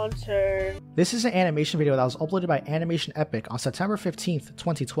don't want to. This is an animation video that was uploaded by Animation Epic on September 15th,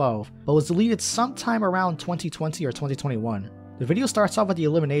 2012, but was deleted sometime around 2020 or 2021. The video starts off with the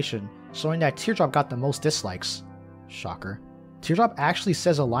elimination, showing that Teardrop got the most dislikes. Shocker. Teardrop actually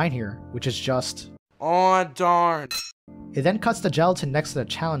says a line here, which is just, "Aw, darn." It then cuts to Gelatin next to the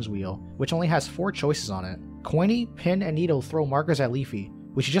challenge wheel, which only has 4 choices on it. Coiny, Pin, and Needle throw markers at Leafy,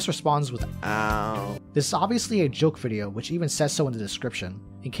 which he just responds with "ow." This is obviously a joke video, which even says so in the description.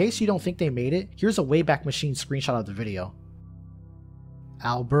 In case you don't think they made it, here's a Wayback Machine screenshot of the video.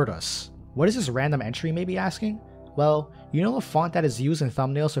 Albertus. What is this random entry, you may be asking? Well, you know the font that is used in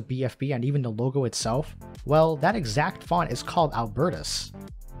thumbnails for BFB and even the logo itself? Well, that exact font is called Albertus.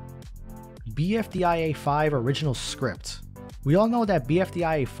 BFDI A5 original script. We all know that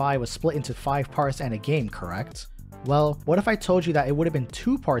BFDI A5 was split into 5 parts and a game, correct? Well, what if I told you that it would have been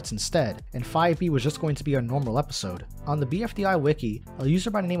 2 parts instead, and 5B was just going to be a normal episode? On the BFDI wiki, a user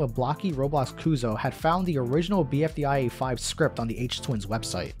by the name of Blocky Roblox Kuzo had found the original BFDI A5 script on the H-Twins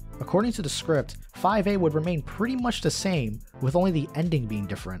website. According to the script, 5A would remain pretty much the same, with only the ending being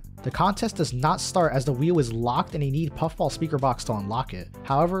different. The contest does not start as the wheel is locked and you need Puffball speaker box to unlock it.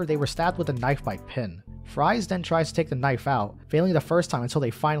 However, they were stabbed with a knife by Pin. Fries then tries to take the knife out, failing the first time until they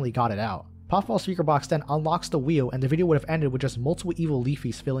finally got it out. Puffball speaker box then unlocks the wheel and the video would have ended with just multiple evil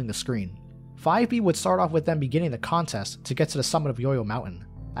Leafies filling the screen. 5B would start off with them beginning the contest to get to the summit of Yo-Yo Mountain.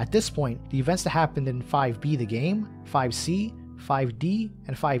 At this point, the events that happened in 5B the game, 5C, 5D,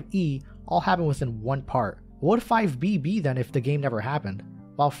 and 5E all happen within one part. What would 5B be then if the game never happened?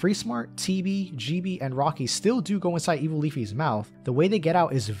 While FreeSmart, TB, GB, and Rocky still do go inside Evil Leafy's mouth, the way they get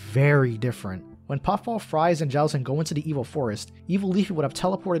out is very different. When Puffball, Fries, and Gelatin go into the evil forest, Evil Leafy would have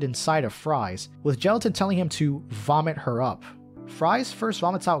teleported inside of Fries, with Gelatin telling him to vomit her up. Fries first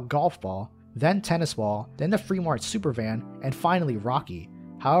vomits out Golf Ball, then Tennis Ball, then the Freemart Super Van, and finally Rocky.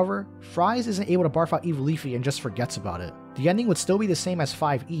 However, Fries isn't able to barf out Evil Leafy and just forgets about it. The ending would still be the same as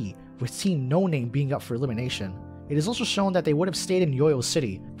 5E, with Team No Name being up for elimination. It is also shown that they would have stayed in Yo-Yo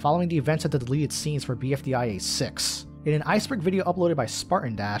City, following the events of the deleted scenes for BFDI A6. In an Iceberg video uploaded by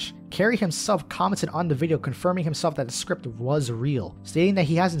Spartan Dash, Carrie himself commented on the video confirming himself that the script was real, stating that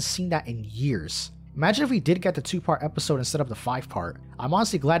he hasn't seen that in years. Imagine if we did get the 2-part episode instead of the 5-part. I'm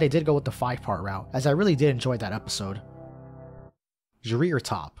honestly glad they did go with the 5-part route, as I really did enjoy that episode.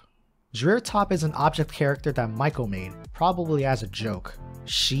 Top. Top is an object character that Michael made, probably as a joke.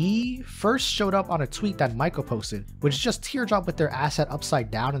 She first showed up on a tweet that Michael posted, which is just Teardrop with their asset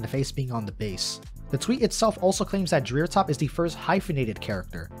upside down and the face being on the base. The tweet itself also claims that Top is the first hyphenated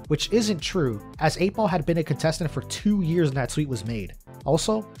character, which isn't true, as 8-Ball had been a contestant for 2 years when that tweet was made.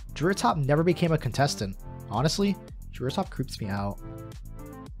 Also, Top never became a contestant. Honestly, Top creeps me out.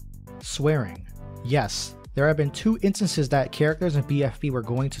 Swearing. Yes, there have been 2 instances that characters in BFB were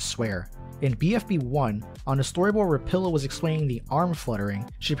going to swear. In BFB 1, on the storyboard where Pillow was explaining the arm fluttering,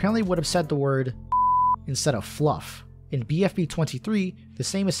 she apparently would have said the word instead of fluff. In BFB 23, the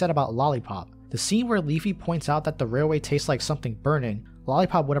same is said about Lollipop. The scene where Leafy points out that the railway tastes like something burning,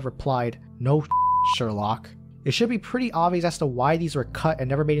 Lollipop would have replied, "No Sherlock." It should be pretty obvious as to why these were cut and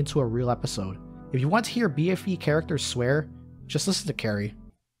never made into a real episode. If you want to hear BFB characters swear, just listen to Carrie.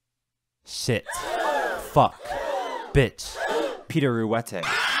 Shit. Fuck. Bitch. Peter Ruete.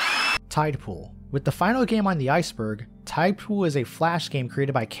 Tidepool. With the final game on the Iceberg, Tidepool is a flash game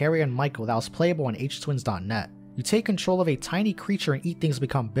created by Carrie and Michael that was playable on htwins.net. You take control of a tiny creature and eat things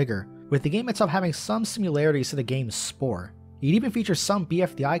become bigger, with the game itself having some similarities to the game's Spore. It even features some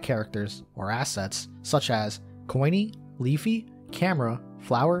BFDI characters, or assets, such as Coiny, Leafy, Camera,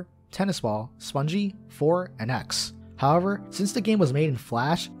 Flower, Tennis Ball, Spongy, 4, and X. However, since the game was made in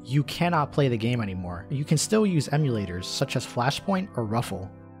Flash, you cannot play the game anymore. You can still use emulators, such as Flashpoint or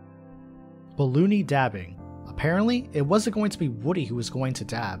Ruffle. Balloony dabbing. Apparently, it wasn't going to be Woody who was going to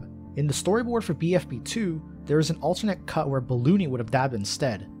dab. In the storyboard for BFB 2, there is an alternate cut where Balloony would have dabbed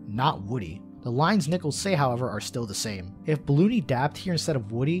instead, not Woody. The lines Nichols say, however, are still the same. If Balloony dabbed here instead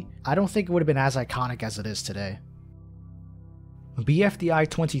of Woody, I don't think it would have been as iconic as it is today. BFDI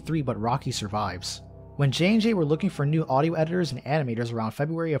 23 but Rocky survives. When J&J were looking for new audio editors and animators around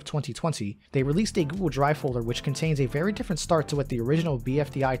February of 2020, they released a Google Drive folder which contains a very different start to what the original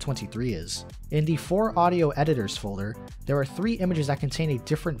BFDI 23 is. In the 4 audio editors folder, there are 3 images that contain a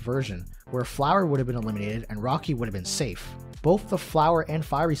different version, where Flower would have been eliminated and Rocky would have been safe. Both the Flower and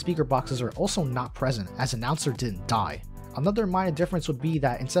Fiery speaker boxes are also not present, as Announcer didn't die. Another minor difference would be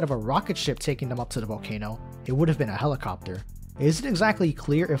that instead of a rocket ship taking them up to the volcano, it would have been a helicopter. It isn't exactly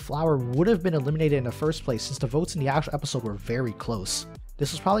clear if Flower would have been eliminated in the first place since the votes in the actual episode were very close.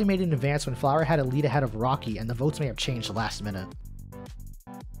 This was probably made in advance when Flower had a lead ahead of Rocky and the votes may have changed last minute.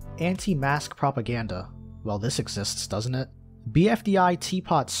 Anti-mask propaganda. Well, this exists, doesn't it? BFDI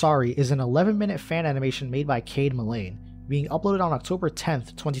Teapot Sorry is an 11-minute fan animation made by Cade Mullane, being uploaded on October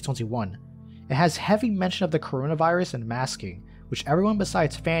 10th, 2021. It has heavy mention of the coronavirus and masking, which everyone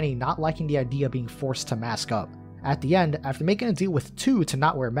besides Fanny not liking the idea of being forced to mask up. At the end, after making a deal with 2 to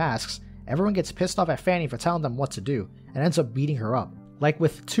not wear masks, Everyone gets pissed off at Fanny for telling them what to do, and ends up beating her up, like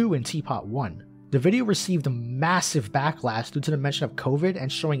with 2 in Teapot 1. The video received a massive backlash due to the mention of COVID and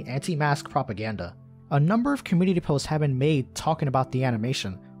showing anti-mask propaganda. A number of community posts have been made talking about the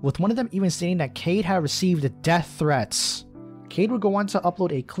animation, with one of them even stating that Cade had received death threats. Cade would go on to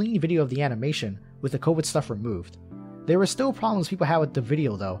upload a clean video of the animation, with the COVID stuff removed. There were still problems people had with the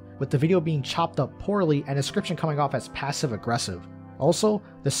video though, with the video being chopped up poorly and the description coming off as passive-aggressive. Also,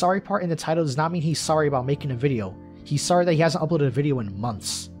 the sorry part in the title does not mean he's sorry about making a video, he's sorry that he hasn't uploaded a video in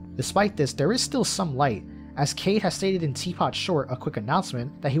months. Despite this, there is still some light, as Cade has stated in Teapot Short a quick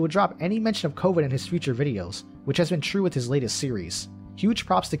announcement that he would drop any mention of COVID in his future videos, which has been true with his latest series. Huge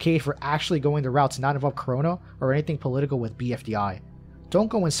props to Cade for actually going the route to not involve Corona or anything political with BFDI. Don't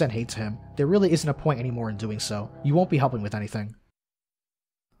go and send hate to him, there really isn't a point anymore in doing so, you won't be helping with anything.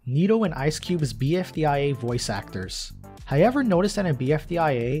 Nito and Ice Cube's BFDIA voice actors. Have you ever noticed that in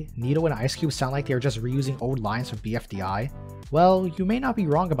BFDIA, Nito and Ice Cube sound like they are just reusing old lines from BFDI? Well, you may not be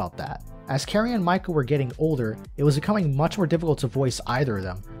wrong about that. As Carrie and Michael were getting older, it was becoming much more difficult to voice either of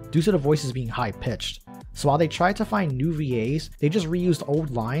them, due to the voices being high-pitched. So while they tried to find new VAs, they just reused old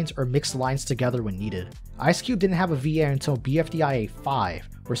lines or mixed lines together when needed. Ice Cube didn't have a VA until BFDIA 5,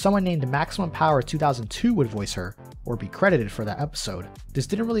 where someone named Maximum Power 2002 would voice her, or be credited for that episode. This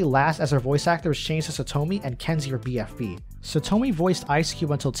didn't really last as her voice actors changed to Satomi and Kenzie or BFB. Satomi voiced Ice Cube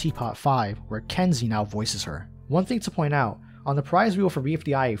until Teapot 5, where Kenzie now voices her. One thing to point out, on the prize wheel for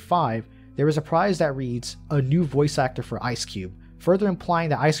BFDIA 5, there is a prize that reads, a new voice actor for Ice Cube, further implying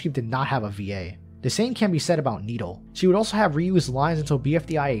that Ice Cube did not have a VA. The same can be said about Needle. She would also have reused lines until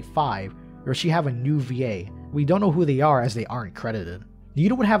BFDIA 5, where she have a new VA. We don't know who they are as they aren't credited.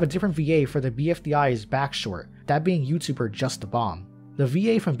 Needle would have a different VA for the BFDI's back short, that being YouTuber Just the Bomb. The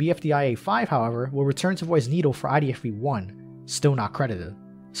VA from BFDIA 5, however, will return to voice Needle for IDFB 1, still not credited.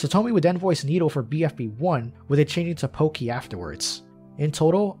 Satomi would then voice Needle for BFB 1, with it changing to Pokey afterwards. In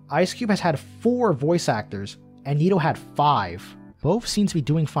total, Ice Cube has had 4 voice actors, and Needle had 5. Both seem to be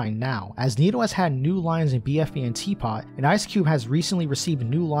doing fine now, as Needle has had new lines in BFB and Teapot, and Ice Cube has recently received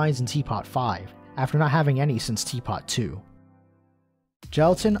new lines in Teapot 5, after not having any since Teapot 2.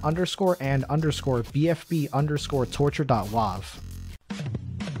 Gelatin _ and _ BFB _ torture.wav.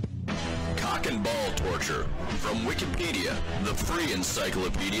 Cock and ball torture from Wikipedia, the free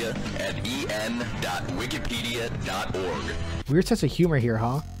encyclopedia at en.wikipedia.org. Weird sense of humor here,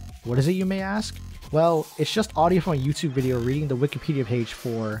 huh? What is it, you may ask? Well, it's just audio from a YouTube video reading the Wikipedia page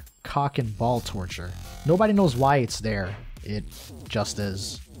for cock and ball torture. Nobody knows why it's there. It just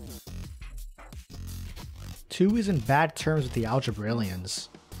is. 2 is in bad terms with the Algebrailians.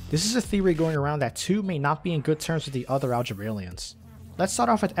 This is a theory going around that 2 may not be in good terms with the other Algebrailians. Let's start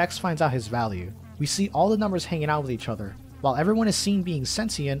off with X finds out his value. We see all the numbers hanging out with each other. While everyone is seen being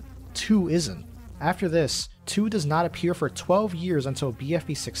sentient, 2 isn't. After this, 2 does not appear for 12 years until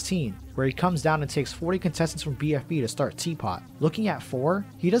BFB 16, where he comes down and takes 40 contestants from BFB to start Teapot. Looking at 4,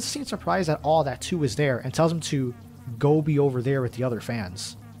 he doesn't seem surprised at all that 2 is there and tells him to go be over there with the other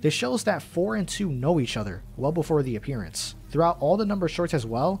fans. This shows that 4 and 2 know each other, well before the appearance. Throughout all the number shorts as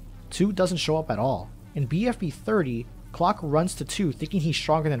well, 2 doesn't show up at all. In BFB 30, Clock runs to 2 thinking he's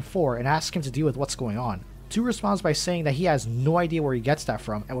stronger than 4 and asks him to deal with what's going on. 2 responds by saying that he has no idea where he gets that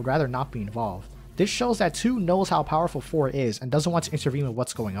from and would rather not be involved. This shows that 2 knows how powerful 4 is and doesn't want to intervene with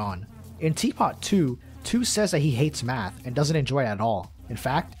what's going on. In Teapot 2, 2 says that he hates math and doesn't enjoy it at all. In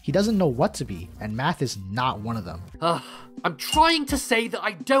fact, he doesn't know what to be, and math is not one of them. I'm trying to say that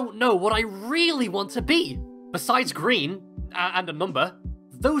I don't know what I really want to be. Besides green, and a number,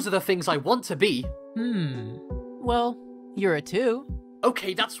 those are the things I want to be. Well, you're a 2.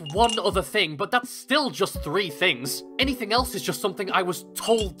 Okay, that's one other thing, but that's still just 3 things. Anything else is just something I was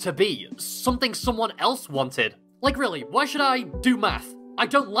told to be, something someone else wanted. Like really, why should I do math? I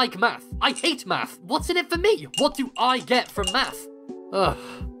don't like math. I hate math. What's in it for me? What do I get from math? Ugh.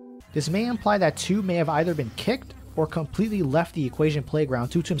 This may imply that 2 may have either been kicked or completely left the equation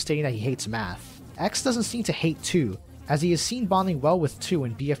playground due to him stating that he hates math. X doesn't seem to hate 2, as he is seen bonding well with 2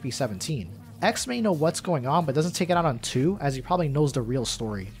 in BFB 17. X may know what's going on but doesn't take it out on 2 as he probably knows the real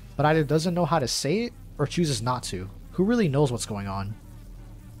story, but either doesn't know how to say it or chooses not to. Who really knows what's going on?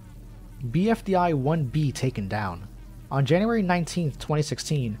 BFDI 1B taken down. On January 19th,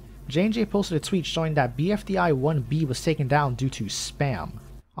 2016, J&J posted a tweet showing that BFDI 1B was taken down due to spam.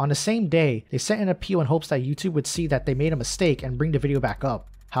 On the same day, they sent an appeal in hopes that YouTube would see that they made a mistake and bring the video back up.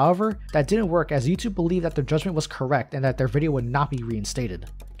 However, that didn't work as YouTube believed that their judgment was correct and that their video would not be reinstated.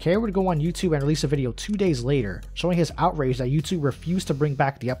 Carey would go on YouTube and release a video 2 days later, showing his outrage that YouTube refused to bring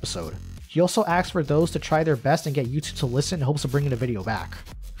back the episode. He also asked for those to try their best and get YouTube to listen in hopes of bringing the video back.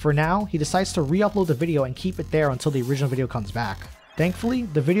 For now, he decides to re-upload the video and keep it there until the original video comes back. Thankfully,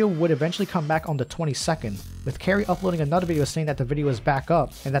 the video would eventually come back on the 22nd, with Carrie uploading another video saying that the video is back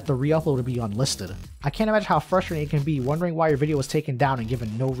up and that the re-upload would be unlisted. I can't imagine how frustrating it can be wondering why your video was taken down and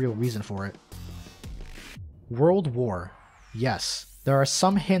given no real reason for it. World War. Yes, there are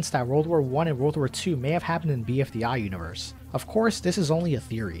some hints that World War I and World War II may have happened in BFDI universe. Of course, this is only a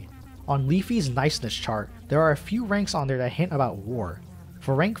theory. On Leafy's niceness chart, there are a few ranks on there that hint about war.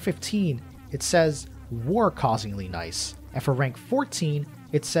 For rank 15, it says war-causingly nice, and for rank 14,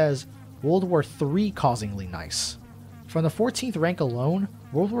 it says World War III causingly nice. From the 14th rank alone,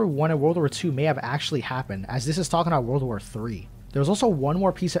 World War I and World War II may have actually happened, as this is talking about World War III. There was also one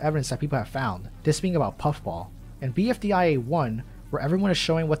more piece of evidence that people have found, this being about Puffball. In BFDI 1, where everyone is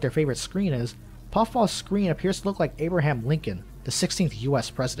showing what their favorite screen is, Puffball's screen appears to look like Abraham Lincoln, the 16th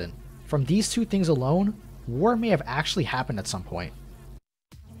US president. From these two things alone, war may have actually happened at some point.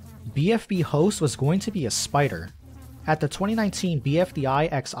 BFB host was going to be a spider. At the 2019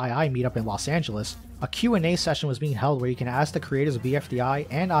 BFDI x II meetup in Los Angeles, a Q&A session was being held where you can ask the creators of BFDI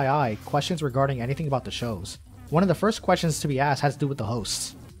and II questions regarding anything about the shows. One of the first questions to be asked has to do with the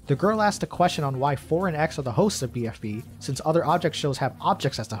hosts. The girl asked a question on why 4 and X are the hosts of BFB, since other object shows have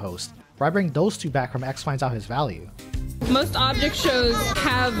objects as the host. Why bring those two back from X finds out his value? Most object shows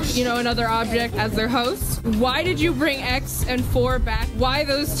have, another object as their host. Why did you bring X and 4 back? Why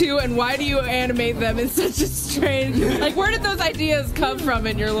those two, and why do you animate them in such a strange... where did those ideas come from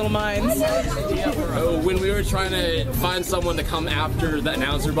in your little minds? When we were trying to find someone to come after the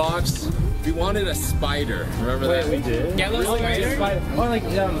announcer box, we wanted a spider. Remember that? We did? Yellow spider? Or what is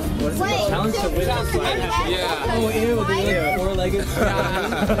it called? Challenge to win a spider. Yeah. Oh, ew, the four-legged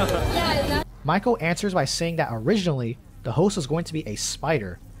spider. Michael answers by saying that originally, the host was going to be a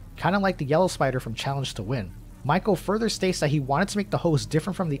spider, kind of like the yellow spider from Challenge to Win. Michael further states that he wanted to make the host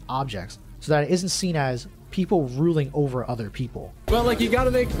different from the objects, so that it isn't seen as people ruling over other people. Well, you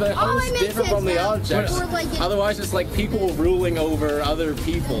gotta make the host different from the objects. Otherwise, it's like people ruling over other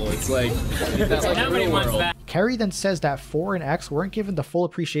people. It's like, that's like the real world. Carrie then says that 4 and X weren't given the full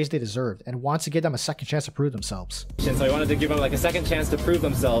appreciation they deserved and wants to give them a second chance to prove themselves. So he wanted to give them a second chance to prove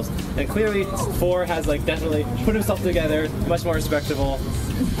themselves, and clearly 4 has definitely put himself together, much more respectable.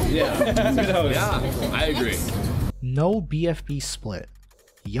 Yeah, good host. Yeah, I agree. No BFB split.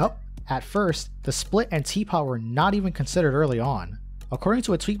 Yup. At first, the split and Teapot were not even considered early on. According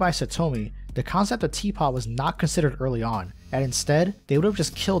to a tweet by Satomi, the concept of Teapot was not considered early on, and instead, they would have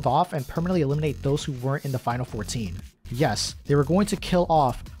just killed off and permanently eliminate those who weren't in the final 14. Yes, they were going to kill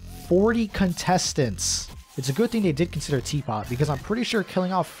off 40 contestants. It's a good thing they did consider Teapot, because I'm pretty sure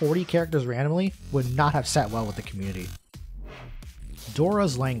killing off 40 characters randomly would not have sat well with the community.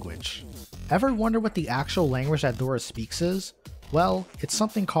 Dora's language. Ever wonder what the actual language that Dora speaks is? Well, it's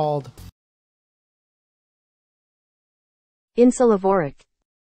something called Insulavoric.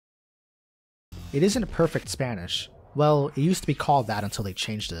 It isn't perfect Spanish. Well, it used to be called that until they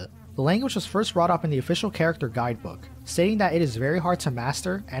changed it. The language was first brought up in the official character guidebook, stating that it is very hard to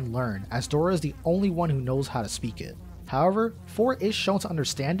master and learn, as Dora is the only one who knows how to speak it. However, 4 is shown to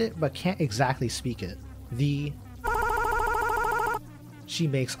understand it, but can't exactly speak it. The she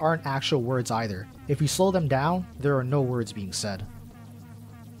makes aren't actual words either. If you slow them down, there are no words being said.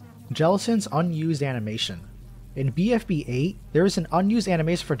 Gelatin's unused animation. In BFB 8, there is an unused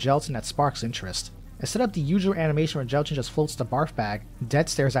animation for Gelatin that sparks interest. Instead of the usual animation where Gelatin just floats the barf bag, dead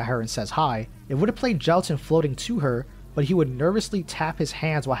stares at her and says hi, it would have played Gelatin floating to her, but he would nervously tap his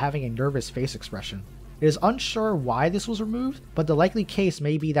hands while having a nervous face expression. It is unsure why this was removed, but the likely case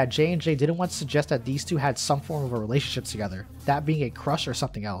may be that J&J didn't want to suggest that these two had some form of a relationship together, that being a crush or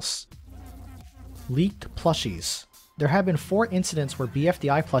something else. Leaked plushies. There have been 4 incidents where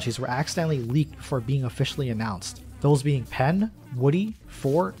BFDI plushies were accidentally leaked before being officially announced, those being Pen, Woody,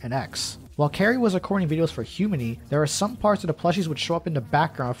 4, and X. While Carrie was recording videos for Humany, there are some parts of the plushies would show up in the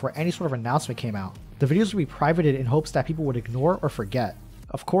background before any sort of announcement came out. The videos would be privated in hopes that people would ignore or forget.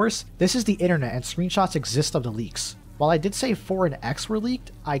 Of course, this is the internet and screenshots exist of the leaks. While I did say 4 and X were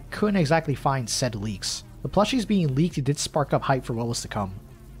leaked, I couldn't exactly find said leaks. The plushies being leaked did spark up hype for what was to come.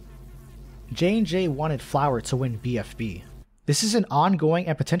 J&J wanted Flower to win BFB. This is an ongoing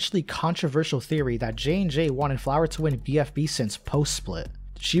and potentially controversial theory that J&J wanted Flower to win BFB since post-split.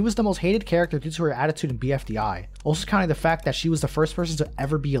 She was the most hated character due to her attitude in BFDI, also counting the fact that she was the first person to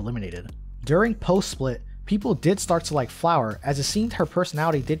ever be eliminated. During post-split, people did start to like Flower, as it seemed her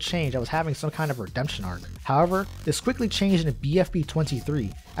personality did change and was having some kind of redemption arc. However, this quickly changed in BFB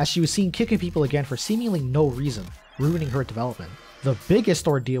 23, as she was seen kicking people again for seemingly no reason, ruining her development. The biggest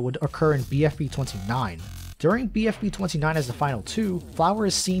ordeal would occur in BFB 29. During BFB 29 as the final 2, Flower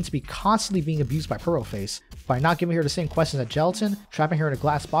is seen to be constantly being abused by Pearlface by not giving her the same questions as Gelatin, trapping her in a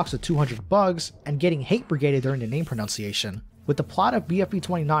glass box with 200 bugs, and getting hate brigaded during the name pronunciation. With the plot of BFB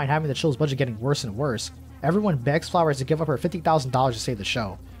 29 having the show's budget getting worse and worse, everyone begs Flowers to give up her $50,000 to save the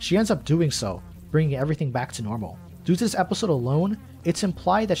show. She ends up doing so, bringing everything back to normal. Due to this episode alone, it's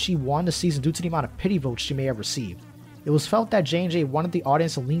implied that she won the season due to the amount of pity votes she may have received. It was felt that J&J wanted the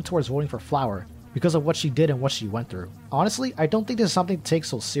audience to lean towards voting for Flower because of what she did and what she went through. Honestly, I don't think this is something to take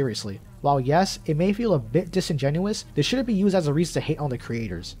so seriously. While yes, it may feel a bit disingenuous, this shouldn't be used as a reason to hate on the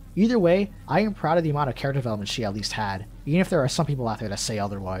creators. Either way, I am proud of the amount of character development she at least had, even if there are some people out there that say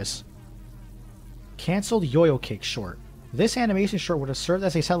otherwise. Cancelled Yo-Yo Cake short. This animation short would have served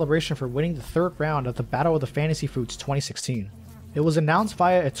as a celebration for winning the 3rd round of the Battle of the Fantasy Fruits 2016. It was announced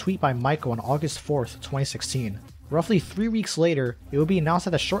via a tweet by Michael on August 4th, 2016. Roughly 3 weeks later, it would be announced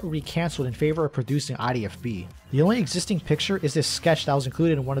that the short would be cancelled in favor of producing IDFB. The only existing picture is this sketch that was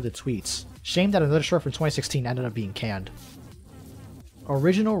included in one of the tweets. Shame that another short from 2016 ended up being canned.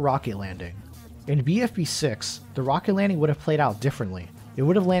 Original rocket landing. In BFB 6, the rocket landing would have played out differently. It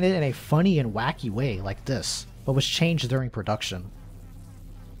would have landed in a funny and wacky way like this, but was changed during production.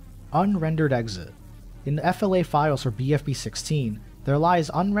 Unrendered exit. In the FLA files for BFB 16, there lies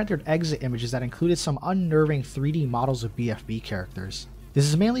unrendered exit images that included some unnerving 3D models of BFB characters. This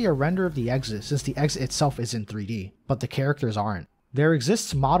is mainly a render of the exit since the exit itself is in 3D, but the characters aren't. There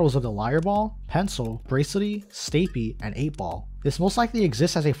exists models of the Liar Ball, Pencil, Bracelety, Stapy, and 8-Ball. This most likely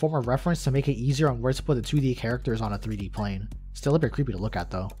exists as a form of reference to make it easier on where to put the 2D characters on a 3D plane. Still a bit creepy to look at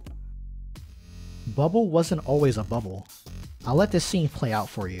though. Bubble wasn't always a bubble. I'll let this scene play out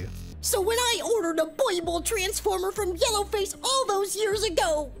for you. So when I ordered a Boy Transformer from Yellowface all those years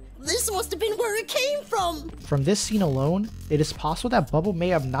ago, this must have been where it came from! From this scene alone, it is possible that Bubble may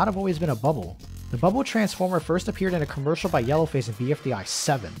have not have always been a bubble. The Bubble Transformer first appeared in a commercial by Yellowface in BFDI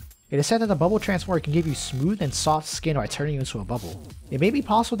 7. It is said that the Bubble Transformer can give you smooth and soft skin by turning you into a bubble. It may be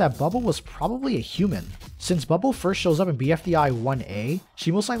possible that Bubble was probably a human. Since Bubble first shows up in BFDI 1A,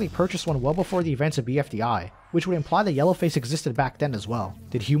 she most likely purchased one well before the events of BFDI, which would imply that Yellowface existed back then as well.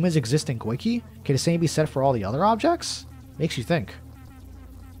 Did humans exist in Goiki? Can the same be said for all the other objects? Makes you think.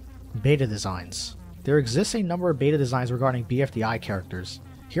 Beta designs. There exists a number of beta designs regarding BFDI characters.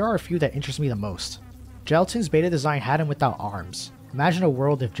 Here are a few that interest me the most. Gelatin's beta design had him without arms. Imagine a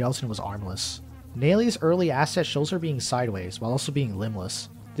world if Gelatin was armless. Nayli's early asset shows her being sideways while also being limbless.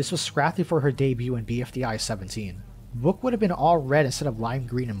 This was scrapped before her debut in BFDI 17. Book would have been all red instead of lime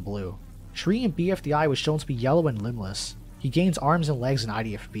green and blue. Tree in BFDI was shown to be yellow and limbless. He gains arms and legs in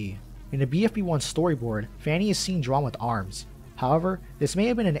IDFB. In the BFB1 storyboard, Fanny is seen drawn with arms. However, this may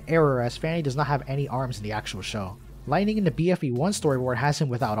have been an error as Fanny does not have any arms in the actual show. Lightning in the BFB1 storyboard has him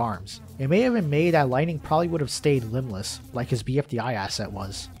without arms. It may have been made that Lightning probably would have stayed limbless, like his BFDI asset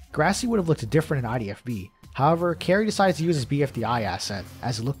was. Grassy would have looked different in IDFB. However, Carrie decides to use his BFDI asset,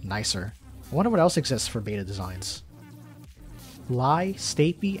 as it looked nicer. I wonder what else exists for beta designs. Lai,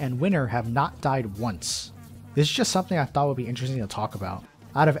 Stapy, and Winner have not died once. This is just something I thought would be interesting to talk about.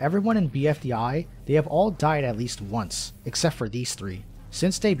 Out of everyone in BFDI, they have all died at least once, except for these 3.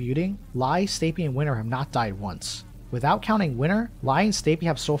 Since debuting, Lai, Stapy, and Winner have not died once. Without counting Winner, Lai and Stapy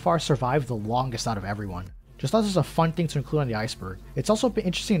have so far survived the longest out of everyone. Just thought this was a fun thing to include on the iceberg. It's also been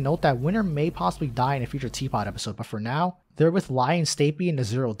interesting to note that Winner may possibly die in a future Teapot episode, but for now, they're with Lai and Stapy in the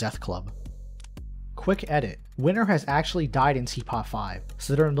Zero Death Club. Quick edit. Winner has actually died in Teapot 5,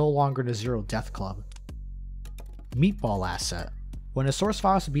 so they're no longer in the Zero Death Club. Meatball asset. When the source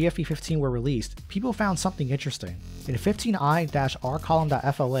files to BFB 15 were released, people found something interesting. In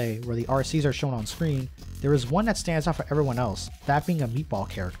 15i-rcolumn.fla, where the RCs are shown on screen, there is one that stands out for everyone else, that being a Meatball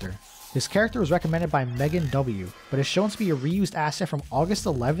character. This character was recommended by Megan W, but is shown to be a reused asset from August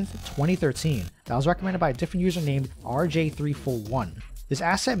 11th, 2013, that was recommended by a different user named RJ3Full1. This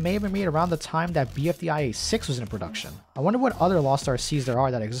asset may have been made around the time that BFDI 6 was in production. I wonder what other Lost RCs there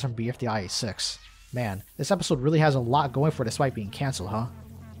are that exist from BFDI 6. Man, this episode really has a lot going for it despite being cancelled, huh?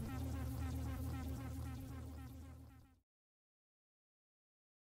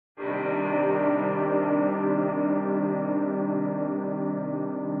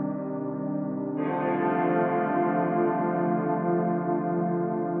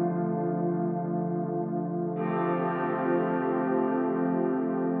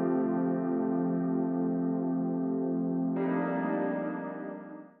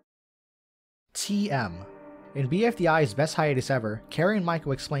 TM. In BFDI's best hiatus ever, Carrie and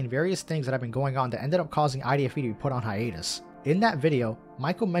Michael explained various things that have been going on that ended up causing IDFB to be put on hiatus. In that video,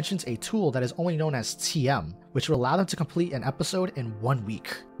 Michael mentions a tool that is only known as TM, which would allow them to complete an episode in 1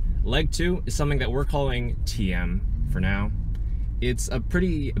 week. Leg 2 is something that we're calling TM for now. It's a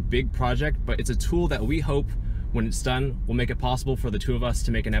pretty big project, but it's a tool that we hope, when it's done, will make it possible for the two of us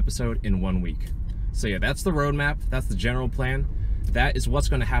to make an episode in 1 week. So yeah, that's the roadmap, that's the general plan. That is what's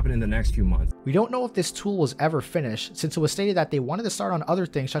going to happen in the next few months. We don't know if this tool was ever finished, since it was stated that they wanted to start on other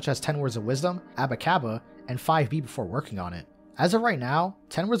things such as 10 Words of Wisdom, Abacaba, and 5B before working on it. As of right now,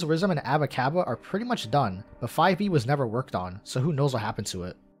 10 Words of Wisdom and Abacaba are pretty much done, but 5B was never worked on, so who knows what happened to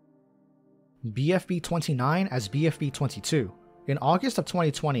it. BFB 29 as BFB 22. In August of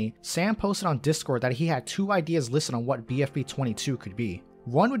 2020, Sam posted on Discord that he had 2 ideas listed on what BFB 22 could be.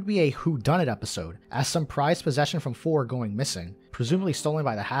 One would be a whodunit episode, as some prized possession from 4 going missing, presumably stolen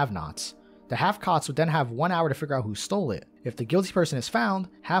by the have-nots. The have-cots would then have 1 hour to figure out who stole it. If the guilty person is found,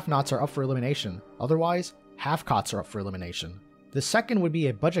 have-nots are up for elimination, otherwise, have-cots are up for elimination. The second would be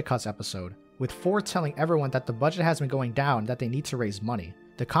a budget cuts episode, with 4 telling everyone that the budget has been going down and that they need to raise money.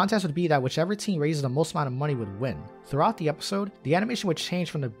 The contest would be that whichever team raises the most amount of money would win. Throughout the episode, the animation would change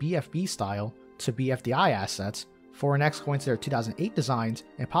from the BFB style to BFDI assets, 4NX going to their 2008 designs,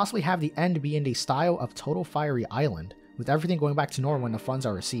 and possibly have the end be in the style of Total Fiery Island, with everything going back to normal when the funds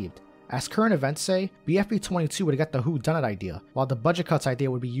are received. As current events say, BFB 22 would get the whodunit idea, while the budget cuts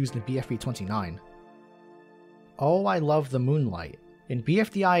idea would be used in BFB 29. Oh, I Love the Moonlight. In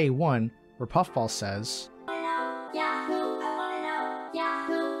BFDI A1, where Puffball says,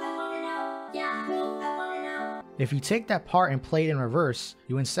 if you take that part and play it in reverse,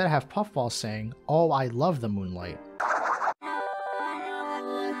 you instead have Puffball saying, "Oh, I love the moonlight."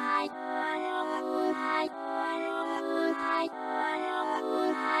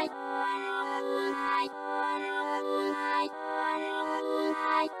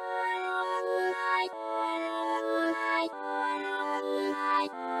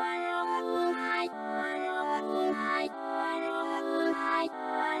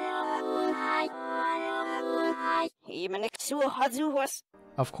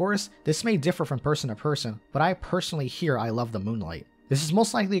 Of course, this may differ from person to person, but I personally hear "I love the moonlight." This is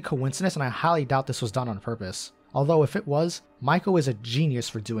most likely a coincidence, and I highly doubt this was done on purpose. Although if it was, Maiko is a genius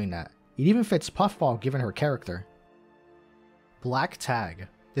for doing that. It even fits Puffball given her character. Black Tag.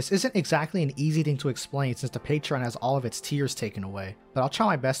 This isn't exactly an easy thing to explain since the Patreon has all of its tiers taken away, but I'll try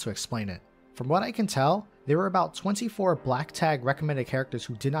my best to explain it. From what I can tell, there were about 24 Black Tag recommended characters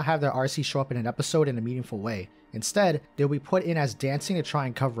who did not have their RC show up in an episode in a meaningful way. Instead, they'll be put in as dancing to try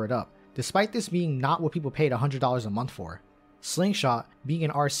and cover it up, despite this being not what people paid $100 a month for. Slingshot, being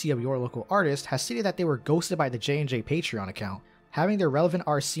an RC of your local artist, has stated that they were ghosted by the J&J Patreon account, having their relevant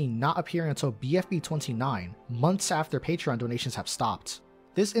RC not appearing until BFB 29, months after Patreon donations have stopped.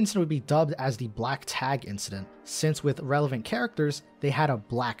 This incident would be dubbed as the Black Tag incident, since with relevant characters, they had a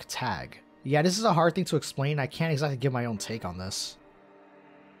black tag. Yeah, this is a hard thing to explain, I can't exactly give my own take on this.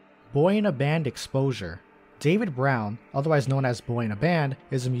 Boy in a Band exposure. David Brown, otherwise known as Boy in a Band,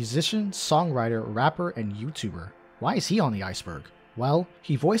 is a musician, songwriter, rapper, and YouTuber. Why is he on the iceberg? Well,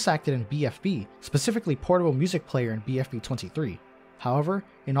 he voice acted in BFB, specifically Portable Music Player in BFB 23. However,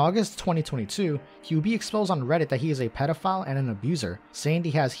 in August 2022, he would be exposed on Reddit that he is a pedophile and an abuser, saying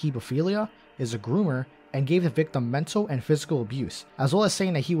he has hebophilia, is a groomer, and gave the victim mental and physical abuse, as well as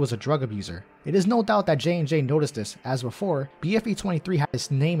saying that he was a drug abuser. It is no doubt that J&J noticed this, as before, BFB 23 had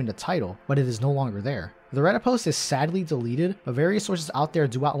its name in the title, but it is no longer there. The Reddit post is sadly deleted, but various sources out there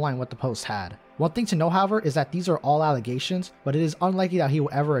do outline what the post had. One thing to know, however, is that these are all allegations, but it is unlikely that he will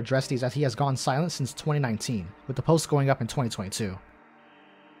ever address these as he has gone silent since 2019, with the post going up in 2022.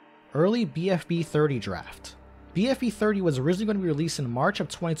 Early BFB 30 draft. BFB 30 was originally going to be released in March of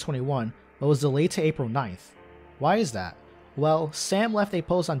 2021, but was delayed to April 9th. Why is that? Well, Sam left a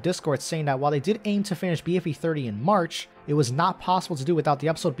post on Discord saying that while they did aim to finish BFB 30 in March, it was not possible to do without the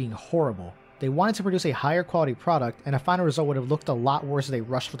episode being horrible. They wanted to produce a higher quality product, and a final result would have looked a lot worse if they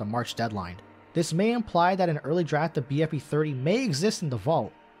rushed for the March deadline. This may imply that an early draft of BFB 30 may exist in the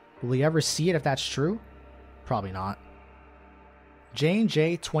vault. Will we ever see it if that's true? Probably not.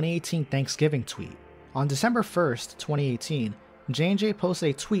 J&J 2018 Thanksgiving tweet. On December 1st, 2018, J&J posted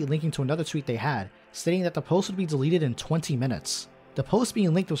a tweet linking to another tweet they had, stating that the post would be deleted in 20 minutes. The post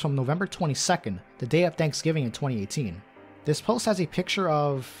being linked was from November 22nd, the day of Thanksgiving in 2018. This post has a picture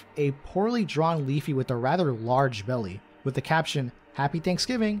of a poorly drawn Leafy with a rather large belly, with the caption, "Happy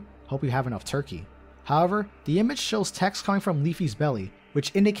Thanksgiving, hope you have enough turkey." However, the image shows text coming from Leafy's belly, which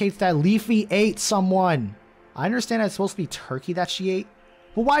indicates that Leafy ate someone. I understand that it's supposed to be turkey that she ate,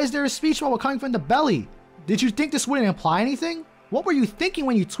 but why is there a speech bubble coming from the belly? Did you think this wouldn't imply anything? What were you thinking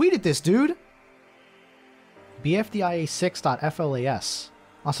when you tweeted this, dude? BFDIA6.FLAS.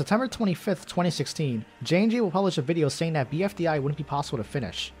 On September 25th, 2016, J&J will publish a video saying that BFDI wouldn't be possible to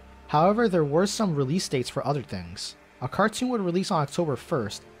finish. However, there were some release dates for other things. A cartoon would release on October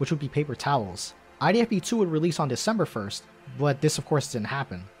 1st, which would be Paper Towels. IDFB2 would release on December 1st, but this of course didn't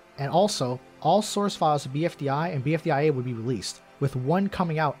happen. And also, all source files of BFDI and BFDIA would be released, with one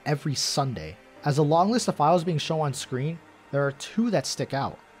coming out every Sunday. As a long list of files being shown on screen, there are two that stick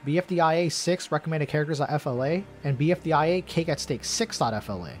out. BFDIA 6 recommended characters.fla and BFDIA cake at stake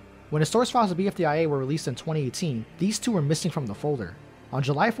 6.fla. When the source files of BFDIA were released in 2018, these two were missing from the folder. On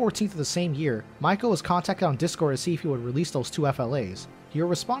July 14th of the same year, Michael was contacted on Discord to see if he would release those two FLAs. He would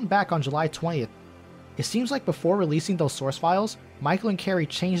respond back on July 20th. It seems like before releasing those source files, Michael and Carrie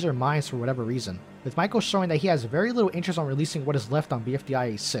changed their minds for whatever reason, with Michael showing that he has very little interest on releasing what is left on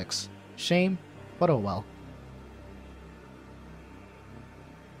BFDIA 6. Shame, but oh well.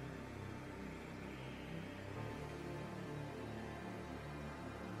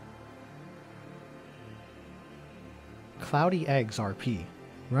 Cloudy Eggs RP.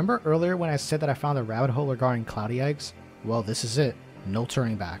 Remember earlier when I said that I found a rabbit hole regarding Cloudy Eggs? Well, this is it. No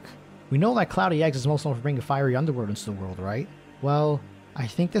turning back. We know that Cloudy Eggs is most known for bringing fiery underworld into the world, right? Well, I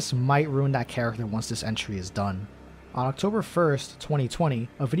think this might ruin that character once this entry is done. On October 1st, 2020,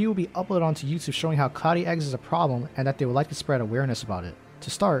 a video will be uploaded onto YouTube showing how Cloudy Eggs is a problem and that they would like to spread awareness about it. To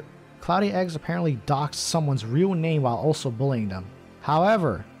start, Cloudy Eggs apparently doxed someone's real name while also bullying them.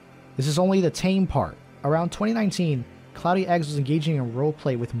 However, this is only the tame part. Around 2019, Cloudy Eggs was engaging in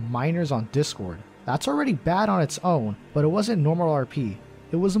roleplay with minors on Discord. That's already bad on its own, but it wasn't normal RP.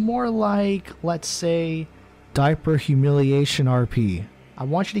 It was more like, let's say, diaper humiliation RP. I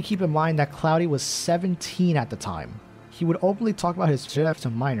want you to keep in mind that Cloudy was 17 at the time. He would openly talk about his shit to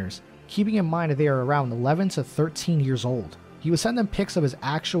minors, keeping in mind that they are around 11 to 13 years old. He would send them pics of his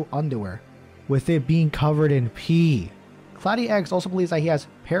actual underwear, with it being covered in pee. Cloudy Eggs also believes that he has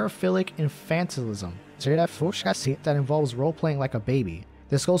paraphilic infantilism, that involves role-playing like a baby.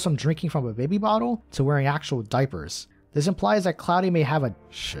 This goes from drinking from a baby bottle to wearing actual diapers. This implies that Cloudy may have a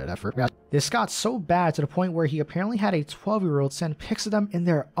shit effort. This got so bad to the point where he apparently had a 12-year-old send pics of them in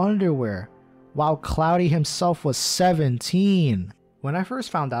their underwear, while Cloudy himself was 17. When I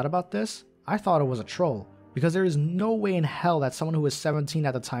first found out about this, I thought it was a troll, because there is no way in hell that someone who was 17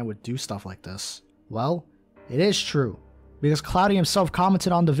 at the time would do stuff like this. Well, it is true, because Cloudy himself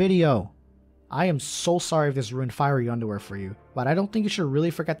commented on the video. I am so sorry if this ruined fiery underwear for you, but I don't think you should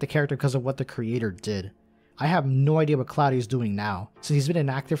really forget the character because of what the creator did. I have no idea what Cloudy is doing now, since he's been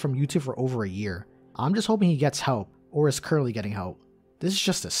inactive from YouTube for over a year. I'm just hoping he gets help, or is currently getting help. This is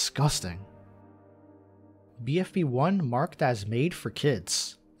just disgusting. BFB1 marked as made for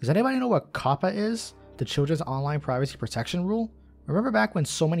kids. Does anybody know what COPPA is? The Children's Online Privacy Protection Rule? Remember back when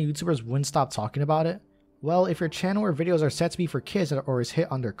so many YouTubers wouldn't stop talking about it? Well, if your channel or videos are set to be for kids or is hit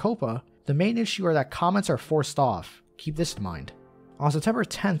under COPPA, the main issue are that comments are forced off. Keep this in mind. On September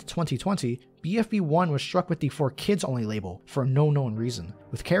 10th, 2020, BFB1 was struck with the For Kids Only label for no known reason,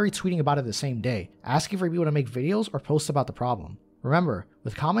 with Carrie tweeting about it the same day, asking for people to make videos or post about the problem. Remember,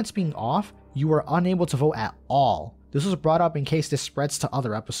 with comments being off, you were unable to vote at all. This was brought up in case this spreads to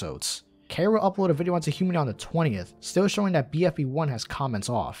other episodes. Carrie will upload a video onto Human on the 20th, still showing that BFB1 has comments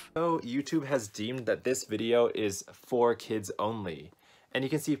off. So YouTube has deemed that this video is for kids only. And you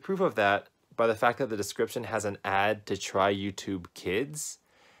can see proof of that by the fact that the description has an ad to try YouTube Kids,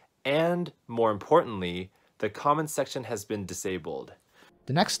 and more importantly, the comments section has been disabled.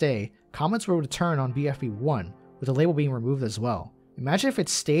 The next day, comments will return on BFB1, with the label being removed as well. Imagine if it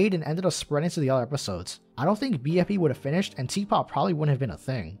stayed and ended up spreading to the other episodes. I don't think BFB would have finished, and T-pop probably wouldn't have been a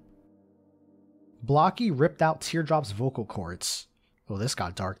thing. Blocky ripped out Teardrop's vocal cords. Oh, this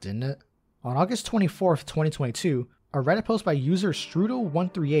got dark, didn't it? On August 24th, 2022, a Reddit post by user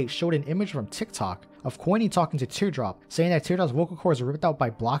Strudel138 showed an image from TikTok of Coiny talking to Teardrop, saying that Teardrop's vocal cords were ripped out by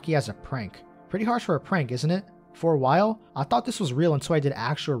Blocky as a prank. Pretty harsh for a prank, isn't it? For a while, I thought this was real until I did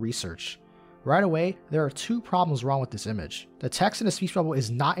actual research. Right away, there are two problems wrong with this image. The text in the speech bubble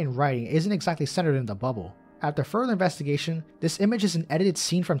is not in writing, it isn't exactly centered in the bubble. After further investigation, this image is an edited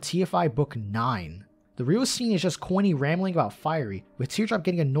scene from TFI Book 9. The real scene is just Coiny rambling about Fiery, with Teardrop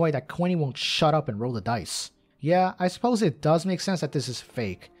getting annoyed that Coiny won't shut up and roll the dice. Yeah, I suppose it does make sense that this is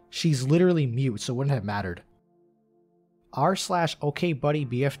fake. She's literally mute, so it wouldn't have mattered.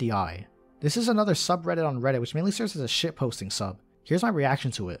 r/OKBuddyBFDI. This is another subreddit on Reddit which mainly serves as a shitposting sub. Here's my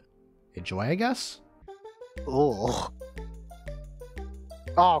reaction to it. Enjoy, I guess? Ugh.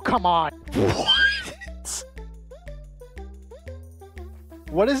 Oh, come on! What?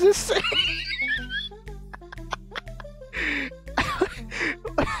 What does this say?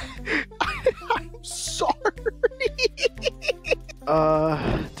 I'm sorry.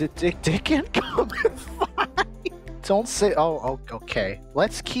 Did Dick and come and fight? Don't say. Oh, okay.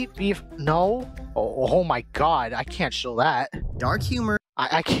 Let's keep beef. No. Oh my god, I can't show that. Dark humor.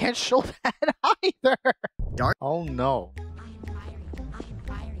 I can't show that either. Dark. Oh no.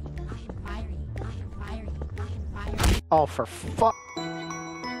 Oh, for fuck.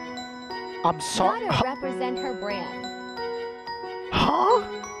 I'm sorry. Gotta represent her brand. Huh?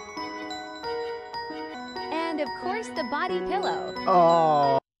 And of course, the body pillow.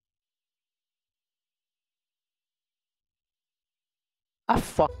 Oh.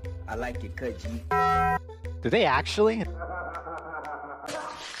 Fuck. I like your cut, G. Do they actually?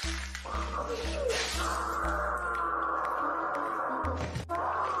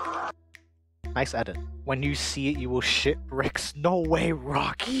 Nice edit. When you see it, you will shit bricks. No way,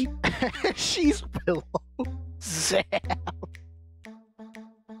 Rocky. She's below Zam.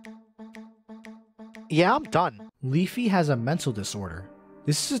 Yeah, I'm done. Leafy has a mental disorder.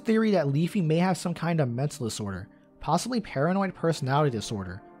 This is a theory that Leafy may have some kind of mental disorder, possibly paranoid personality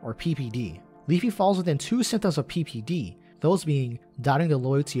disorder, or PPD. Leafy falls within two symptoms of PPD, those being doubting the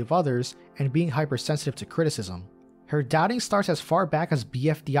loyalty of others and being hypersensitive to criticism. Her doubting starts as far back as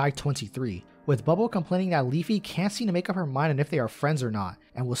BFDI 23, with Bubble complaining that Leafy can't seem to make up her mind on if they are friends or not,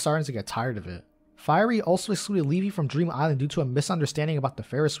 and was starting to get tired of it. Fiery also excluded Leafy from Dream Island due to a misunderstanding about the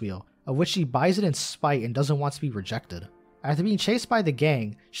Ferris wheel, of which she buys it in spite and doesn't want to be rejected. After being chased by the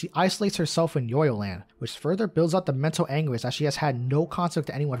gang, she isolates herself in Yoyo Land, which further builds up the mental anguish that she has had no contact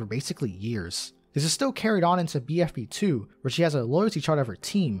with anyone for basically years. This is still carried on into BFB 2, where she has a loyalty chart of her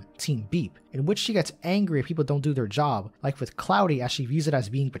team, Team Beep, in which she gets angry if people don't do their job, like with Cloudy as she views it as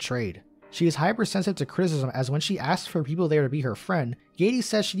being betrayed. She is hypersensitive to criticism, as when she asks for people there to be her friend, Gady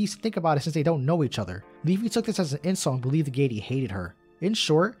says she needs to think about it since they don't know each other. Leafy took this as an insult and believed Gady hated her. In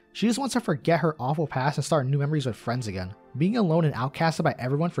short, she just wants to forget her awful past and start new memories with friends again. Being alone and outcasted by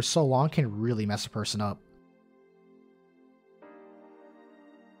everyone for so long can really mess a person up.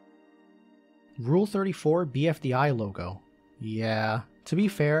 Rule 34 BFDI logo. Yeah, to be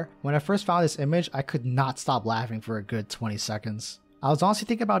fair, when I first found this image, I could not stop laughing for a good 20 seconds. I was honestly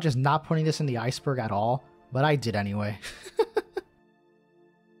thinking about just not putting this in the iceberg at all, but I did anyway.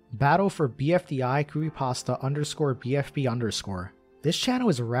 Battle for BFDI creepypasta _BFB_. This channel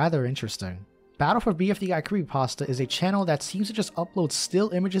is rather interesting. Battle for BFDI creepypasta is a channel that seems to just upload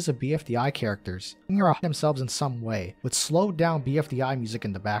still images of BFDI characters, themselves in some way, with slowed down BFDI music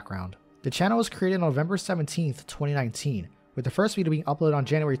in the background. The channel was created on November 17th, 2019, with the first video being uploaded on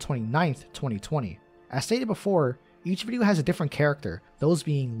January 29th, 2020. As stated before, each video has a different character, those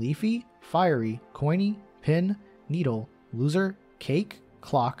being Leafy, Fiery, Coiny, Pin, Needle, Loser, Cake,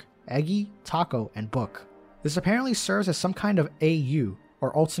 Clock, Eggy, Taco, and Book. This apparently serves as some kind of AU,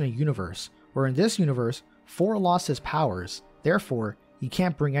 or alternate universe, where in this universe, 4 lost his powers, therefore, he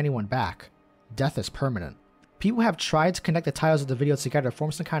can't bring anyone back. Death is permanent. People have tried to connect the titles of the video together to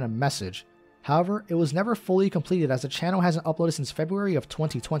form some kind of message. However, it was never fully completed as the channel hasn't uploaded since February of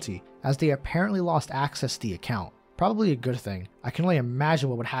 2020, as they apparently lost access to the account. Probably a good thing. I can only imagine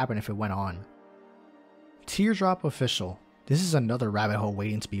what would happen if it went on. Teardrop Official. This is another rabbit hole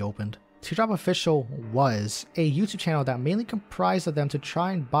waiting to be opened. Teardrop Official was a YouTube channel that mainly comprised of them to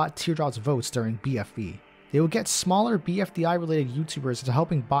try and bot Teardrop's votes during BFB. They would get smaller BFDI related YouTubers into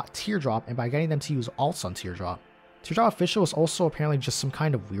helping bot Teardrop and by getting them to use alts on Teardrop. Teardrop Official was also apparently just some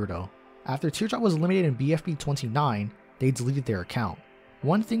kind of weirdo. After Teardrop was eliminated in BFB 29, they deleted their account.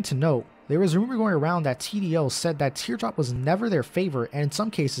 One thing to note, there was a rumor going around that TDL said that Teardrop was never their favorite, and in some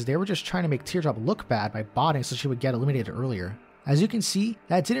cases they were just trying to make Teardrop look bad by botting so she would get eliminated earlier. As you can see,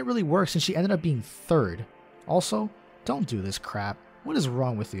 that didn't really work since she ended up being 3rd. Also, don't do this crap. What is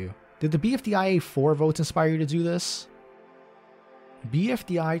wrong with you? Did the BFDI 4 votes inspire you to do this?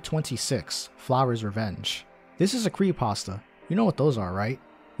 BFDI 26, Flower's Revenge. This is a creepypasta. You know what those are, right?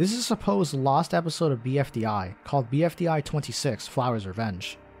 This is a supposed lost episode of BFDI called BFDI 26, Flower's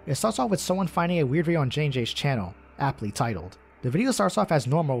Revenge. It starts off with someone finding a weird video on J&J's channel, aptly titled. The video starts off as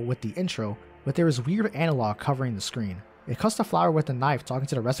normal with the intro, but there is weird analog covering the screen. It cuts the Flower with a knife talking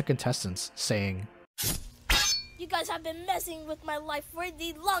to the rest of contestants, saying, You guys have been messing with my life for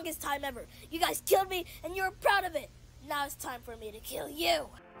the longest time ever. You guys killed me and you're proud of it. Now it's time for me to kill you.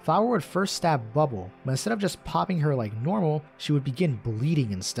 Flower would first stab Bubble, but instead of just popping her like normal, she would begin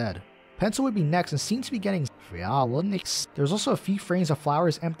bleeding instead. Pencil would be next and seemed to be getting There's also a few frames of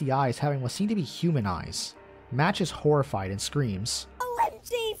Flower's empty eyes having what seemed to be human eyes. Match is horrified and screams,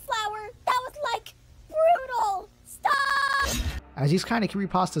 OMG, Flower, that was like brutal. Stop! As these kind of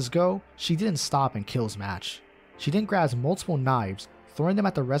creepypastas go, she didn't stop and kills Match. She then grabs multiple knives, throwing them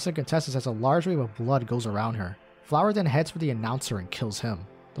at the rest of the contestants as a large wave of blood goes around her. Flower then heads for the announcer and kills him.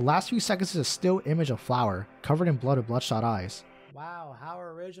 The last few seconds is a still image of Flower, covered in blood with bloodshot eyes. Wow, how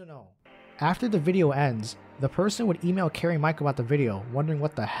original. After the video ends, the person would email Carrie and Michael about the video, wondering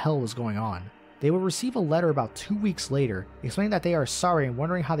what the hell was going on. They would receive a letter about 2 weeks later, explaining that they are sorry and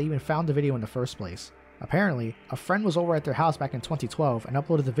wondering how they even found the video in the first place. Apparently, a friend was over at their house back in 2012 and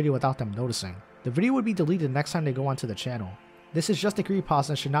uploaded the video without them noticing. The video would be deleted the next time they go onto the channel. This is just a creepypasta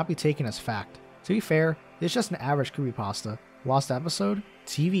and should not be taken as fact. To be fair, it's just an average creepypasta. Lost episode?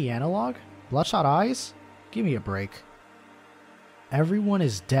 TV analog? Bloodshot eyes? Give me a break. Everyone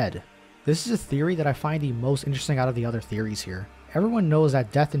is dead. This is a theory that I find the most interesting out of the other theories here. Everyone knows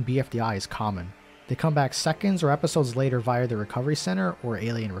that death in BFDI is common. They come back seconds or episodes later via the recovery center or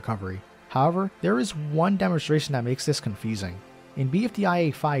alien recovery. However, there is one demonstration that makes this confusing. In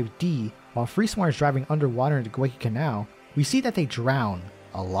BFDI 5D, while FreeSmart is driving underwater in the Guayaki Canal, we see that they drown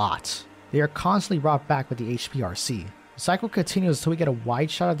a lot. They are constantly brought back with the HPRC. The cycle continues until we get a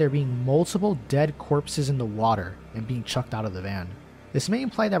wide shot of there being multiple dead corpses in the water and being chucked out of the van. This may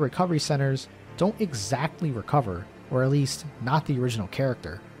imply that recovery centers don't exactly recover, or at least not the original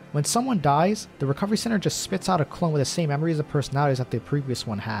character. When someone dies, the recovery center just spits out a clone with the same memories and personalities that the previous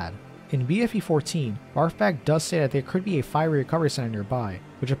one had. In BFE 14, Barfbag does say that there could be a Fiery recovery center nearby,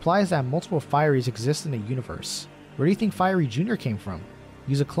 which implies that multiple Fireys exist in the universe. Where do you think Fiery Jr. came from?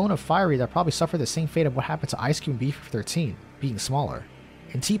 Use a clone of Fiery that probably suffered the same fate of what happened to Ice Cube in BFE 13, being smaller.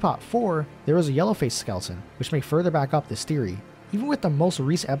 In Teapot 4, there was a Yellowface skeleton, which may further back up this theory. Even with the most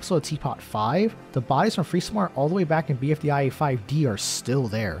recent episode of Teapot 5, the bodies from FreeSmart all the way back in BFDI 5D are still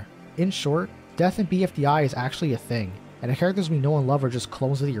there. In short, death in BFDI is actually a thing, and the characters we know and love are just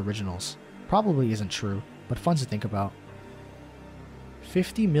clones of the originals. Probably isn't true, but fun to think about.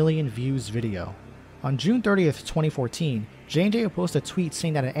 50 million views video. On June 30th, 2014, J&J would post a tweet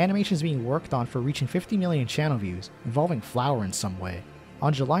saying that an animation is being worked on for reaching 50 million channel views, involving Flower in some way.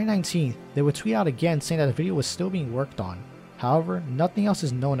 On July 19th, they would tweet out again saying that the video was still being worked on. However, nothing else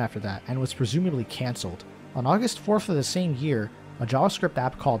is known after that and was presumably cancelled. On August 4th of the same year, a JavaScript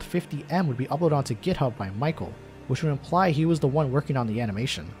app called 50M would be uploaded onto GitHub by Michael, which would imply he was the one working on the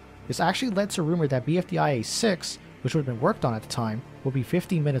animation. This actually led to rumor that BFDI 6, which would have been worked on at the time, would be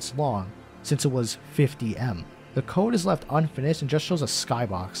 50 minutes long, since it was 50M. The code is left unfinished and just shows a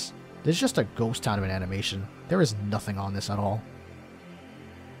skybox. This is just a ghost town of an animation. There is nothing on this at all.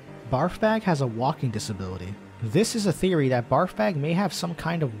 Barfbag has a walking disability. This is a theory that Barfbag may have some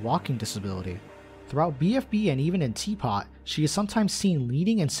kind of walking disability. Throughout BFB and even in Teapot, she is sometimes seen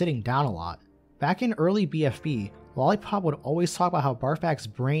leaning and sitting down a lot. Back in early BFB, Lollipop would always talk about how Barfbag's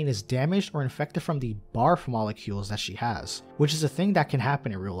brain is damaged or infected from the barf molecules that she has, which is a thing that can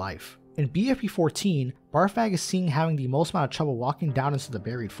happen in real life. In BFB 14, Barfbag is seen having the most amount of trouble walking down into the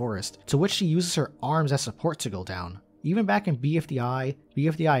buried forest, to which she uses her arms as support to go down. Even back in BFDI,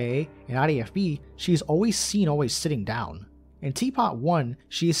 BFDIA, and IDFB, she is always seen sitting down. In Teapot 1,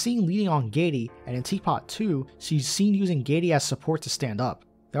 she is seen leaning on Gady, and in Teapot 2, she's seen using Gady as support to stand up.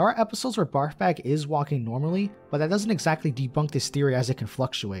 There are episodes where Barfbag is walking normally, but that doesn't exactly debunk this theory as it can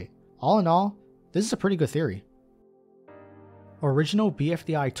fluctuate. All in all, this is a pretty good theory. Original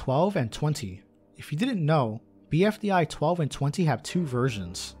BFDI 12 and 20. If you didn't know, BFDI 12 and 20 have two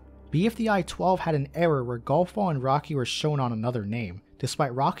versions. BFDI 12 had an error where Golfball and Rocky were shown on another name,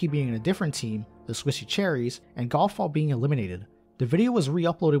 despite Rocky being in a different team, the Squishy Cherries, and Golfball being eliminated. The video was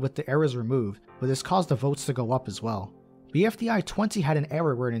re-uploaded with the errors removed, but this caused the votes to go up as well. BFDI 20 had an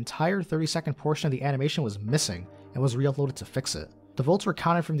error where an entire 30-second portion of the animation was missing and was re-uploaded to fix it. The votes were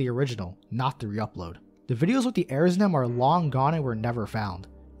counted from the original, not the re-upload. The videos with the errors in them are long gone and were never found.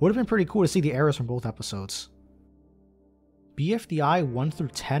 Would have been pretty cool to see the errors from both episodes. BFDI 1 through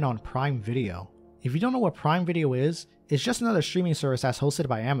 10 on Prime Video. If you don't know what Prime Video is, it's just another streaming service that's hosted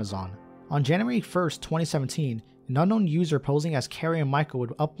by Amazon. On January 1st, 2017, an unknown user posing as Carrie and Michael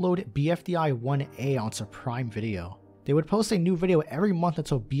would upload BFDI 1A onto Prime Video. They would post a new video every month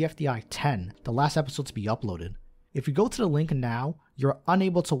until BFDI 10, the last episode to be uploaded. If you go to the link now, you're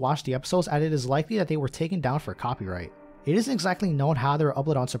unable to watch the episodes as it is likely that they were taken down for copyright. It isn't exactly known how they were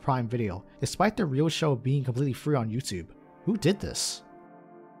uploaded onto Prime Video, despite the real show being completely free on YouTube. Who did this?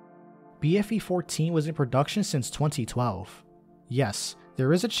 BFE 14 was in production since 2012. Yes,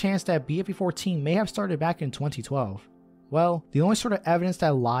 there is a chance that BFE 14 may have started back in 2012. Well, the only sort of evidence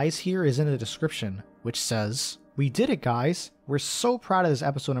that lies here is in the description, which says, "We did it, guys! We're so proud of this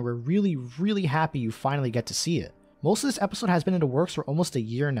episode and we're really happy you finally get to see it. Most of this episode has been in the works for almost a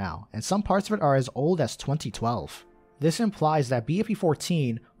year now, and some parts of it are as old as 2012. This implies that BFE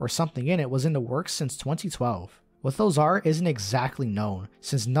 14, or something in it, was in the works since 2012. What those are isn't exactly known,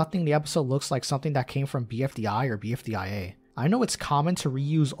 since nothing in the episode looks like something that came from BFDI or BFDIA. I know it's common to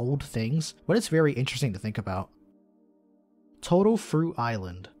reuse old things, but it's very interesting to think about. Total Fruit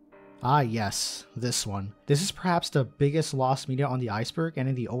Island. Ah yes, this one. This is perhaps the biggest lost media on the iceberg and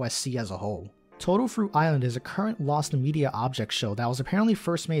in the OSC as a whole. Total Fruit Island is a current lost media object show that was apparently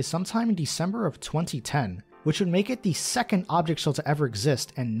first made sometime in December of 2010, which would make it the second object show to ever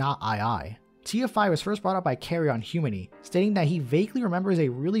exist and not II. TFI was first brought up by Carrie on Humany, stating that he vaguely remembers a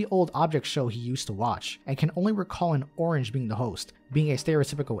really old object show he used to watch, and can only recall an orange being the host, being a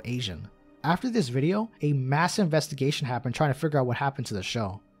stereotypical Asian. After this video, a massive investigation happened trying to figure out what happened to the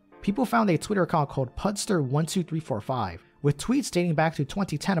show. People found a Twitter account called Pudster12345, with tweets dating back to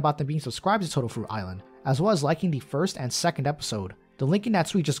 2010 about them being subscribed to Total Fruit Island, as well as liking the first and second episode. The link in that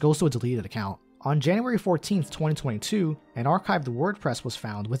tweet just goes to a deleted account. On January 14th, 2022, an archived WordPress was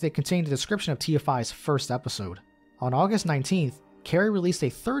found with it containing the description of TFI's first episode. On August 19th, Carrie released a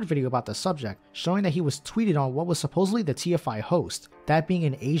third video about the subject, showing that he was tweeted on what was supposedly the TFI host, that being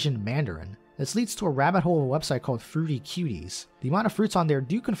an Asian Mandarin. This leads to a rabbit hole of a website called Fruity Cuties. The amount of fruits on there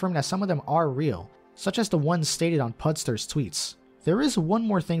do confirm that some of them are real, such as the ones stated on Pudster's tweets. There is one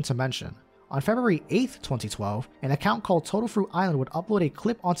more thing to mention. On February 8th, 2012, an account called Total Fruit Island would upload a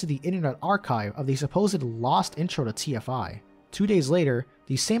clip onto the Internet Archive of the supposed lost intro to TFI. 2 days later,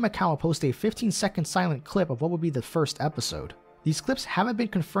 the same account would post a 15-second silent clip of what would be the first episode. These clips haven't been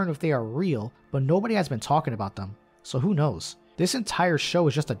confirmed if they are real, but nobody has been talking about them, so who knows? This entire show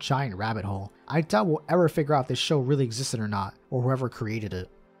is just a giant rabbit hole. I doubt we'll ever figure out if this show really existed or not, or whoever created it.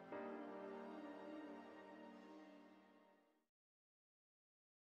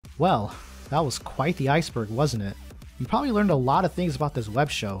 Well, that was quite the iceberg, wasn't it? You probably learned a lot of things about this web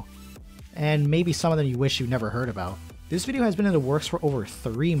show, and maybe some of them you wish you never heard about. This video has been in the works for over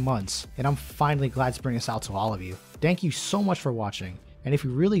 3 months, and I'm finally glad to bring this out to all of you. Thank you so much for watching, and if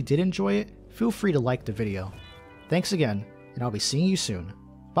you really did enjoy it, feel free to like the video. Thanks again, and I'll be seeing you soon.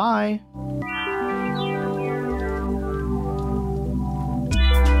 Bye!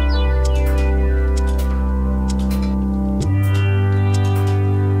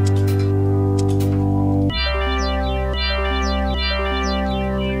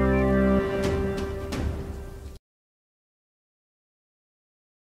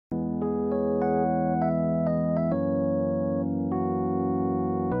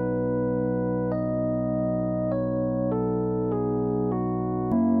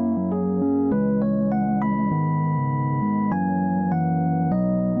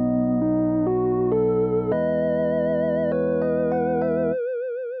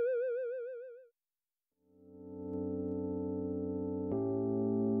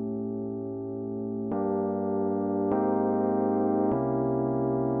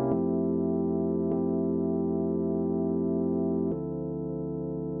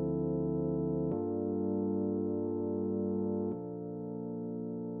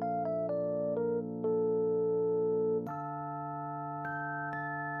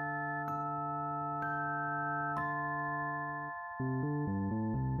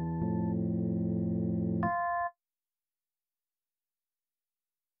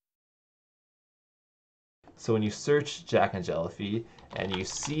 So when you search Jack and Jellyfy and you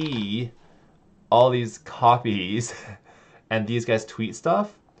see all these copies and these guys tweet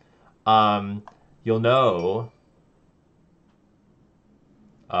stuff, you'll know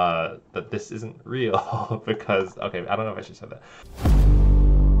that this isn't real because, okay, I don't know if I should say that.